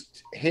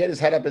he had his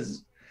head up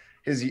his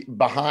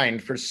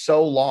behind for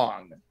so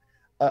long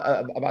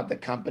about the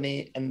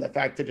company, and the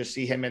fact to just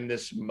see him in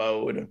this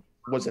mode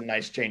was a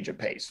nice change of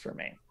pace for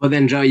me. But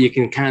then, Joe, you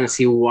can kind of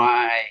see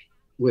why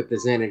with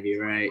this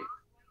interview, right?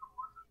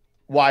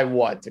 Why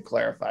what? To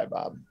clarify,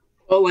 Bob.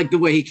 Well, like the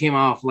way he came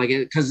off,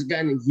 because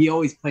again, he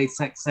always played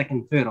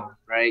second fiddle,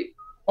 right?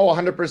 Oh,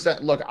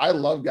 100%. Look, I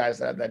love guys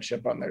that have that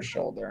chip on their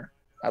shoulder.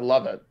 I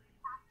love it.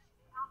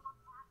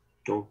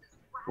 Cool.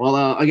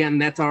 Well, again,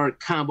 that's our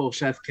combo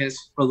chef kiss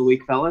for the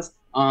week, fellas.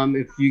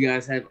 If you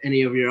guys have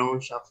any of your own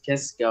chef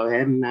kiss, go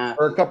ahead and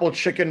or a couple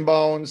chicken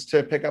bones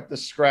to pick up the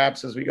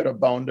scraps as we go to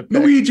bone to pick.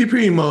 Luigi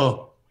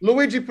Primo,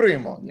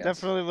 yes.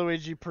 Definitely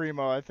Luigi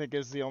Primo, I think,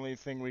 is the only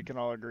thing we can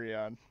all agree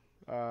on.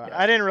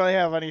 I didn't really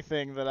have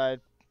anything that I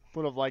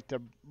would have liked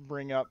to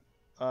bring up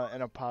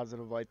in a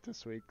positive light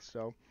this week.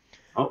 So,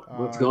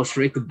 let's go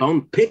straight to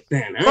bone to pick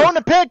then. Huh? Bone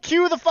to pick.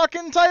 Cue the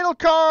fucking title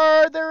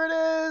card. There it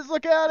is.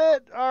 Look at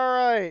it. All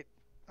right.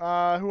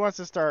 Who wants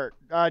to start?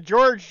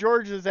 George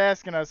is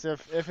asking us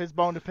if his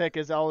bone to pick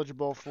is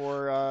eligible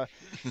for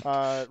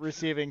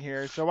receiving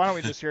here. So why don't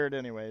we just hear it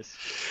anyways?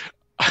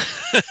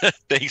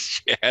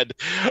 Thanks, Chad.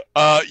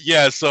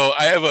 So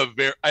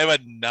I have a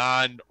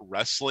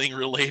non-wrestling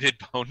related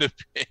bone to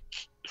pick.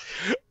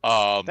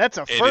 That's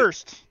a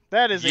first.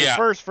 That is a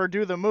first for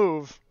Do the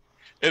Move.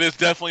 It is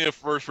definitely a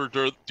first for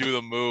Do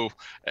the Move,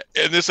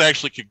 and this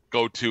actually could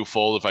go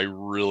twofold if I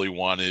really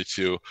wanted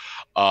to.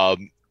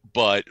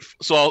 But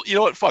so you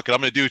know what? Fuck it.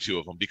 I'm going to do two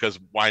of them because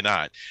why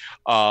not?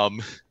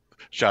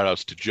 Shout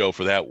outs to Joe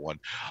for that one.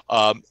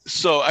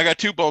 So I got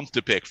 2 bones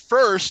to pick.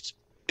 First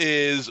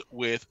is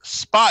with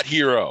Spot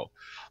Hero.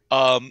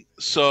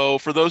 So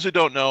for those who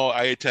don't know,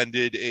 I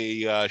attended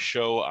a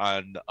show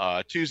on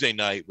Tuesday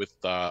night with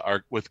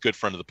good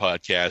friend of the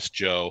podcast,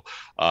 Joe,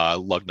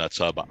 Lugnut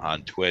Sub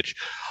on Twitch.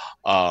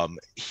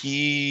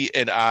 He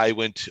and I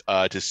went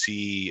to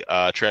see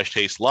Trash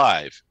Taste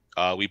live.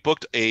 We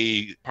booked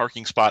a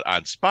parking spot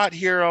on Spot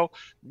Hero.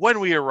 When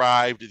we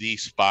arrived, the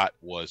spot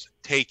was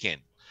taken.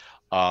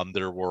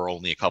 There were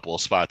only a couple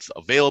of spots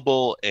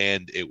available,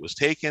 and it was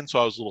taken, so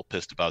I was a little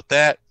pissed about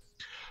that.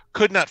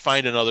 Could not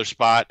find another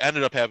spot.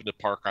 Ended up having to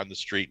park on the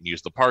street and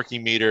use the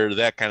parking meter.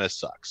 That kind of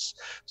sucks.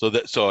 So I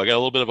got a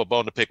little bit of a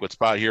bone to pick with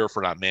Spot Hero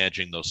for not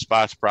managing those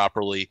spots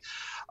properly.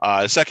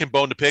 The second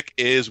bone to pick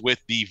is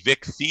with the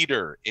Vic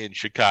Theater in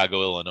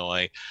Chicago,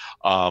 Illinois.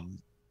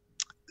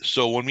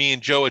 So when me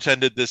and Joe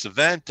attended this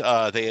event,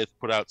 they had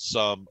put out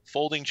some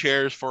folding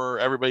chairs for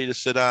everybody to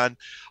sit on.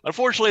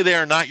 Unfortunately, they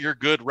are not your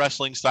good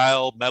wrestling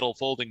style metal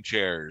folding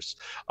chairs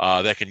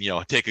that can,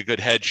 take a good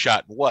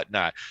headshot and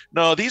whatnot.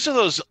 No, these are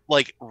those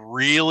like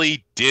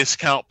really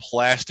discount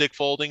plastic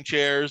folding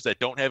chairs that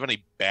don't have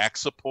any back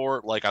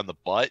support, like on the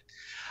butt.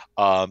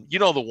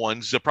 The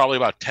ones that are probably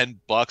about $10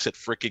 at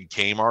freaking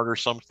Kmart or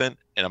something.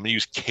 And I'm gonna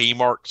use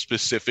Kmart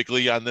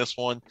specifically on this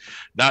one.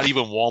 Not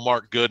even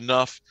Walmart good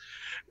enough.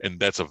 And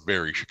that's a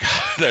very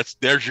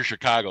there's your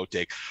Chicago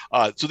take.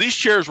 So these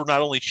chairs were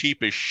not only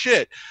cheap as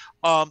shit,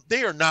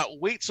 they are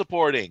not weight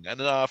supporting. And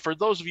for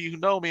those of you who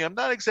know me, I'm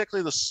not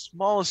exactly the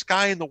smallest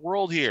guy in the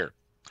world here.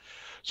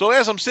 So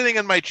as I'm sitting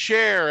in my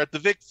chair at the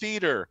Vic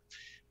Theater,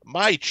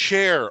 my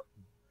chair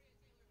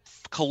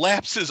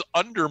collapses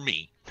under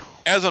me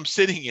as I'm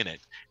sitting in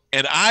it,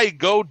 and I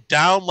go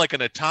down like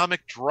an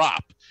atomic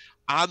drop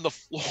on the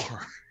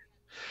floor.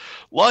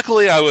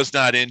 Luckily, I was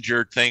not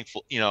injured,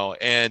 thankful,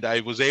 and I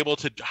was able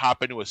to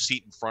hop into a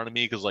seat in front of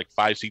me because like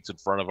 5 seats in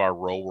front of our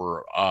row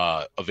were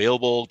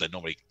available that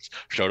nobody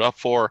showed up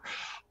for.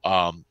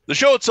 The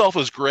show itself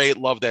was great.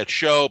 Love that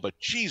show, but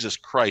Jesus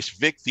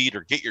Christ, Vic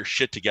Theater, get your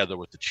shit together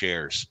with the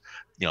chairs.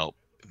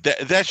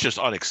 That's just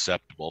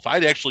unacceptable. If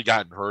I'd actually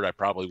gotten hurt, I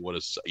probably would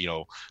have,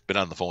 been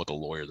on the phone with the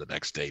lawyer the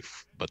next day.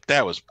 But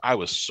I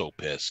was so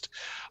pissed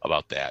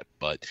about that.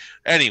 But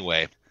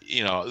anyway,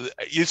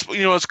 it's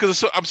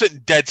because I'm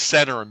sitting dead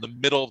center in the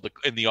middle of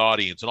in the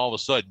audience, and all of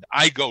a sudden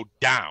I go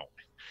down.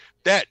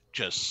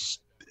 It's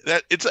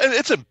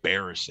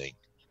embarrassing,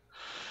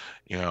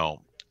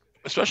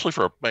 especially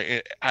for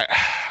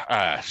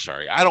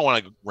sorry, I don't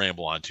want to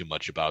ramble on too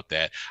much about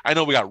that. I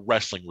know we got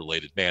wrestling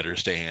related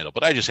matters to handle,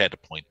 but I just had to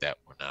point that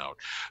one out.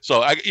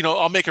 So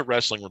I'll make it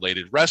wrestling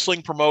related.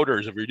 Wrestling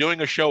promoters, if you're doing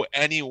a show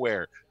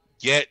anywhere,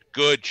 get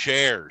good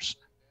chairs.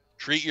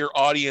 Treat your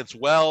audience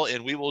well,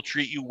 and we will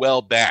treat you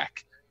well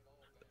back.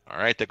 All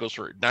right, that goes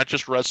for not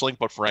just wrestling,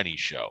 but for any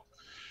show.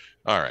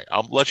 All right,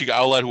 I'll let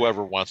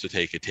whoever wants to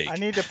take it. I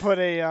need to put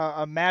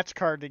a match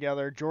card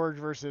together: George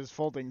versus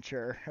folding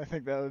chair. I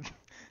think that'd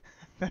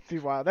be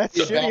wild. That's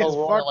shitty as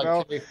fuck,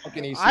 bro.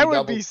 I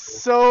would be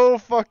so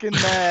fucking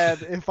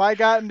mad if I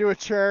got into a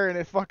chair and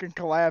it fucking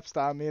collapsed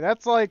on me.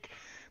 That's like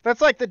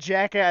the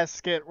Jackass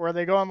skit where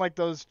they go on like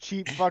those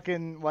cheap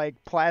fucking like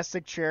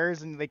plastic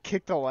chairs and they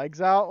kick the legs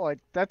out. Like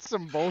that's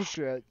some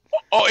bullshit.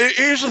 Oh,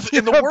 here's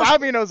the worst.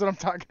 Bobby knows what I'm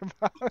talking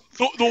about.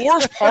 The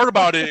worst part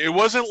about it, it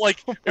wasn't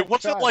like God. it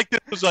was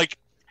like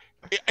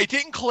it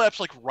didn't collapse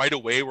like right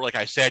away where like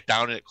I sat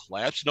down and it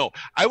collapsed. No,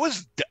 I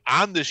was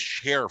on this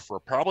chair for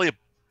probably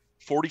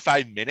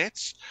 45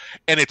 minutes,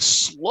 and it's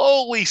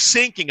slowly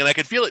sinking, and I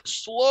could feel it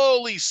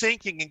slowly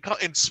sinking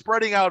and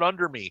spreading out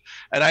under me,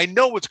 and I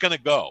know it's gonna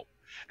go.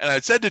 And I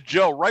said to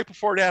Joe right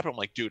before it happened, I'm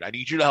like, dude, I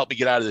need you to help me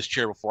get out of this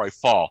chair before I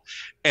fall.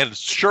 And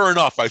sure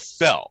enough, I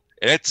fell,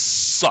 and it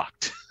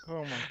sucked.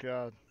 Oh my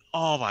god.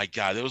 Oh my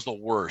god, it was the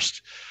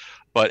worst.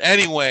 But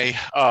anyway,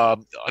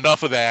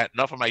 enough of that.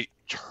 Enough of my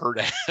hurt.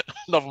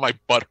 Enough of my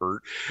butt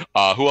hurt.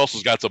 Who else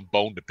has got some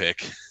bone to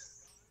pick?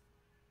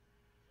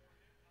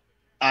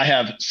 I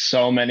have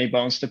so many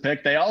bones to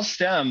pick. They all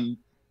stem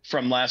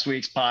from last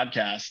week's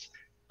podcast.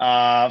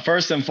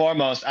 First and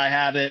foremost, I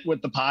have it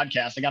with the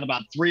podcast. I got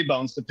about 3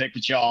 bones to pick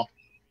with y'all.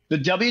 The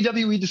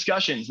WWE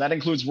discussions, that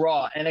includes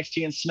Raw,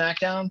 NXT, and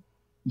SmackDown,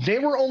 they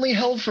were only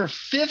held for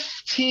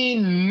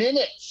 15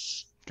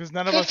 minutes. Because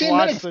none of us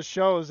watched the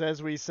shows,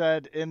 as we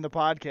said in the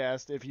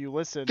podcast, if you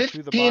listen to the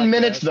podcast. 15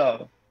 minutes,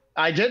 though.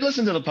 I did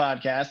listen to the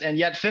podcast, and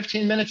yet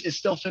 15 minutes is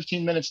still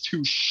 15 minutes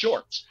too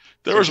short.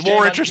 There was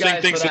more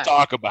interesting things to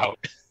talk about.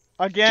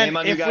 Again,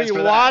 if we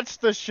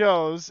watched the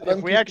shows,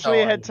 if we actually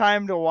had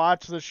time to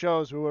watch the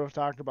shows, we would have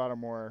talked about it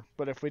more.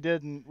 But if we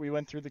didn't, we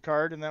went through the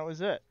card, and that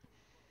was it.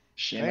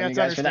 Shame on you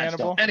guys for that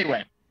still.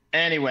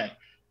 Anyway.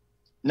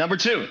 Number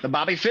 2, the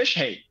Bobby Fish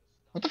hate.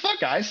 What the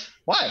fuck, guys?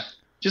 Why?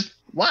 Just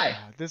why?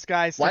 This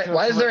guy.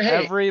 Why is there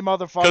hate? Every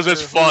motherfucker. Because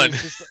it's fun.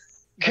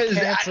 Because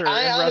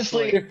I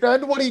honestly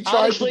defend what he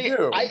tried to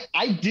do.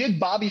 I dig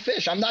Bobby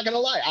Fish. I'm not gonna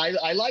lie.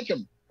 I like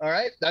him. All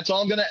right. That's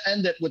all I'm gonna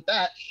end it with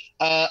that.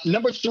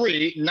 Number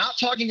 3, not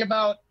talking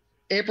about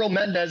April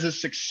Mendez's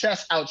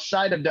success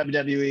outside of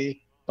WWE.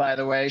 By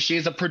the way,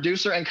 she's a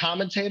producer and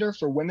commentator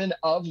for Women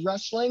of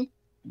Wrestling,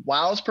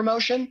 WOW's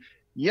promotion.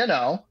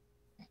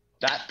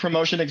 That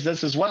promotion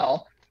exists as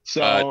well.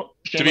 So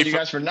shame on you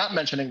guys for not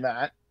mentioning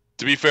that.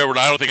 To be fair,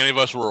 I don't think any of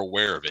us were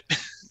aware of it.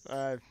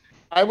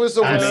 I was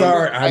aware. I'm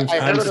sorry.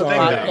 I'm sorry.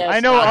 I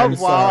know of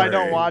WoW. I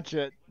don't watch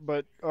it,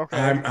 but okay.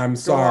 I'm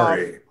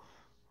sorry.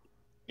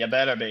 You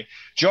better be.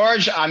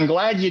 George, I'm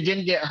glad you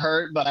didn't get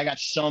hurt, but I got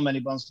so many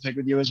bones to pick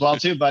with you as well,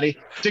 too, buddy.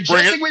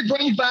 Suggesting we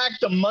bring back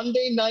the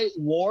Monday Night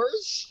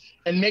Wars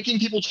and making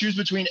people choose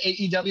between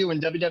AEW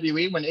and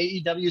WWE when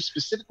AEW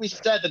specifically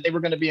said that they were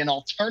going to be an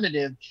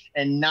alternative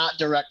and not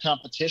direct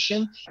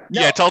competition.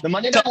 No, the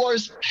Monday Night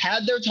Wars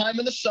had their time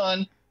in the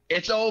sun.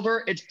 It's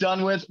over. It's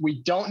done with.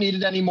 We don't need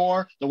it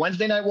anymore. The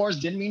Wednesday Night Wars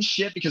didn't mean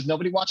shit because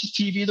nobody watches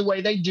TV the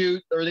way they do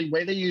or the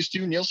way they used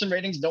to. Nielsen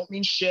ratings don't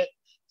mean shit.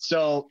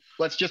 So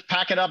let's just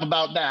pack it up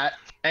about that.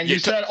 And you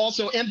said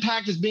also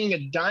Impact is being a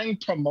dying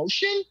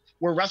promotion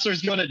where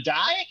wrestlers going to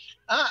die?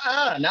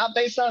 Not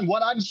based on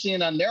what I'm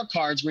seeing on their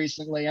cards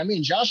recently. I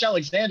mean, Josh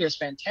Alexander is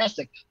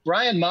fantastic.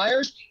 Brian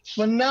Myers,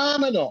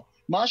 phenomenal.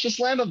 Masha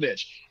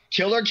Slamovich,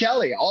 Killer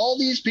Kelly, all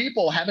these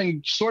people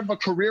having sort of a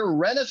career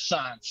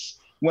renaissance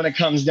when it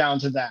comes down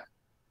to that.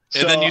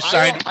 And then you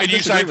signed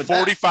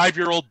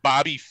 45-year-old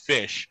Bobby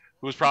Fish,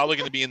 who was probably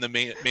going to be in the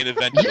main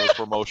event of the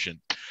promotion.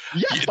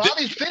 Yes,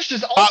 Bobby Fish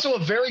is also a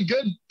very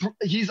good.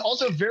 He's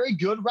also a very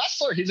good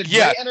wrestler. He's a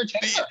great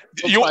entertainer.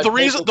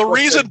 The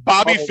reason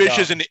Bobby Fish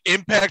is in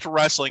Impact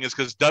Wrestling is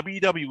because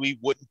WWE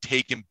wouldn't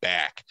take him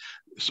back.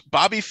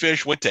 Bobby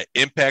Fish went to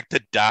Impact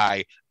to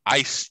die.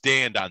 I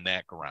stand on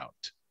that ground.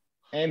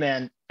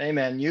 Amen.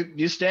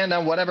 You stand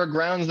on whatever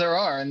grounds there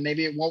are, and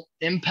maybe it won't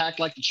impact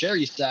like the chair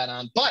you sat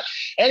on. But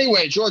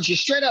anyway, George, you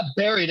straight up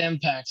buried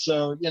Impact.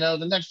 So,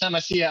 the next time I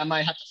see you, I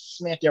might have to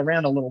smack you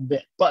around a little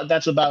bit. But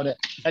that's about it.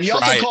 And you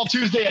also call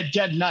Tuesday a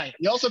dead night.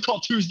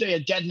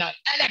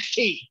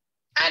 NXT.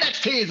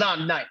 NXT is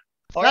on night.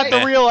 Not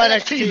the real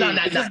NXT. On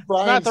that night.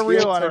 Not the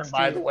real NXT.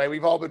 By the way,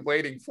 we've all been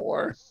waiting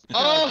for.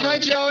 Oh, hi,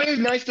 Joey.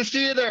 Nice to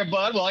see you there,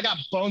 bud. Well, I got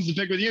bones to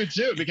pick with you,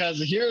 too, because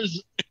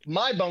here's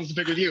my bones to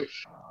pick with you.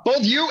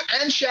 Both you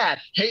and Chad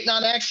hating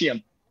on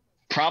Axiom.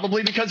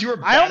 Probably because you were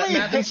bad at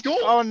math in school.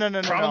 Oh, no.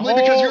 Probably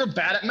because you were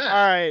bad at math.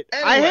 All right.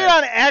 Anyway. I hate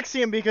on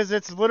Axiom because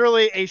it's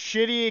literally a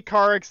shitty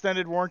car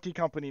extended warranty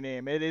company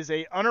name. It is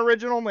a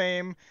unoriginal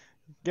name.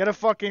 Get a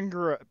fucking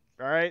grip.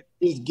 All right.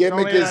 His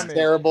gimmick is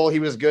terrible. He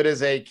was good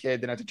as a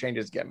kid. Didn't have to change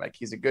his gimmick.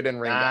 He's a good in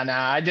ring. Nah.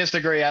 I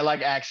disagree. I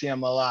like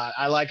Axiom a lot.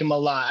 I like him a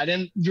lot. I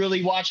didn't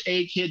really watch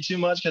A-Kid too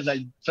much because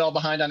I fell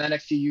behind on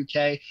NXT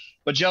UK.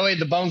 But Joey,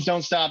 the bones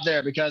don't stop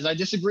there because I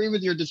disagree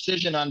with your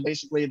decision on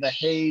basically the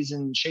Hayes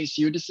and Chase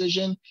U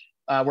decision,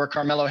 where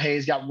Carmelo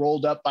Hayes got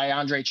rolled up by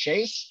Andre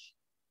Chase.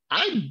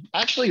 I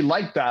actually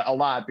like that a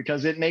lot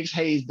because it makes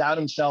Hayes doubt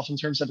himself in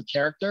terms of a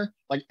character.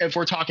 Like if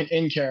we're talking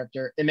in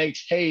character, it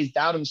makes Hayes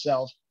doubt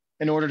himself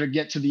in order to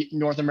get to the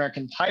North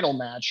American title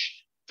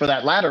match for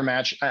that ladder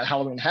match at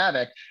Halloween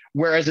Havoc,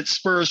 whereas it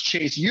spurs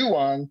Chase U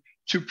on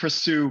to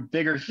pursue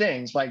bigger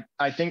things. Like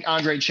I think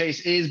Andre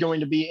Chase is going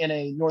to be in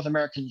a North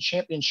American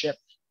Championship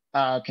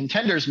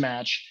contenders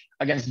match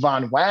against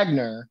Von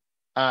Wagner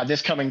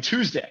this coming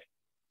Tuesday.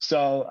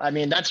 So, I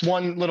mean, that's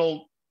one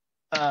little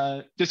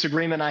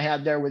disagreement I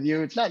had there with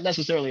you. It's not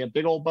necessarily a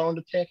big old bone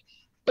to pick,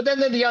 but then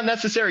the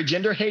unnecessary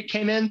gender hate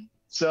came in.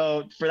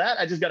 So for that,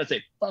 I just got to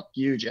say, fuck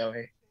you,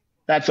 Joey.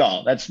 That's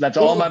all. That's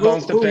all my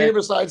bones to pick. Who here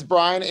besides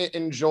Brian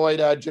enjoyed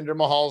Jinder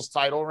Mahal's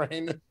title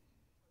reign?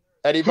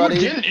 Anybody?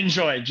 Who didn't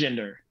enjoy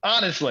Jinder?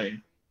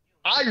 Honestly,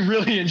 I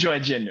really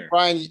enjoyed Jinder.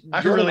 Brian,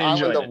 I really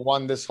enjoyed it.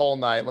 Won this whole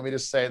night. Let me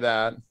just say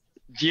that.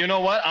 Do you know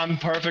what? I'm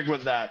perfect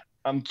with that.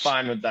 I'm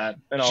fine with that.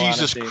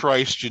 Jesus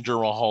Christ,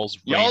 Jinder Mahal's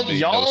reign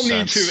y'all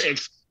need to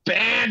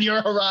expand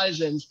your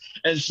horizons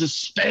and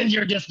suspend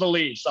your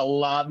disbeliefs a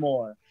lot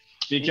more.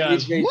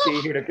 Because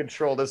JT here to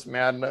control this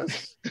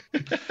madness.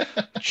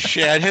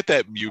 Chad, hit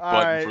that mute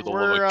button for the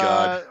love of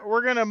God.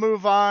 We're gonna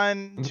move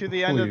on to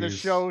the end of the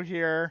show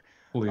here.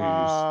 Please.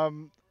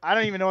 I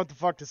don't even know what the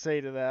fuck to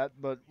say to that,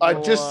 but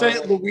just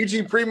say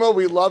Luigi Primo,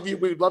 we love you.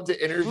 We'd love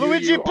to interview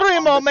Luigi you.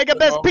 Primo, make a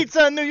best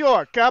pizza in New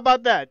York. How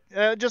about that?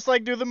 Just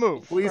like do the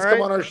move. Please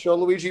come on our show,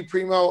 Luigi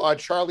Primo.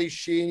 Charlie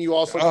Sheen, you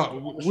also.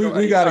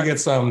 We got to get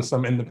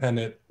some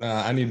independent.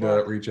 I need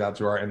to reach out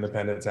to our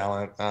independent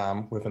talent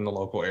within the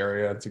local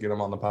area to get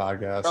them on the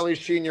podcast. Charlie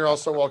Sheen, you're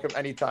also welcome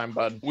anytime,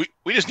 bud.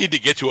 We just need to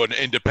get to an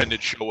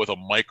independent show with a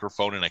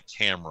microphone and a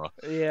camera.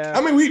 Yeah.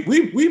 I mean,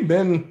 we've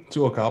been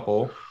to a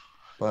couple.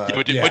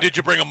 But did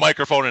you bring a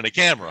microphone and a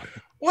camera?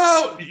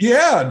 Well,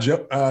 yeah,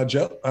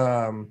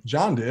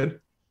 John did.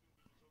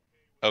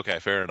 Okay,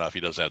 fair enough.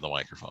 He does have the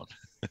microphone.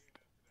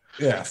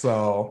 Yeah,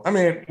 so I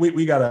mean,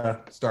 we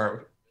gotta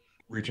start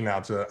reaching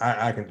out to.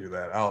 I can do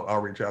that.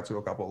 I'll reach out to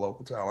a couple of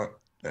local talent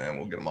and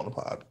we'll get them on the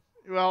pod.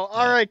 Well,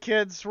 all right,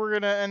 kids, we're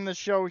gonna end the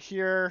show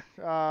here.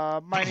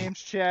 My name's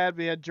Chad.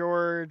 We had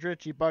George,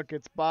 Richie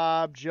Buckets,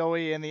 Bob,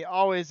 Joey, and the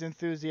always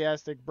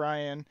enthusiastic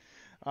Brian.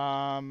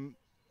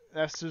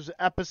 This is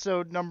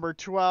episode number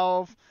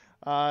 12.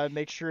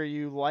 Make sure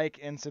you like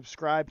and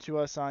subscribe to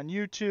us on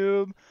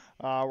YouTube.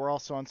 We're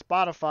also on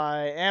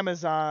Spotify,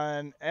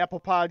 Amazon, Apple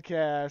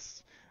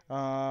Podcasts.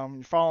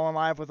 You're following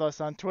live with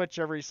us on Twitch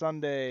every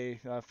Sunday,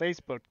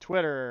 Facebook,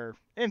 Twitter,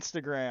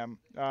 Instagram.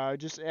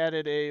 Just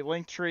added a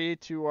link tree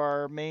to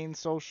our main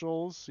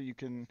socials, so you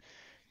can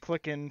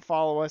click and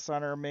follow us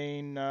on our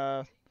main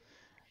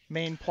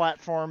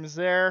platforms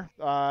there.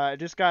 I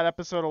just got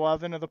episode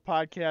 11 of the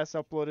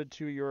podcast uploaded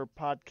to your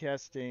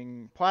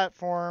podcasting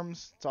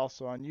platforms. It's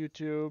also on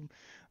YouTube.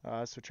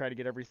 So try to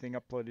get everything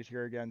uploaded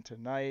here again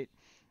tonight.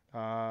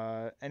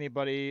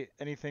 Anybody,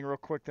 anything real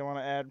quick they want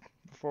to add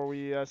before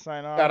we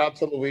sign off? Shout out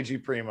to Luigi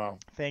Primo.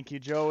 Thank you,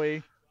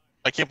 Joey.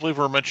 I can't believe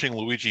we're mentioning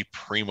Luigi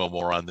Primo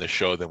more on this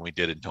show than we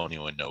did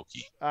Antonio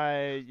Inoki.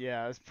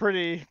 Yeah, it's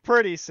pretty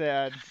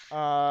sad.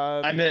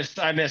 I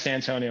miss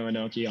Antonio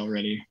Inoki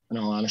already, in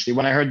all honesty.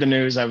 When I heard the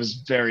news, I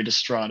was very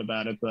distraught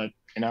about it, but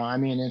You know, I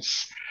mean,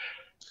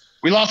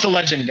 we lost a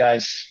legend,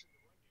 guys.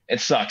 It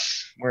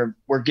sucks.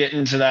 We're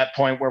getting to that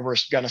point where we're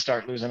gonna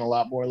start losing a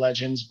lot more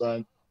legends,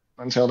 but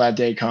until that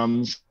day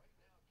comes,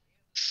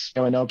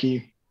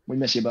 Inoki, we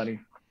miss you, buddy.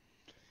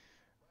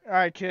 All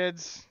right,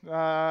 kids.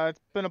 It's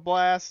been a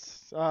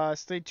blast.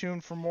 Stay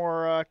tuned for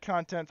more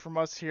content from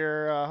us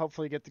here.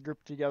 Hopefully, get the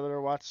group together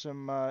to watch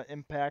some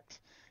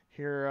Impact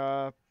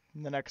here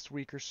in the next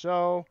week or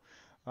so.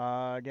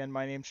 Again,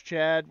 my name's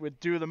Chad with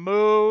Do the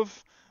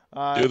Move.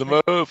 Do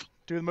the move.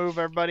 Do the move,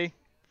 everybody.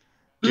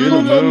 Do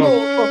the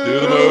move. Do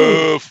the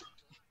move.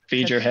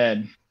 Feed your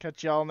head.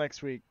 Catch y'all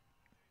next week.